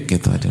Olimpik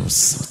gitu.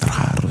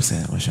 Terharu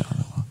saya, Masya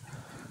Allah.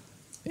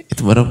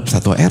 Itu baru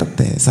satu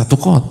RT, satu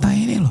kota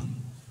ini loh.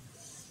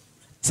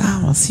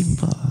 Sama,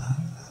 simple,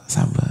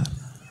 sabar,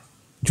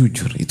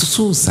 jujur. Itu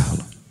susah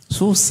loh,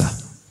 susah.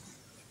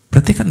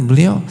 Berarti kan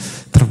beliau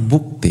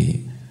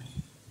terbukti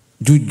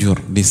jujur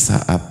di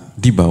saat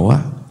di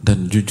bawah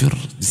dan jujur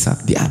di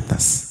saat di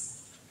atas.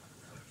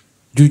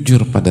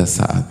 Jujur pada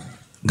saat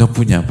gak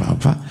punya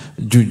apa-apa,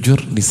 jujur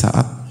di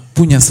saat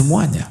punya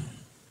semuanya.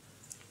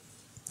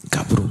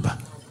 Gak berubah.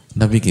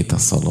 Nabi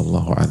kita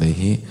Sallallahu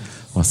Alaihi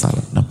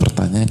Wasallam. Nah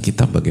pertanyaan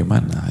kita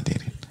bagaimana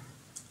hadirin?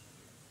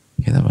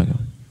 Kita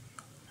bagaimana?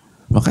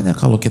 Makanya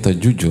kalau kita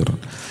jujur,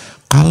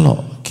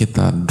 kalau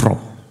kita drop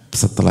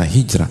setelah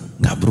hijrah,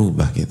 gak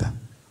berubah kita.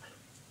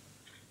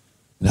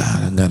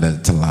 nggak ada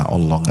celah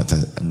Allah,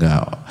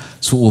 nggak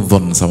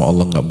suudzon sama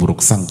Allah, nggak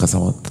buruk sangka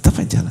sama Allah, tetap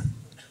aja lah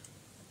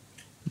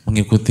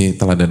mengikuti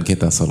teladan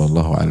kita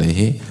sallallahu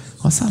alaihi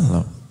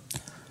wasallam.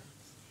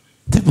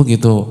 Tapi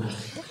begitu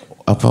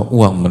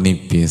uang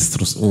menipis,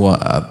 terus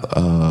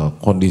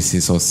kondisi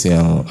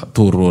sosial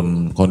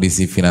turun,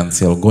 kondisi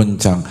finansial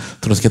goncang,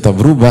 terus kita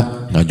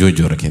berubah, nggak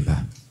jujur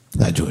kita,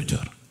 nggak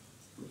jujur.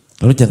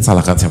 Lalu jangan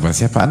salahkan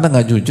siapa-siapa, Anda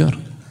nggak jujur,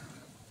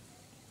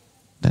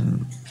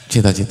 dan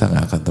cita-cita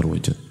nggak akan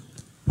terwujud.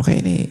 Maka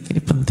ini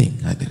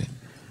penting hadirin,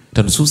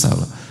 dan susah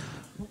loh.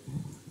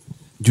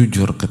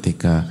 Jujur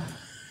ketika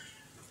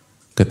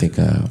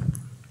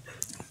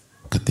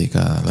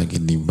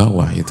lagi di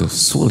bawah itu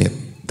sulit,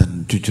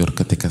 dan jujur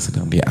ketika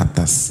sedang di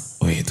atas,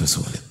 itu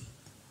sulit.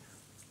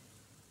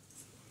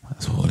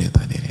 Sulit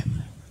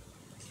hadirin.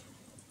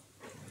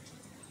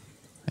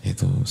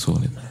 Itu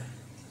sulit.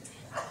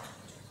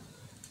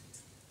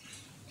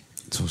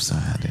 Susah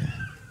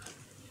hadirin.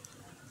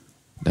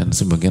 Dan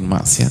sebagian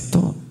maksiat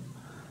tuh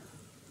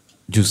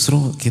justru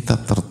kita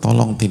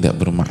tertolong tidak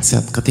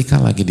bermaksiat ketika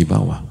lagi di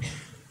bawah.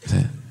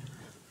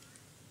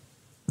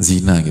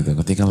 Zina gitu,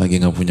 ketika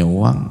lagi nggak punya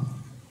uang,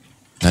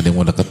 nggak ada yang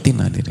mau deketin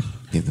hadirin,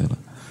 gitu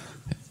loh.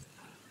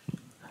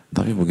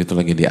 Tapi begitu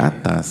lagi di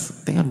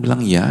atas, tinggal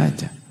bilang iya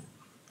aja.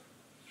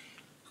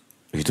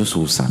 Itu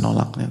susah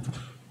nolaknya tuh.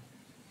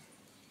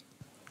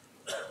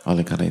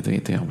 Oleh karena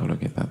itu yang perlu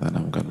kita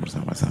tanamkan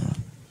bersama-sama.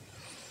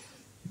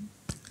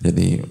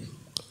 Jadi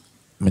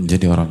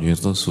menjadi orang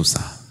jujur itu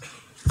susah.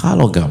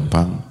 Kalau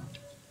gampang,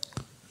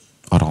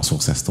 orang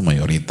sukses itu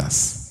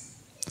mayoritas.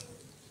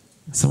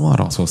 Semua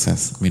orang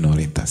sukses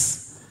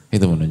minoritas.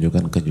 Itu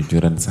menunjukkan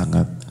kejujuran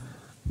sangat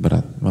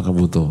berat. Maka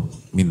butuh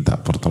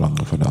minta pertolongan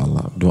kepada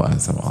Allah, doa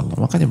sama Allah.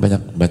 Makanya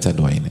banyak baca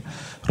doa ini.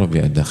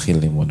 Rabbi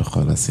adkhilni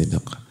mudkhala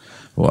sidq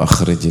wa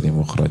akhrijni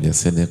mukhraja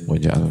sidq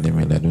waj'alni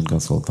min ladunka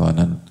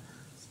sultanan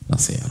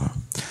nasira.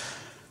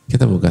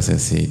 Kita buka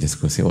sesi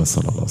diskusi.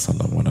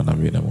 Wassalamualaikum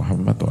warahmatullahi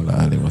Muhammad wa ala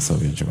alihi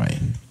washabihi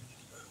ajma'in.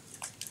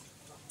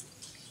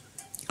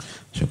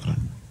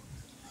 Syukran.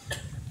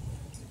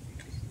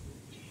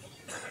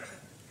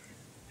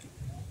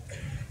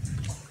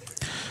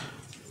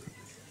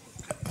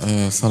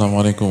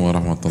 Assalamualaikum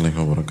warahmatullahi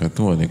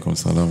wabarakatuh.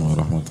 Waalaikumsalam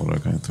warahmatullahi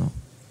wabarakatuh.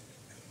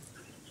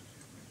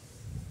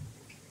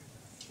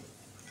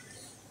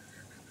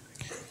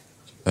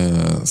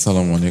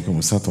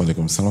 Assalamualaikum Ustadz.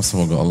 Waalaikumsalam.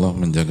 Semoga Allah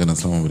menjaga dan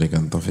selalu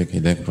memberikan taufik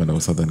hidayah kepada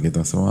Ustadz dan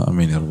kita semua.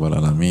 Amin ya rabbal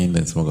alamin.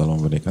 Dan semoga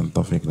Allah memberikan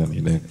taufik dan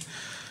hidayah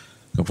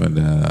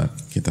kepada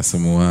kita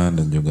semua,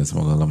 dan juga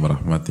semoga Allah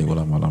merahmati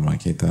ulama-ulama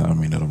kita.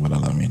 Amin ya rabbal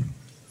alamin.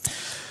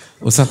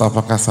 Ustadz,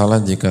 apakah salah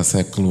jika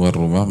saya keluar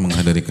rumah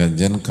menghadiri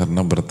kajian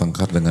karena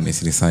bertengkar dengan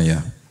istri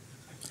saya?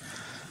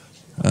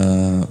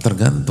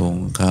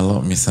 Tergantung. Kalau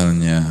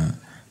misalnya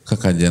ke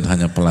kajian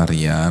hanya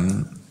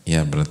pelarian,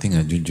 ya berarti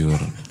nggak jujur.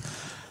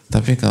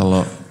 Tapi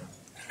kalau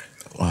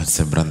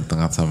saya berantem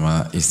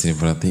sama istri,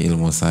 berarti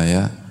ilmu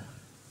saya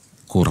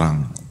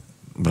kurang,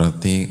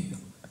 berarti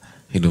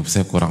hidup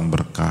saya kurang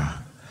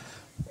berkah,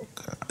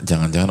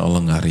 jangan-jangan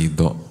Allah nggak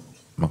ridho,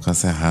 maka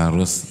saya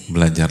harus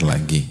belajar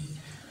lagi.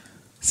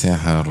 Saya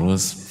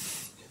harus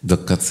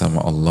dekat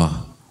sama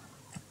Allah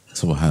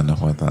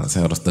Subhanahu wa ta'ala.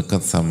 Saya harus dekat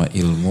sama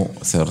ilmu,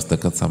 saya harus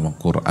dekat sama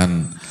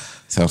Quran,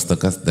 saya harus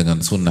dekat dengan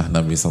sunnah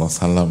Nabi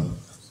SAW.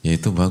 Ya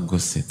itu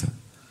bagus itu.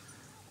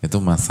 Itu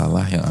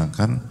masalah yang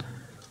akan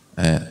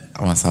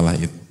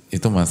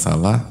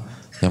masalah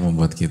yang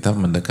membuat kita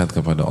mendekat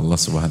kepada Allah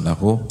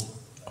Subhanahu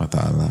wa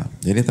ta'ala.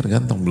 Jadi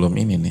tergantung, belum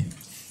ini nih.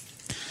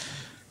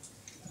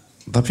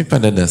 Tapi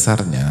pada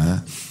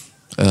dasarnya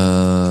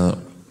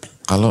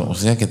kalau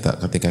maksudnya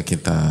ketika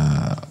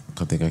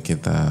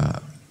kita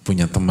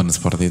punya teman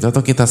seperti itu, atau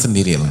kita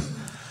sendirilah,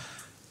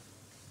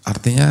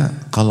 artinya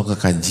kalau ke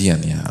kajian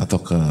ya atau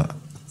ke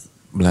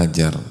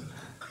belajar,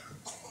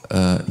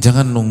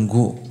 jangan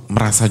nunggu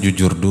merasa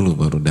jujur dulu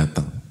baru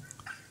datang.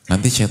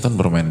 Nanti syaitan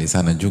bermain di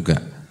sana juga.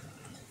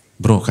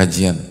 Bro,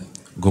 kajian,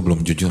 gue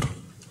belum jujur,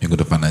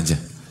 minggu depan aja,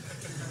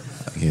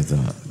 gitu.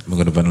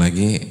 Minggu depan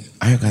lagi,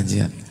 ayo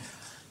kajian,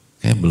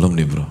 kayak belum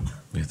deh bro,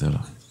 gitu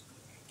loh.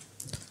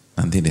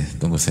 Nanti deh,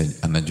 tunggu saya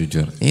anak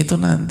jujur. Itu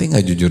nanti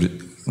nggak jujur,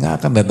 nggak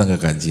akan datang ke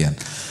kajian.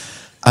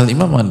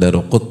 Al-Imam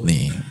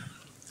Ad-Daruqutni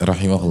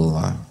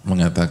rahimahullah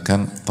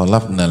mengatakan,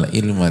 talabnal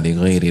ilma li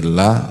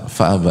ghairillah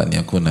fa'aba an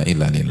yakuna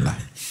illa lillah.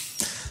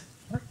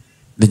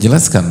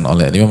 Dijelaskan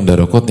oleh Imam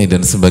Ad-Daruqutni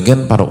dan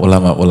sebagian para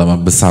ulama-ulama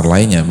besar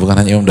lainnya,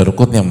 bukan hanya Imam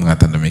Ad-Daruqutni yang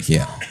mengatakan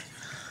demikian.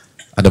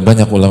 Ada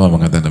banyak ulama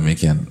mengatakan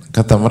demikian.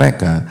 Kata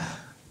mereka,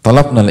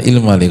 talabnal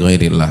ilma li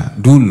ghairillah.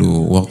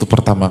 Dulu waktu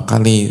pertama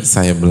kali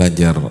saya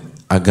belajar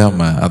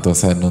agama atau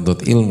saya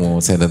nuntut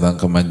ilmu, saya datang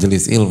ke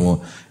majelis ilmu,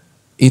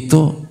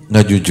 itu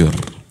nggak jujur,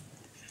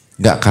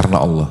 nggak karena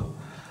Allah.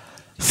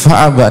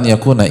 Fa'aba an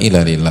yakuna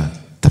illa lillah.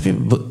 Tapi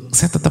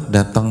saya tetap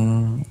datang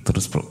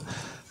terus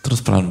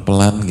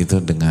pelan-pelan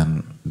gitu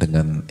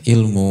dengan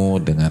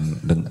ilmu, dengan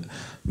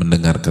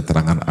mendengar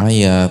keterangan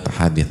ayat,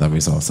 hadis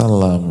Nabi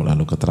SAW,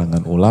 lalu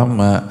keterangan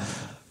ulama,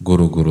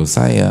 guru-guru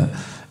saya,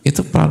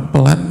 itu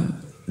pelan-pelan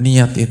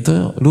niat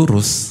itu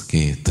lurus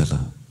gitu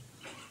loh.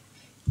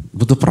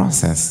 Butuh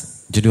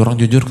proses. Jadi orang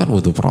jujur kan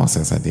butuh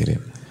proses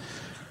hadirin.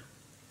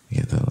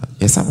 Gitu loh.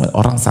 Ya sama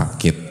orang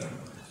sakit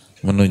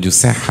menuju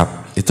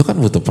sehat itu kan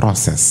butuh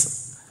proses.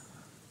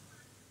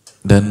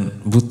 Dan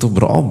butuh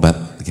berobat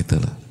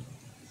gitu loh.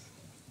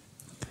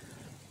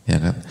 Ya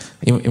kan?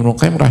 Ibnu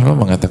Qayyim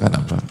rahimahullah mengatakan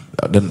apa?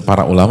 Dan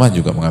para ulama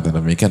juga mengatakan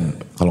demikian.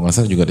 Kalau nggak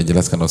salah juga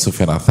dijelaskan oleh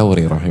Sufyan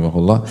Ats-Tsauri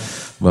rahimahullah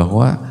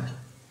bahwa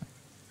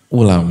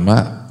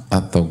ulama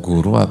atau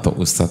guru atau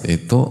ustadz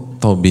itu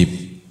tabib,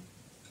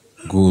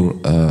 guru,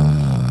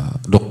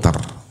 dokter.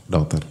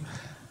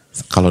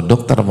 Kalau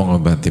dokter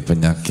mengobati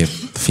penyakit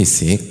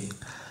fisik,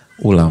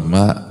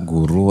 ulama,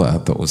 guru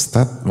atau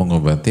ustadz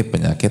mengobati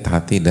penyakit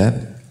hati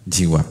dan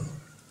jiwa.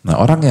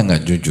 Nah orang yang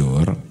nggak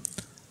jujur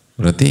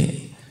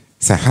berarti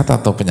sehat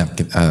atau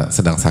penyakit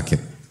sedang sakit?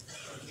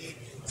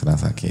 Sedang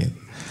sakit.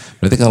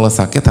 Berarti kalau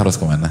sakit harus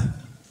kemana?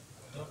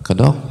 Ke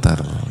dokter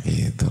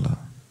gitu loh.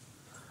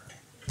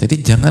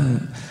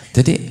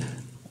 Jadi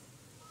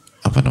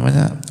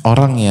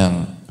orang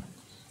yang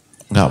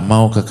nggak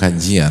mau ke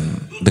kajian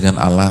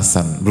dengan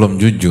alasan belum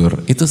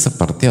jujur itu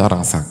seperti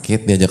orang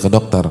sakit diajak ke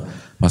dokter.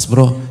 Mas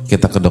bro,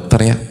 kita ke dokter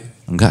ya?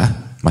 Enggak,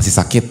 masih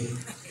sakit.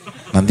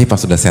 Nanti pas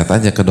sudah sehat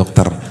aja ke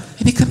dokter.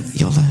 Ini kan,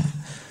 ya Allah,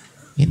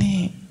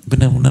 ini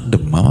benar-benar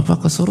demam apa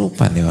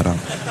kesurupan nih orang?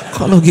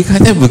 Kok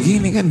logikanya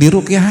begini kan,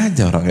 diruqyah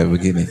aja orang kayak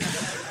begini.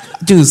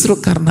 Justru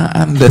karena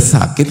Anda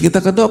sakit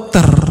kita ke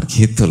dokter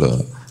gitu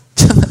loh.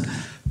 Jangan,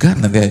 kan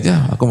nanti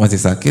aja aku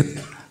masih sakit,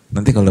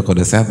 nanti kalau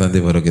udah sehat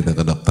nanti baru kita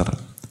ke dokter.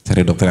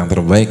 Cari dokter yang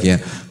terbaik ya.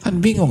 Kan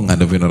bingung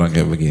ngadepin orang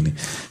kayak begini.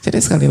 Jadi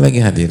sekali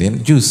lagi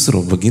hadirin, justru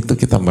begitu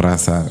kita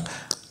merasa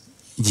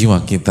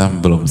jiwa kita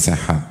belum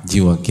sehat,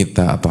 jiwa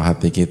kita atau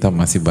hati kita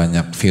masih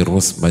banyak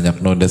virus,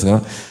 banyak noda segala,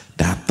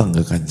 datang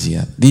ke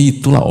kajian.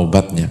 Itulah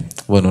obatnya.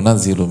 Wa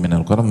nunazzilu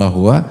minal Qur'an ma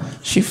huwa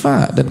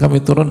syifa, dan kami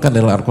turunkan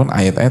dalam Al-Qur'an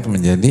ayat-ayat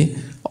menjadi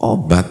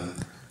obat.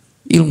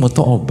 Ilmu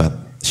itu obat,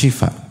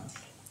 syifa.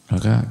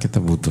 Maka kita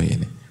butuh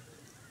ini.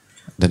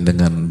 Dan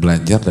dengan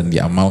belajar dan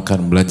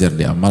diamalkan, belajar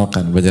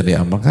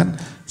diamalkan,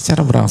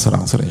 secara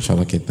berangsur-angsur insya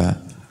Allah kita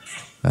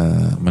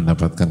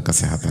mendapatkan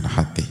kesehatan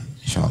hati,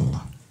 insya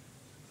Allah.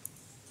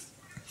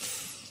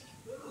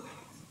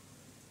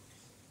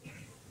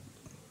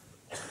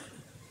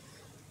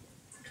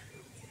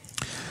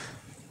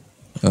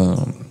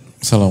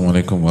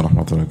 Assalamualaikum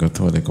warahmatullahi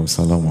wabarakatuh.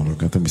 Waalaikumsalam warahmatullahi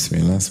wabarakatuh.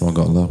 Bismillah.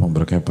 Semoga Allah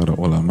memberkahi para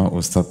ulama,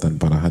 ustadz dan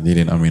para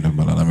hadirin. Amin ya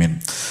rabbal alamin.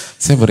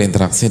 Saya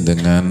berinteraksi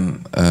dengan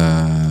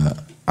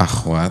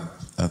akhwat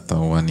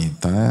atau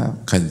wanita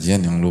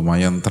kajian yang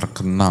lumayan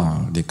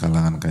terkenal di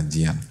kalangan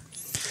kajian.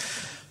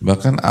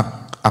 Bahkan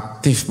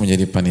aktif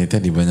menjadi panitia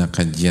di banyak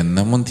kajian,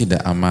 namun tidak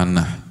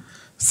amanah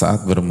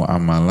saat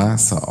bermuamalah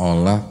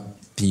seolah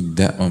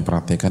tidak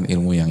mempraktikkan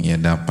ilmu yang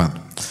ia dapat.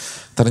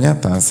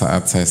 Ternyata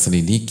saat saya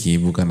selidiki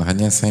bukan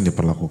hanya saya yang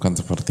diperlakukan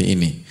seperti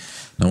ini,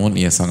 namun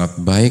ia sangat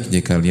baik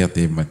jika lihat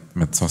di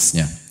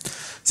medsosnya.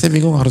 Saya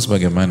bingung harus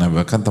bagaimana,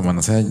 bahkan teman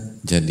saya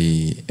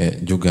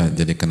juga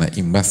jadi kena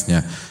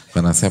imbasnya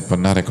karena saya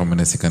pernah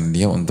rekomendasikan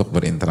dia untuk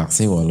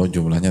berinteraksi walau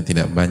jumlahnya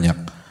tidak banyak,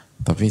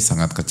 tapi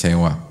sangat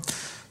kecewa.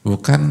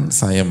 Bukan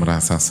saya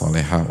merasa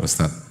soleha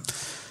Ustadz,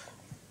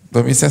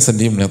 tapi saya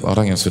sedih melihat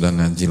orang yang sudah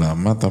ngaji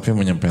lama tapi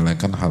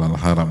menyepelekan halal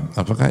haram.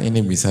 Apakah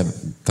ini bisa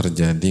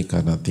terjadi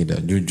karena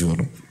tidak jujur,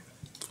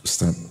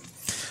 Ustaz?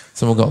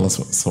 Semoga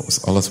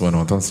Allah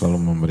Subhanahu wa taala selalu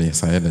memberi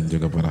saya dan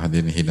juga para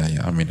hadirin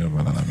hidayah. Amin ya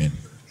rabbal alamin.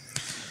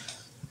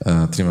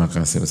 Terima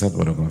kasih Ustaz,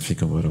 barakallahu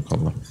fikum,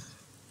 barakallah.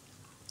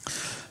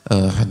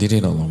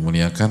 Hadirin Allah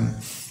muliakan,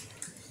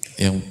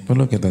 yang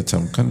perlu kita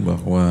camkan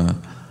bahwa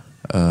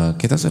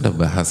kita sudah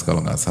bahas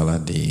kalau nggak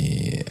salah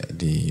di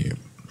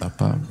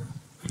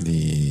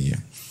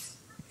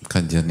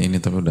kajian ini,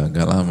 tapi udah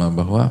agak lama,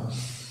 bahwa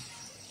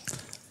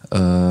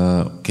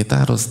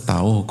kita harus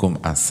tahu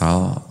hukum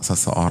asal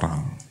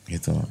seseorang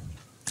gitu.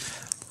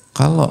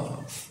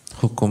 Kalau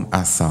hukum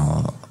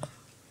asal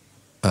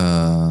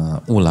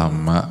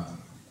ulama,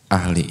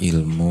 ahli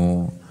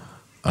ilmu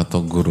atau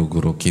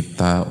guru-guru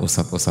kita,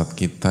 ustadz-ustadz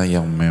kita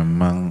yang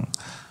memang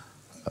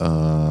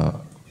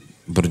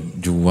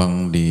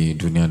berjuang di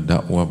dunia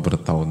dakwah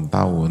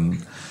bertahun-tahun,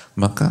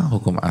 maka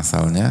hukum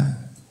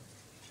asalnya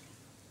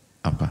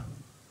apa?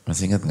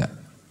 Masih ingat nggak?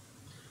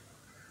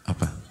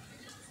 Apa?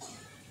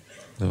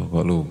 Tuh,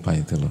 kok lupa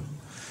itu loh.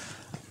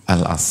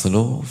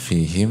 Al-aslu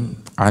fihim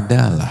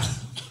adalah.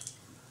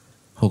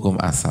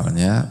 Hukum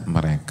asalnya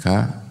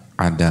mereka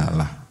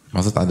adalah.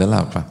 Maksud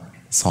adalah apa?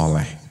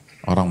 Soleh.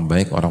 Orang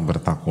baik, orang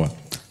bertakwa.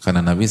 Karena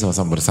Nabi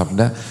SAW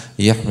bersabda,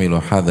 yahmilu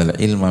hadzal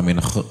ilma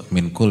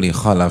min kulli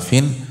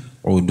khalafin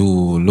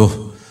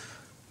uduluh.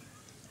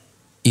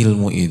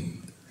 Ilmu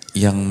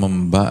yang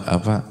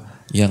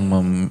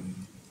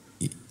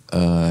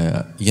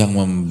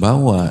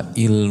membawa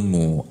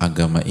ilmu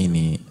agama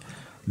ini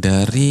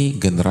dari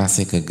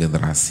generasi ke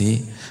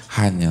generasi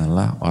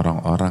hanyalah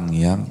orang-orang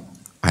yang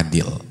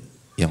adil,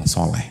 yang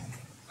soleh.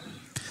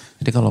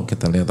 Jadi kalau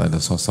kita lihat ada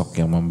sosok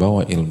yang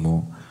membawa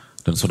ilmu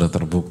dan sudah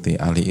terbukti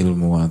ahli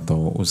ilmu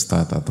atau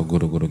ustadz atau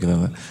guru-guru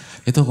kita,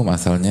 itu hukum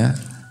asalnya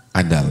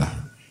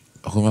adalah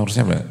hukum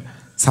harusnya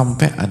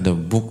sampai ada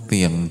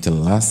bukti yang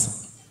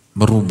jelas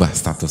merubah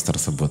status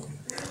tersebut.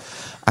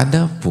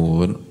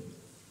 Adapun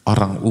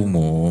orang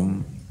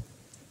umum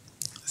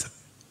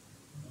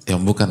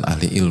yang bukan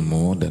ahli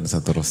ilmu dan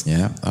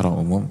seterusnya, orang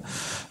umum,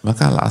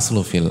 maka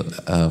al-aslu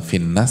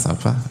finnas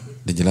apa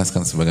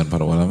dijelaskan sebagian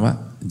para ulama,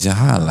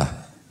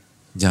 jahalah.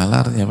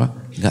 Jahalah artinya apa?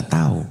 Nggak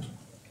tahu.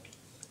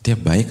 Dia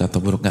baik atau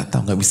buruk nggak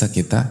tahu, nggak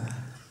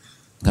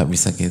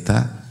bisa kita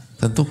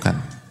tentukan.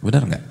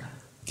 Benar nggak?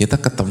 Kita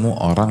ketemu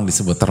orang di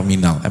sebuah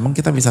terminal, emang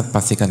kita bisa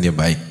pastikan dia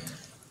baik?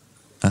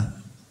 Hah?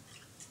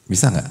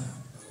 Bisa nggak?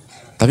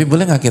 Tapi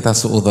boleh nggak kita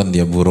suudzon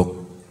dia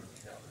buruk?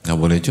 Nggak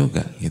boleh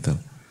juga gitu.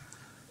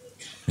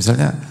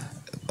 Misalnya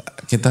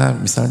kita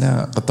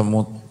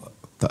ketemu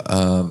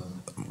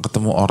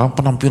orang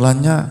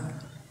penampilannya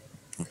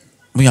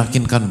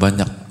meyakinkan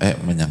banget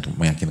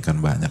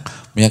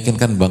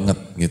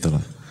gitu loh.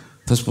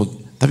 Terus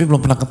tapi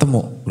belum pernah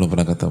ketemu.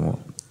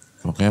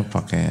 Makanya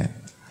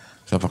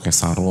pakai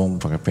sarung,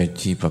 pakai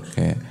peci,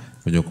 pakai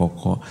baju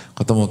koko.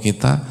 Ketemu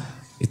kita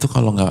itu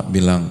kalau nggak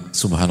bilang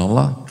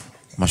subhanallah,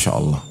 masya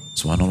Allah,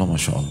 subhanallah,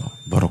 masya Allah,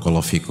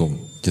 barakallahu fikum,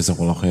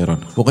 jazakallahu khairan.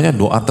 Pokoknya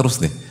doa terus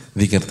deh,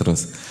 zikir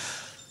terus.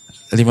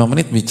 5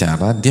 menit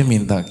bicara, dia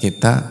minta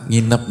kita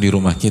nginep di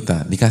rumah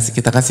kita.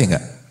 Kita kasih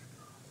nggak?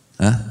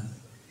 Hah?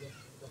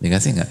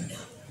 Dikasih nggak?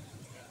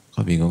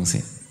 Kok bingung sih?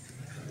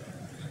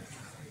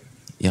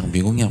 Yang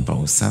bingungnya Pak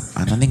Ustadz,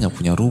 anak ini nggak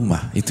punya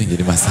rumah, itu yang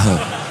jadi masalah.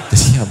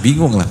 Jadi ya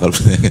bingung lah kalau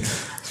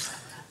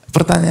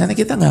pertanyaannya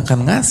kita nggak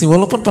akan ngasih,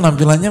 walaupun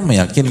penampilannya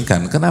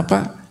meyakinkan.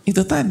 Kenapa?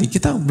 Itu tadi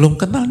kita belum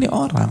kenal nih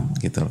orang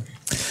gitu.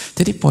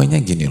 Jadi poinnya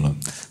gini loh,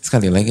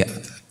 sekali lagi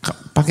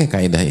pakai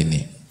kaidah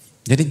ini.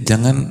 Jadi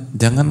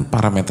jangan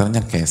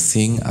parameternya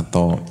casing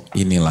atau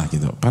inilah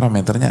gitu.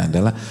 Parameternya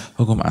adalah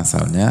hukum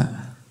asalnya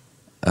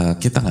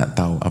kita nggak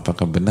tahu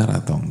apakah benar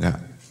atau enggak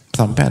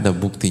sampai ada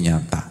bukti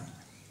nyata.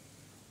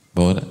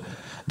 Bahwa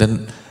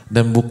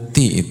dan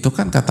bukti itu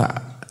kan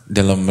kata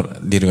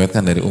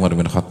diriwayatkan dari Umar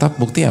bin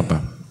Khattab, bukti apa?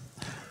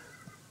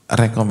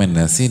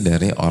 Rekomendasi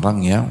dari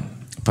orang yang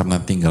pernah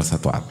tinggal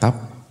satu atap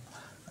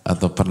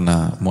atau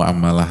pernah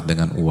muamalah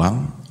dengan uang,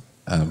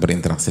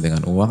 berinteraksi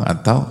dengan uang,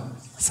 atau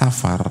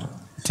safar,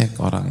 cek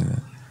orang itu,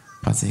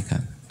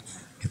 pastikan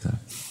gitu.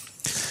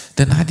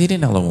 Dan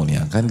hadirin Allah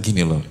muliakan,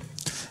 gini loh,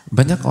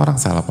 banyak orang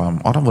salah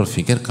paham, orang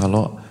berpikir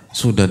kalau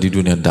sudah di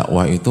dunia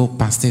dakwah itu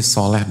pasti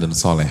soleh dan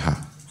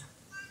soleha.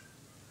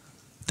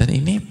 Dan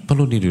ini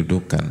perlu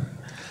didudukkan.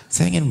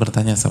 Saya ingin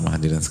bertanya sama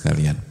hadirin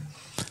sekalian,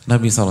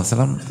 Nabi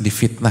SAW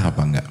difitnah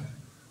apa enggak?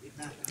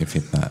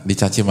 Difitnah.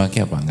 Dicaci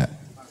maki apa enggak?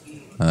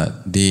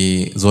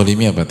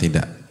 Dizolimi apa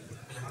tidak?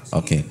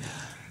 Oke.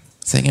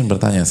 Saya ingin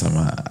bertanya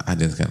sama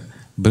hadirin sekalian,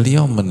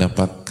 beliau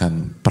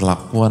mendapatkan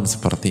perlakuan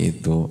seperti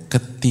itu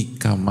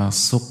ketika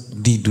masuk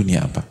di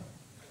dunia apa?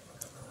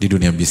 Di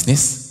dunia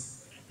bisnis?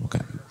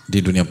 Bukan.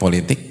 Di dunia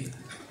politik?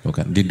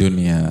 Bukan. Di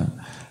dunia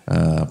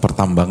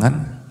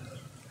pertambangan?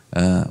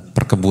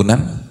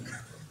 Perkebunan,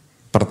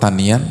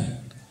 pertanian,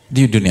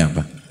 di dunia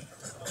apa?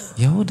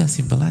 Ya udah,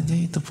 simpel aja,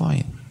 itu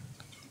poin.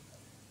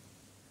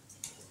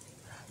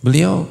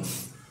 Beliau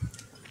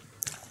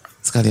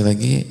sekali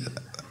lagi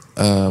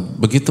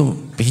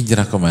begitu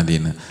hijrah ke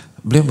Madinah,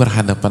 beliau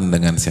berhadapan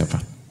dengan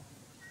siapa?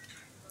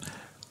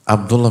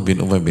 Abdullah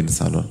bin Ubay bin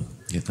Salul,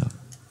 gitu.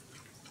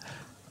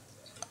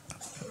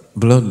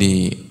 Beliau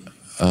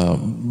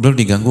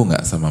diganggu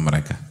nggak sama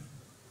mereka?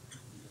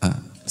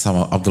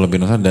 Sama Abdullah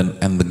bin Ubay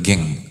and the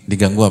gang,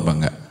 diganggu apa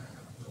enggak?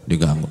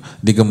 Diganggu.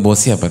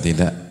 Digembosi apa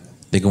tidak?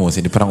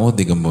 Digembosi. Di perang Uhud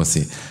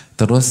digembosi.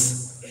 Terus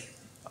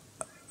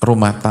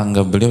rumah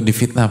tangga beliau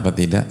difitnah apa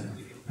tidak?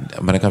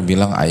 Mereka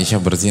bilang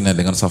Aisyah berzina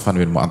dengan Sofwan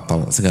bin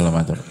Mu'attal, segala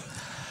macam.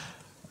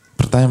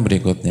 Pertanyaan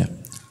berikutnya,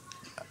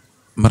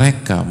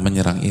 mereka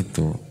menyerang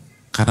itu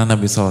karena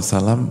Nabi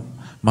SAW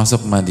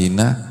masuk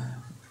Madinah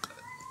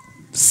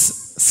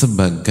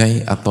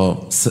sebagai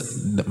atau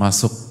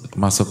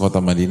masuk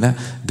kota Madinah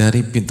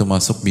dari pintu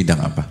masuk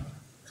bidang apa?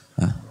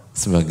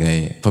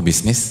 Sebagai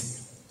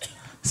pebisnis,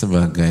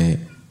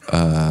 sebagai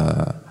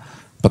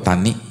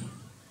petani,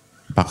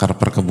 pakar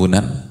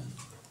perkebunan,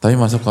 tapi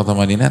masuk kota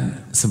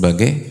Madinah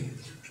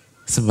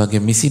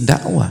sebagai misi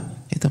dakwah.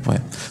 Itu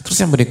poin. Terus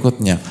yang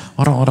berikutnya,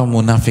 orang-orang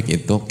munafik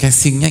itu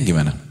casingnya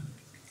gimana?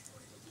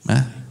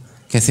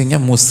 Casingnya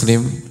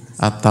muslim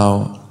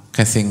atau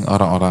casing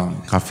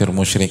orang-orang kafir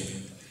musyrik?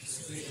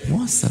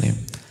 Muslim.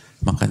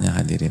 Makanya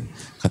hadirin,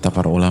 kata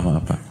para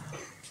ulama apa?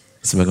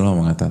 Sebagian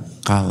ulama mengatakan,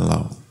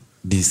 kalau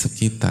di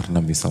sekitar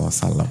Nabi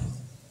SAW,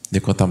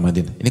 di kota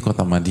Madinah, ini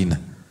kota Madinah,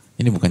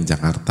 ini bukan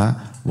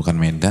Jakarta, bukan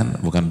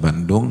Medan, bukan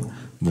Bandung,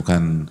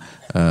 bukan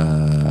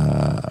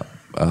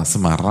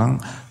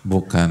Semarang,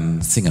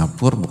 bukan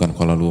Singapura, bukan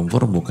Kuala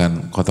Lumpur,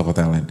 bukan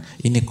kota-kota yang lain.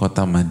 Ini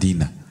kota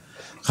Madinah.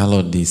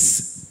 Kalau di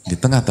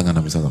tengah-tengah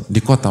Nabi SAW,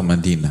 di kota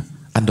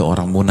Madinah, ada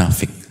orang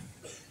munafik.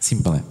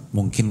 Simpel ya,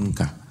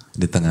 mungkinkah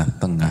di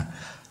tengah-tengah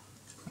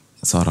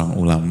seorang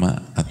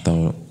ulama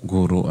atau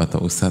guru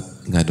atau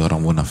ustadz nggak ada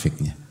orang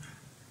munafiknya.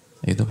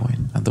 Itu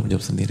poin. Antum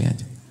jawab sendiri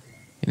aja.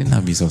 Ini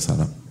Nabi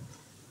SAW,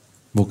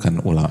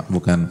 bukan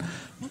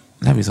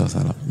Nabi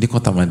SAW di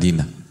kota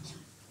Madinah.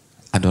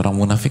 Ada orang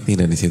munafik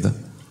tidak di situ?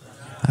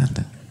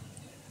 Ada.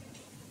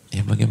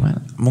 Ya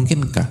bagaimana?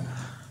 Mungkinkah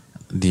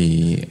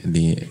di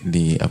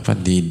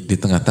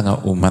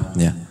tengah-tengah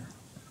umatnya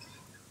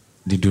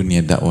di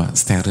dunia dakwah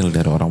steril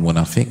dari orang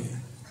munafik?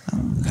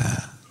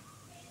 Enggak.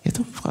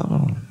 Itu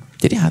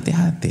jadi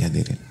hati-hati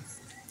hadirin.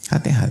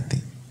 Hati-hati.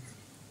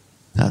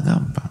 Gak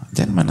gampang.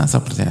 Jangan main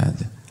asal percaya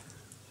aja.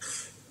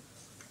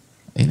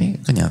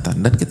 Ini kenyataan.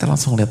 Dan kita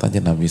langsung lihat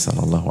aja Nabi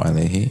SAW.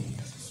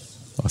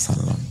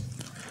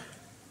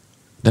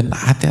 Dan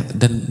hati-hati.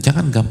 Dan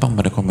jangan gampang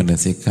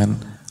merekomendasikan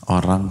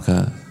orang ke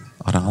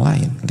orang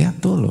lain. Lihat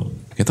dulu.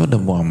 Kita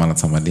udah muamalat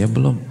sama dia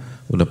belum?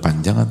 Udah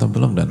panjang atau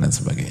belum? Dan lain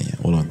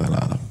sebagainya. Allah ta'ala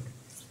alam.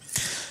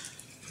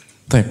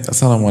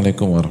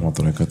 Assalamualaikum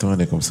warahmatullahi wabarakatuh.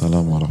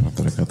 Waalaikumsalam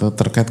warahmatullahi wabarakatuh.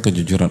 Terkait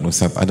kejujuran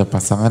Ustadz, ada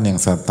pasangan yang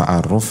saat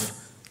ta'aruf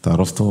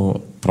tuh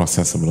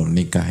proses sebelum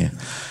nikah ya,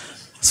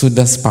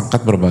 sudah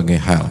sepakat berbagai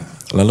hal,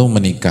 lalu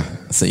menikah.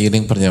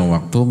 Seiring perjalanan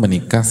waktu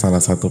menikah,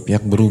 salah satu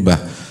pihak berubah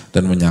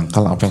dan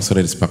menyangkal apa yang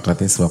sudah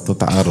disepakati sewaktu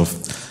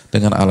ta'aruf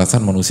dengan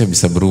alasan manusia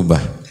bisa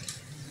berubah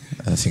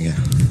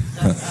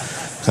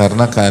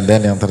karena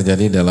keadaan yang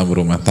terjadi dalam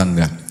rumah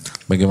tangga.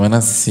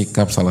 Bagaimana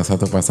sikap salah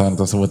satu pasangan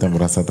tersebut yang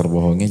merasa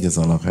terbohongi?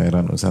 Jazakallahu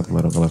khairan Ustadz,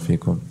 barakallahu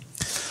fikum.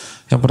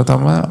 Yang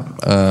pertama,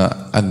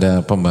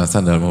 ada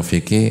pembahasan dalam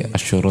fikih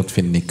asyurut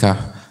fin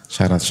nikah,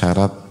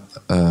 syarat-syarat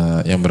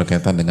yang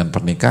berkaitan dengan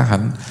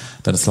pernikahan,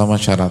 dan selama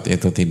syarat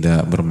itu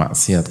tidak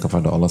bermaksiat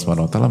kepada Allah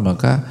Subhanahu wa taala,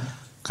 maka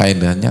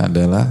kaidahnya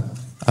adalah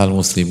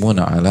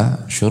al-muslimuna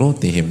ala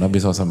syurutihim.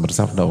 Nabi SAW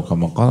bersabda,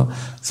 ukamaqal,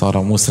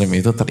 seorang muslim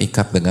itu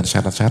terikat dengan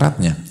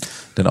syarat-syaratnya.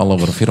 Dan Allah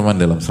berfirman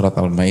dalam surat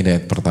Al-Maidah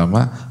ayat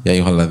pertama, ya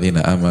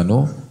ayyuhalladzina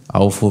amanu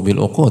aufu bil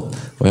uqud,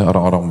 wahai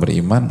orang-orang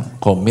beriman,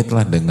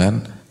 komitlah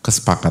dengan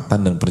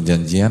kesepakatan dan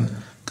perjanjian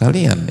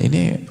kalian.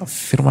 Ini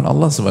firman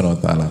Allah Subhanahu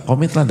wa taala,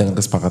 komitlah dengan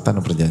kesepakatan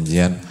dan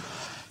perjanjian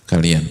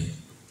kalian.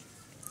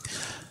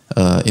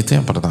 Itu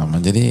yang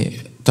pertama. Jadi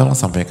tolong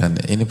sampaikan,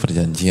 ini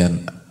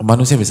perjanjian,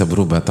 manusia bisa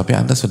berubah, tapi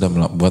Anda sudah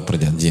membuat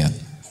perjanjian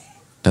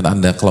dan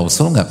Anda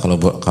klausul nggak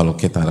kalau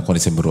kita ada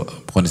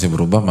kondisi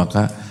berubah,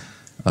 maka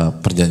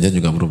perjanjian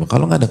juga berubah.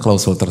 Kalau nggak ada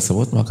klausul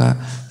tersebut, maka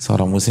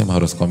seorang muslim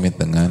harus komit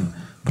dengan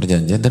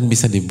perjanjian, dan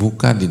bisa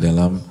dibuka di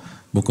dalam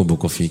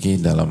buku-buku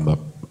fikih dalam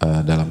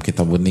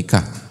kitabun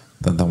nikah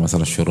tentang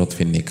masalah syurut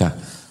fin nikah,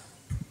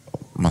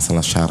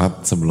 masalah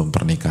syarat sebelum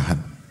pernikahan.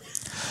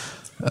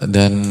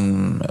 Dan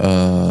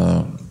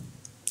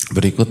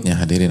berikutnya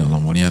hadirin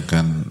Allah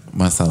muliakan,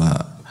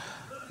 masalah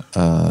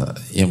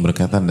yang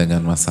berkaitan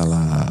dengan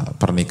masalah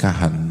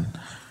pernikahan,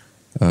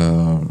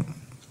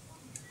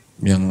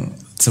 yang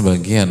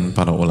sebagian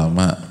para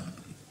ulama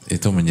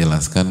itu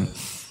menjelaskan,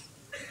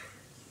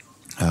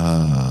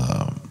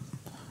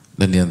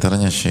 dan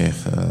diantaranya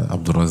Syekh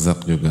Abdul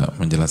Razak juga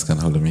menjelaskan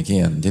hal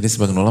demikian. Jadi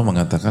sebagian ulama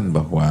mengatakan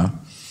bahwa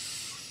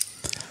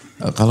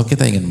kalau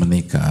kita ingin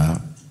menikah,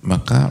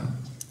 maka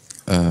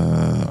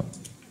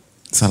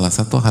salah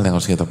satu hal yang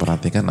harus kita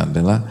perhatikan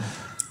adalah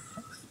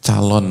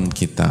calon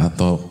kita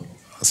atau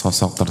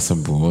sosok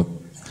tersebut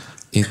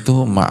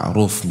itu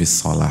ma'ruf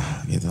bis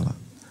shalah gitu loh.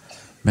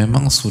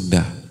 Memang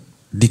sudah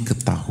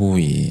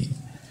diketahui,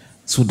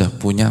 sudah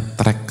punya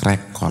track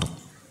record,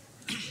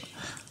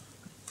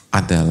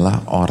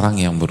 adalah orang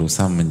yang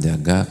berusaha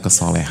menjaga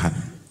kesolehan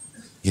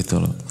gitu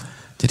loh.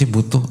 Jadi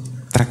butuh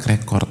track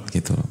record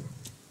gitu loh.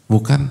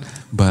 Bukan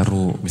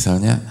baru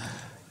misalnya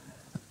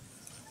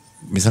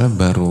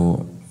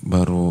baru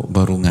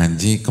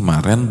ngaji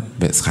kemarin,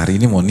 hari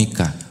ini mau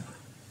nikah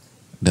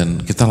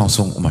dan kita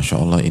langsung masya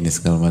Allah ini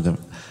segala macam.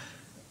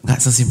 Nggak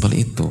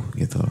sesimpel itu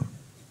gitu loh.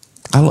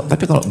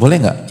 Tapi kalau boleh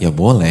nggak? Ya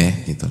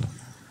boleh gitu loh.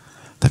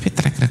 Tapi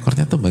track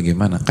recordnya tuh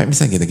bagaimana? Kayak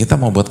misalnya kita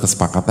mau buat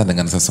kesepakatan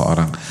dengan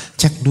seseorang,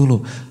 cek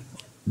dulu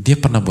dia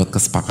pernah buat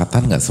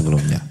kesepakatan nggak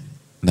sebelumnya.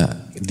 Nah,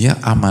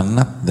 dia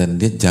amanat dan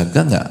dia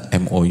jaga nggak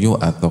MOU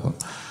atau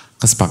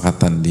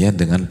kesepakatan dia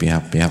dengan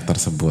pihak-pihak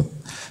tersebut.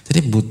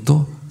 Jadi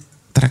butuh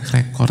track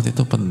record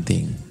itu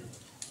penting.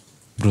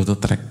 Butuh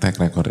track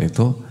record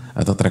itu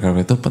atau track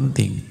record itu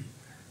penting.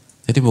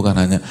 Jadi bukan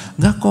hanya,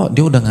 enggak kok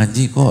dia udah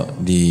ngaji kok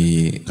di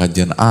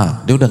kajian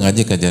A, dia udah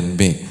ngaji kajian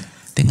B.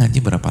 Dia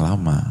ngaji berapa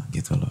lama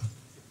gitu loh.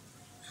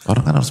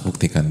 Orang kan harus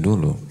buktikan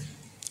dulu.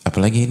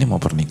 Apalagi ini mau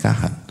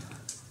pernikahan.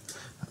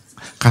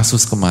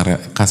 Kasus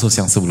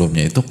yang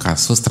sebelumnya itu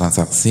kasus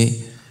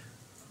transaksi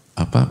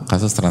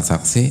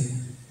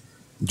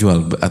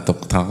jual atau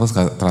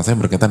transaksi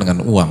berkaitan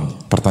dengan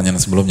uang. Pertanyaan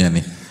sebelumnya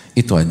nih,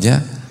 itu aja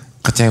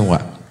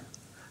kecewa.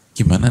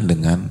 Gimana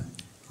dengan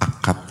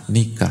akad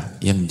nikah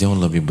yang jauh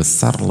lebih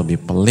besar,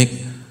 lebih pelik,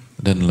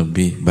 dan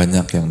lebih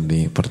banyak yang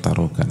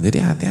dipertaruhkan.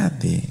 Jadi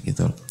hati-hati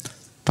gitu.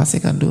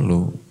 Pastikan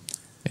dulu.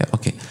 Ya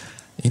oke.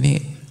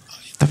 Ini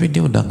tapi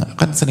dia udah nggak,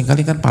 kan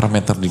seringkali kan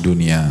parameter di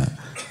dunia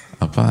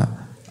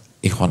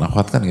ikhwan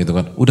akhwat kan gitu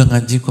kan. Udah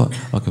ngaji kok.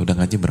 Oke, udah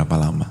ngaji berapa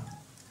lama?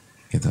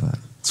 Gitu kan.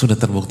 Sudah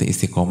terbukti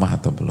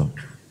istiqomah atau belum?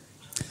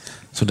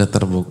 Sudah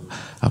terbukti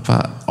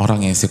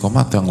orang yang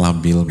istiqomah atau yang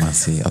labil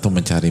masih, atau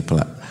mencari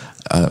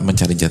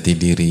jati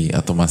diri,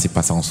 atau masih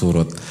pasang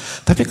surut.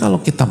 Tapi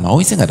kalau kita mau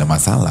sih nggak ada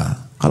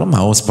masalah. Kalau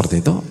mau seperti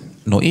itu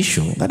no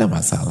issue, nggak ada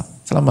masalah.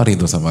 Selama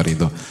ridho sama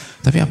ridho.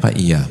 Tapi apa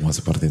iya mau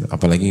seperti itu?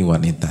 Apalagi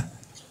wanita,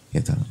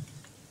 gitu.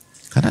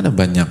 Karena ada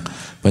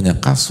banyak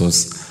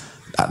kasus,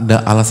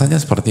 ada alasannya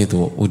seperti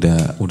itu.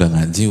 Udah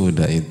ngaji,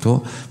 udah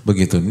itu,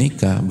 begitu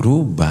nikah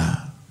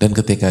berubah. Dan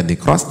ketika di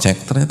cross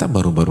check ternyata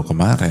baru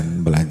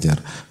kemarin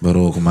belajar,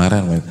 baru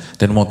kemarin,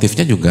 dan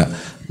motifnya juga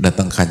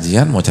datang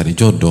kajian mau cari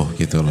jodoh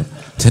gitu loh.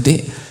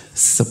 Jadi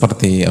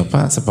seperti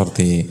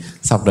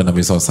sabda Nabi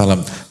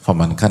SAW,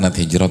 faman kanat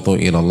hijratu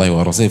ilallahi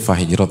wa rasul fa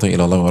hijratu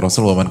ilallahi wa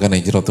rasul wa man kana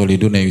hijratu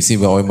lidunya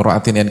yusiba wa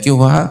imra'atin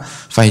yankihuha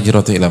fa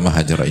hijratu ila ma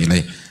hajara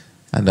ilaih.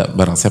 Ada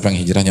barang siapa yang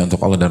hijrahnya untuk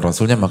Allah dan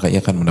Rasulnya, maka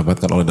ia akan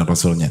mendapatkan Allah dan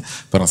Rasulnya.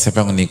 Barang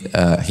siapa yang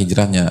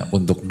hijrahnya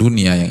untuk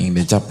dunia yang ingin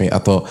dicapai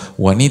atau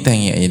wanita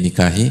yang ia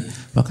nikahi,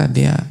 maka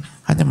dia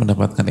hanya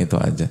mendapatkan itu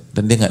aja.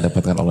 Dan dia nggak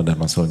dapatkan Allah dan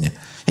Rasulnya.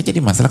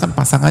 Jadi masalah kan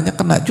pasangannya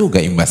kena juga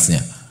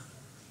imbasnya.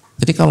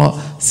 Jadi kalau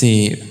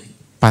si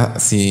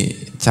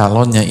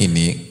calonnya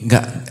ini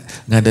nggak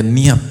ada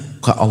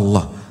niat ke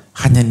Allah,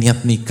 hanya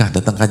niat nikah,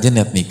 datang kajian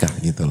niat nikah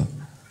gitu loh,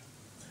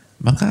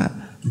 maka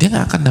dia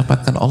nggak akan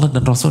dapatkan Allah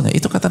dan Rasulnya.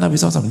 Itu kata Nabi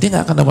SAW, dia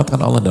nggak akan dapatkan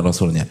Allah dan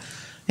Rasulnya.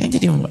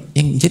 Yang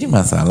jadi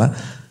masalah,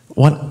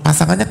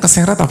 pasangannya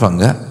keseret apa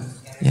enggak?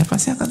 Ya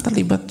pasti akan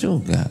terlibat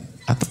juga,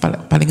 atau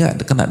paling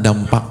nggak kena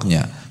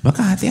dampaknya.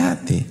 Maka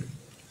hati-hati.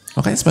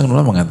 Makanya sebagian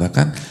ulama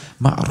mengatakan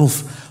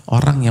ma'ruf,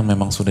 orang yang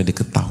memang sudah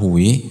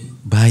diketahui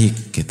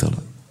baik gitu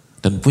loh,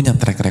 dan punya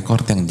track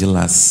record yang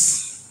jelas.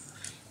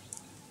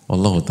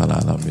 Wallahu ta'ala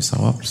a'lam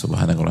bishawab.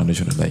 Subhanakallahumma wa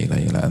bihamdika la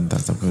ilaha illa anta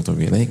astaghfiruka wa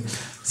atubu ilaik.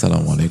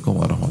 Assalamualaikum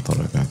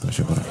warahmatullahi wabarakatuh.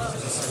 Syukur.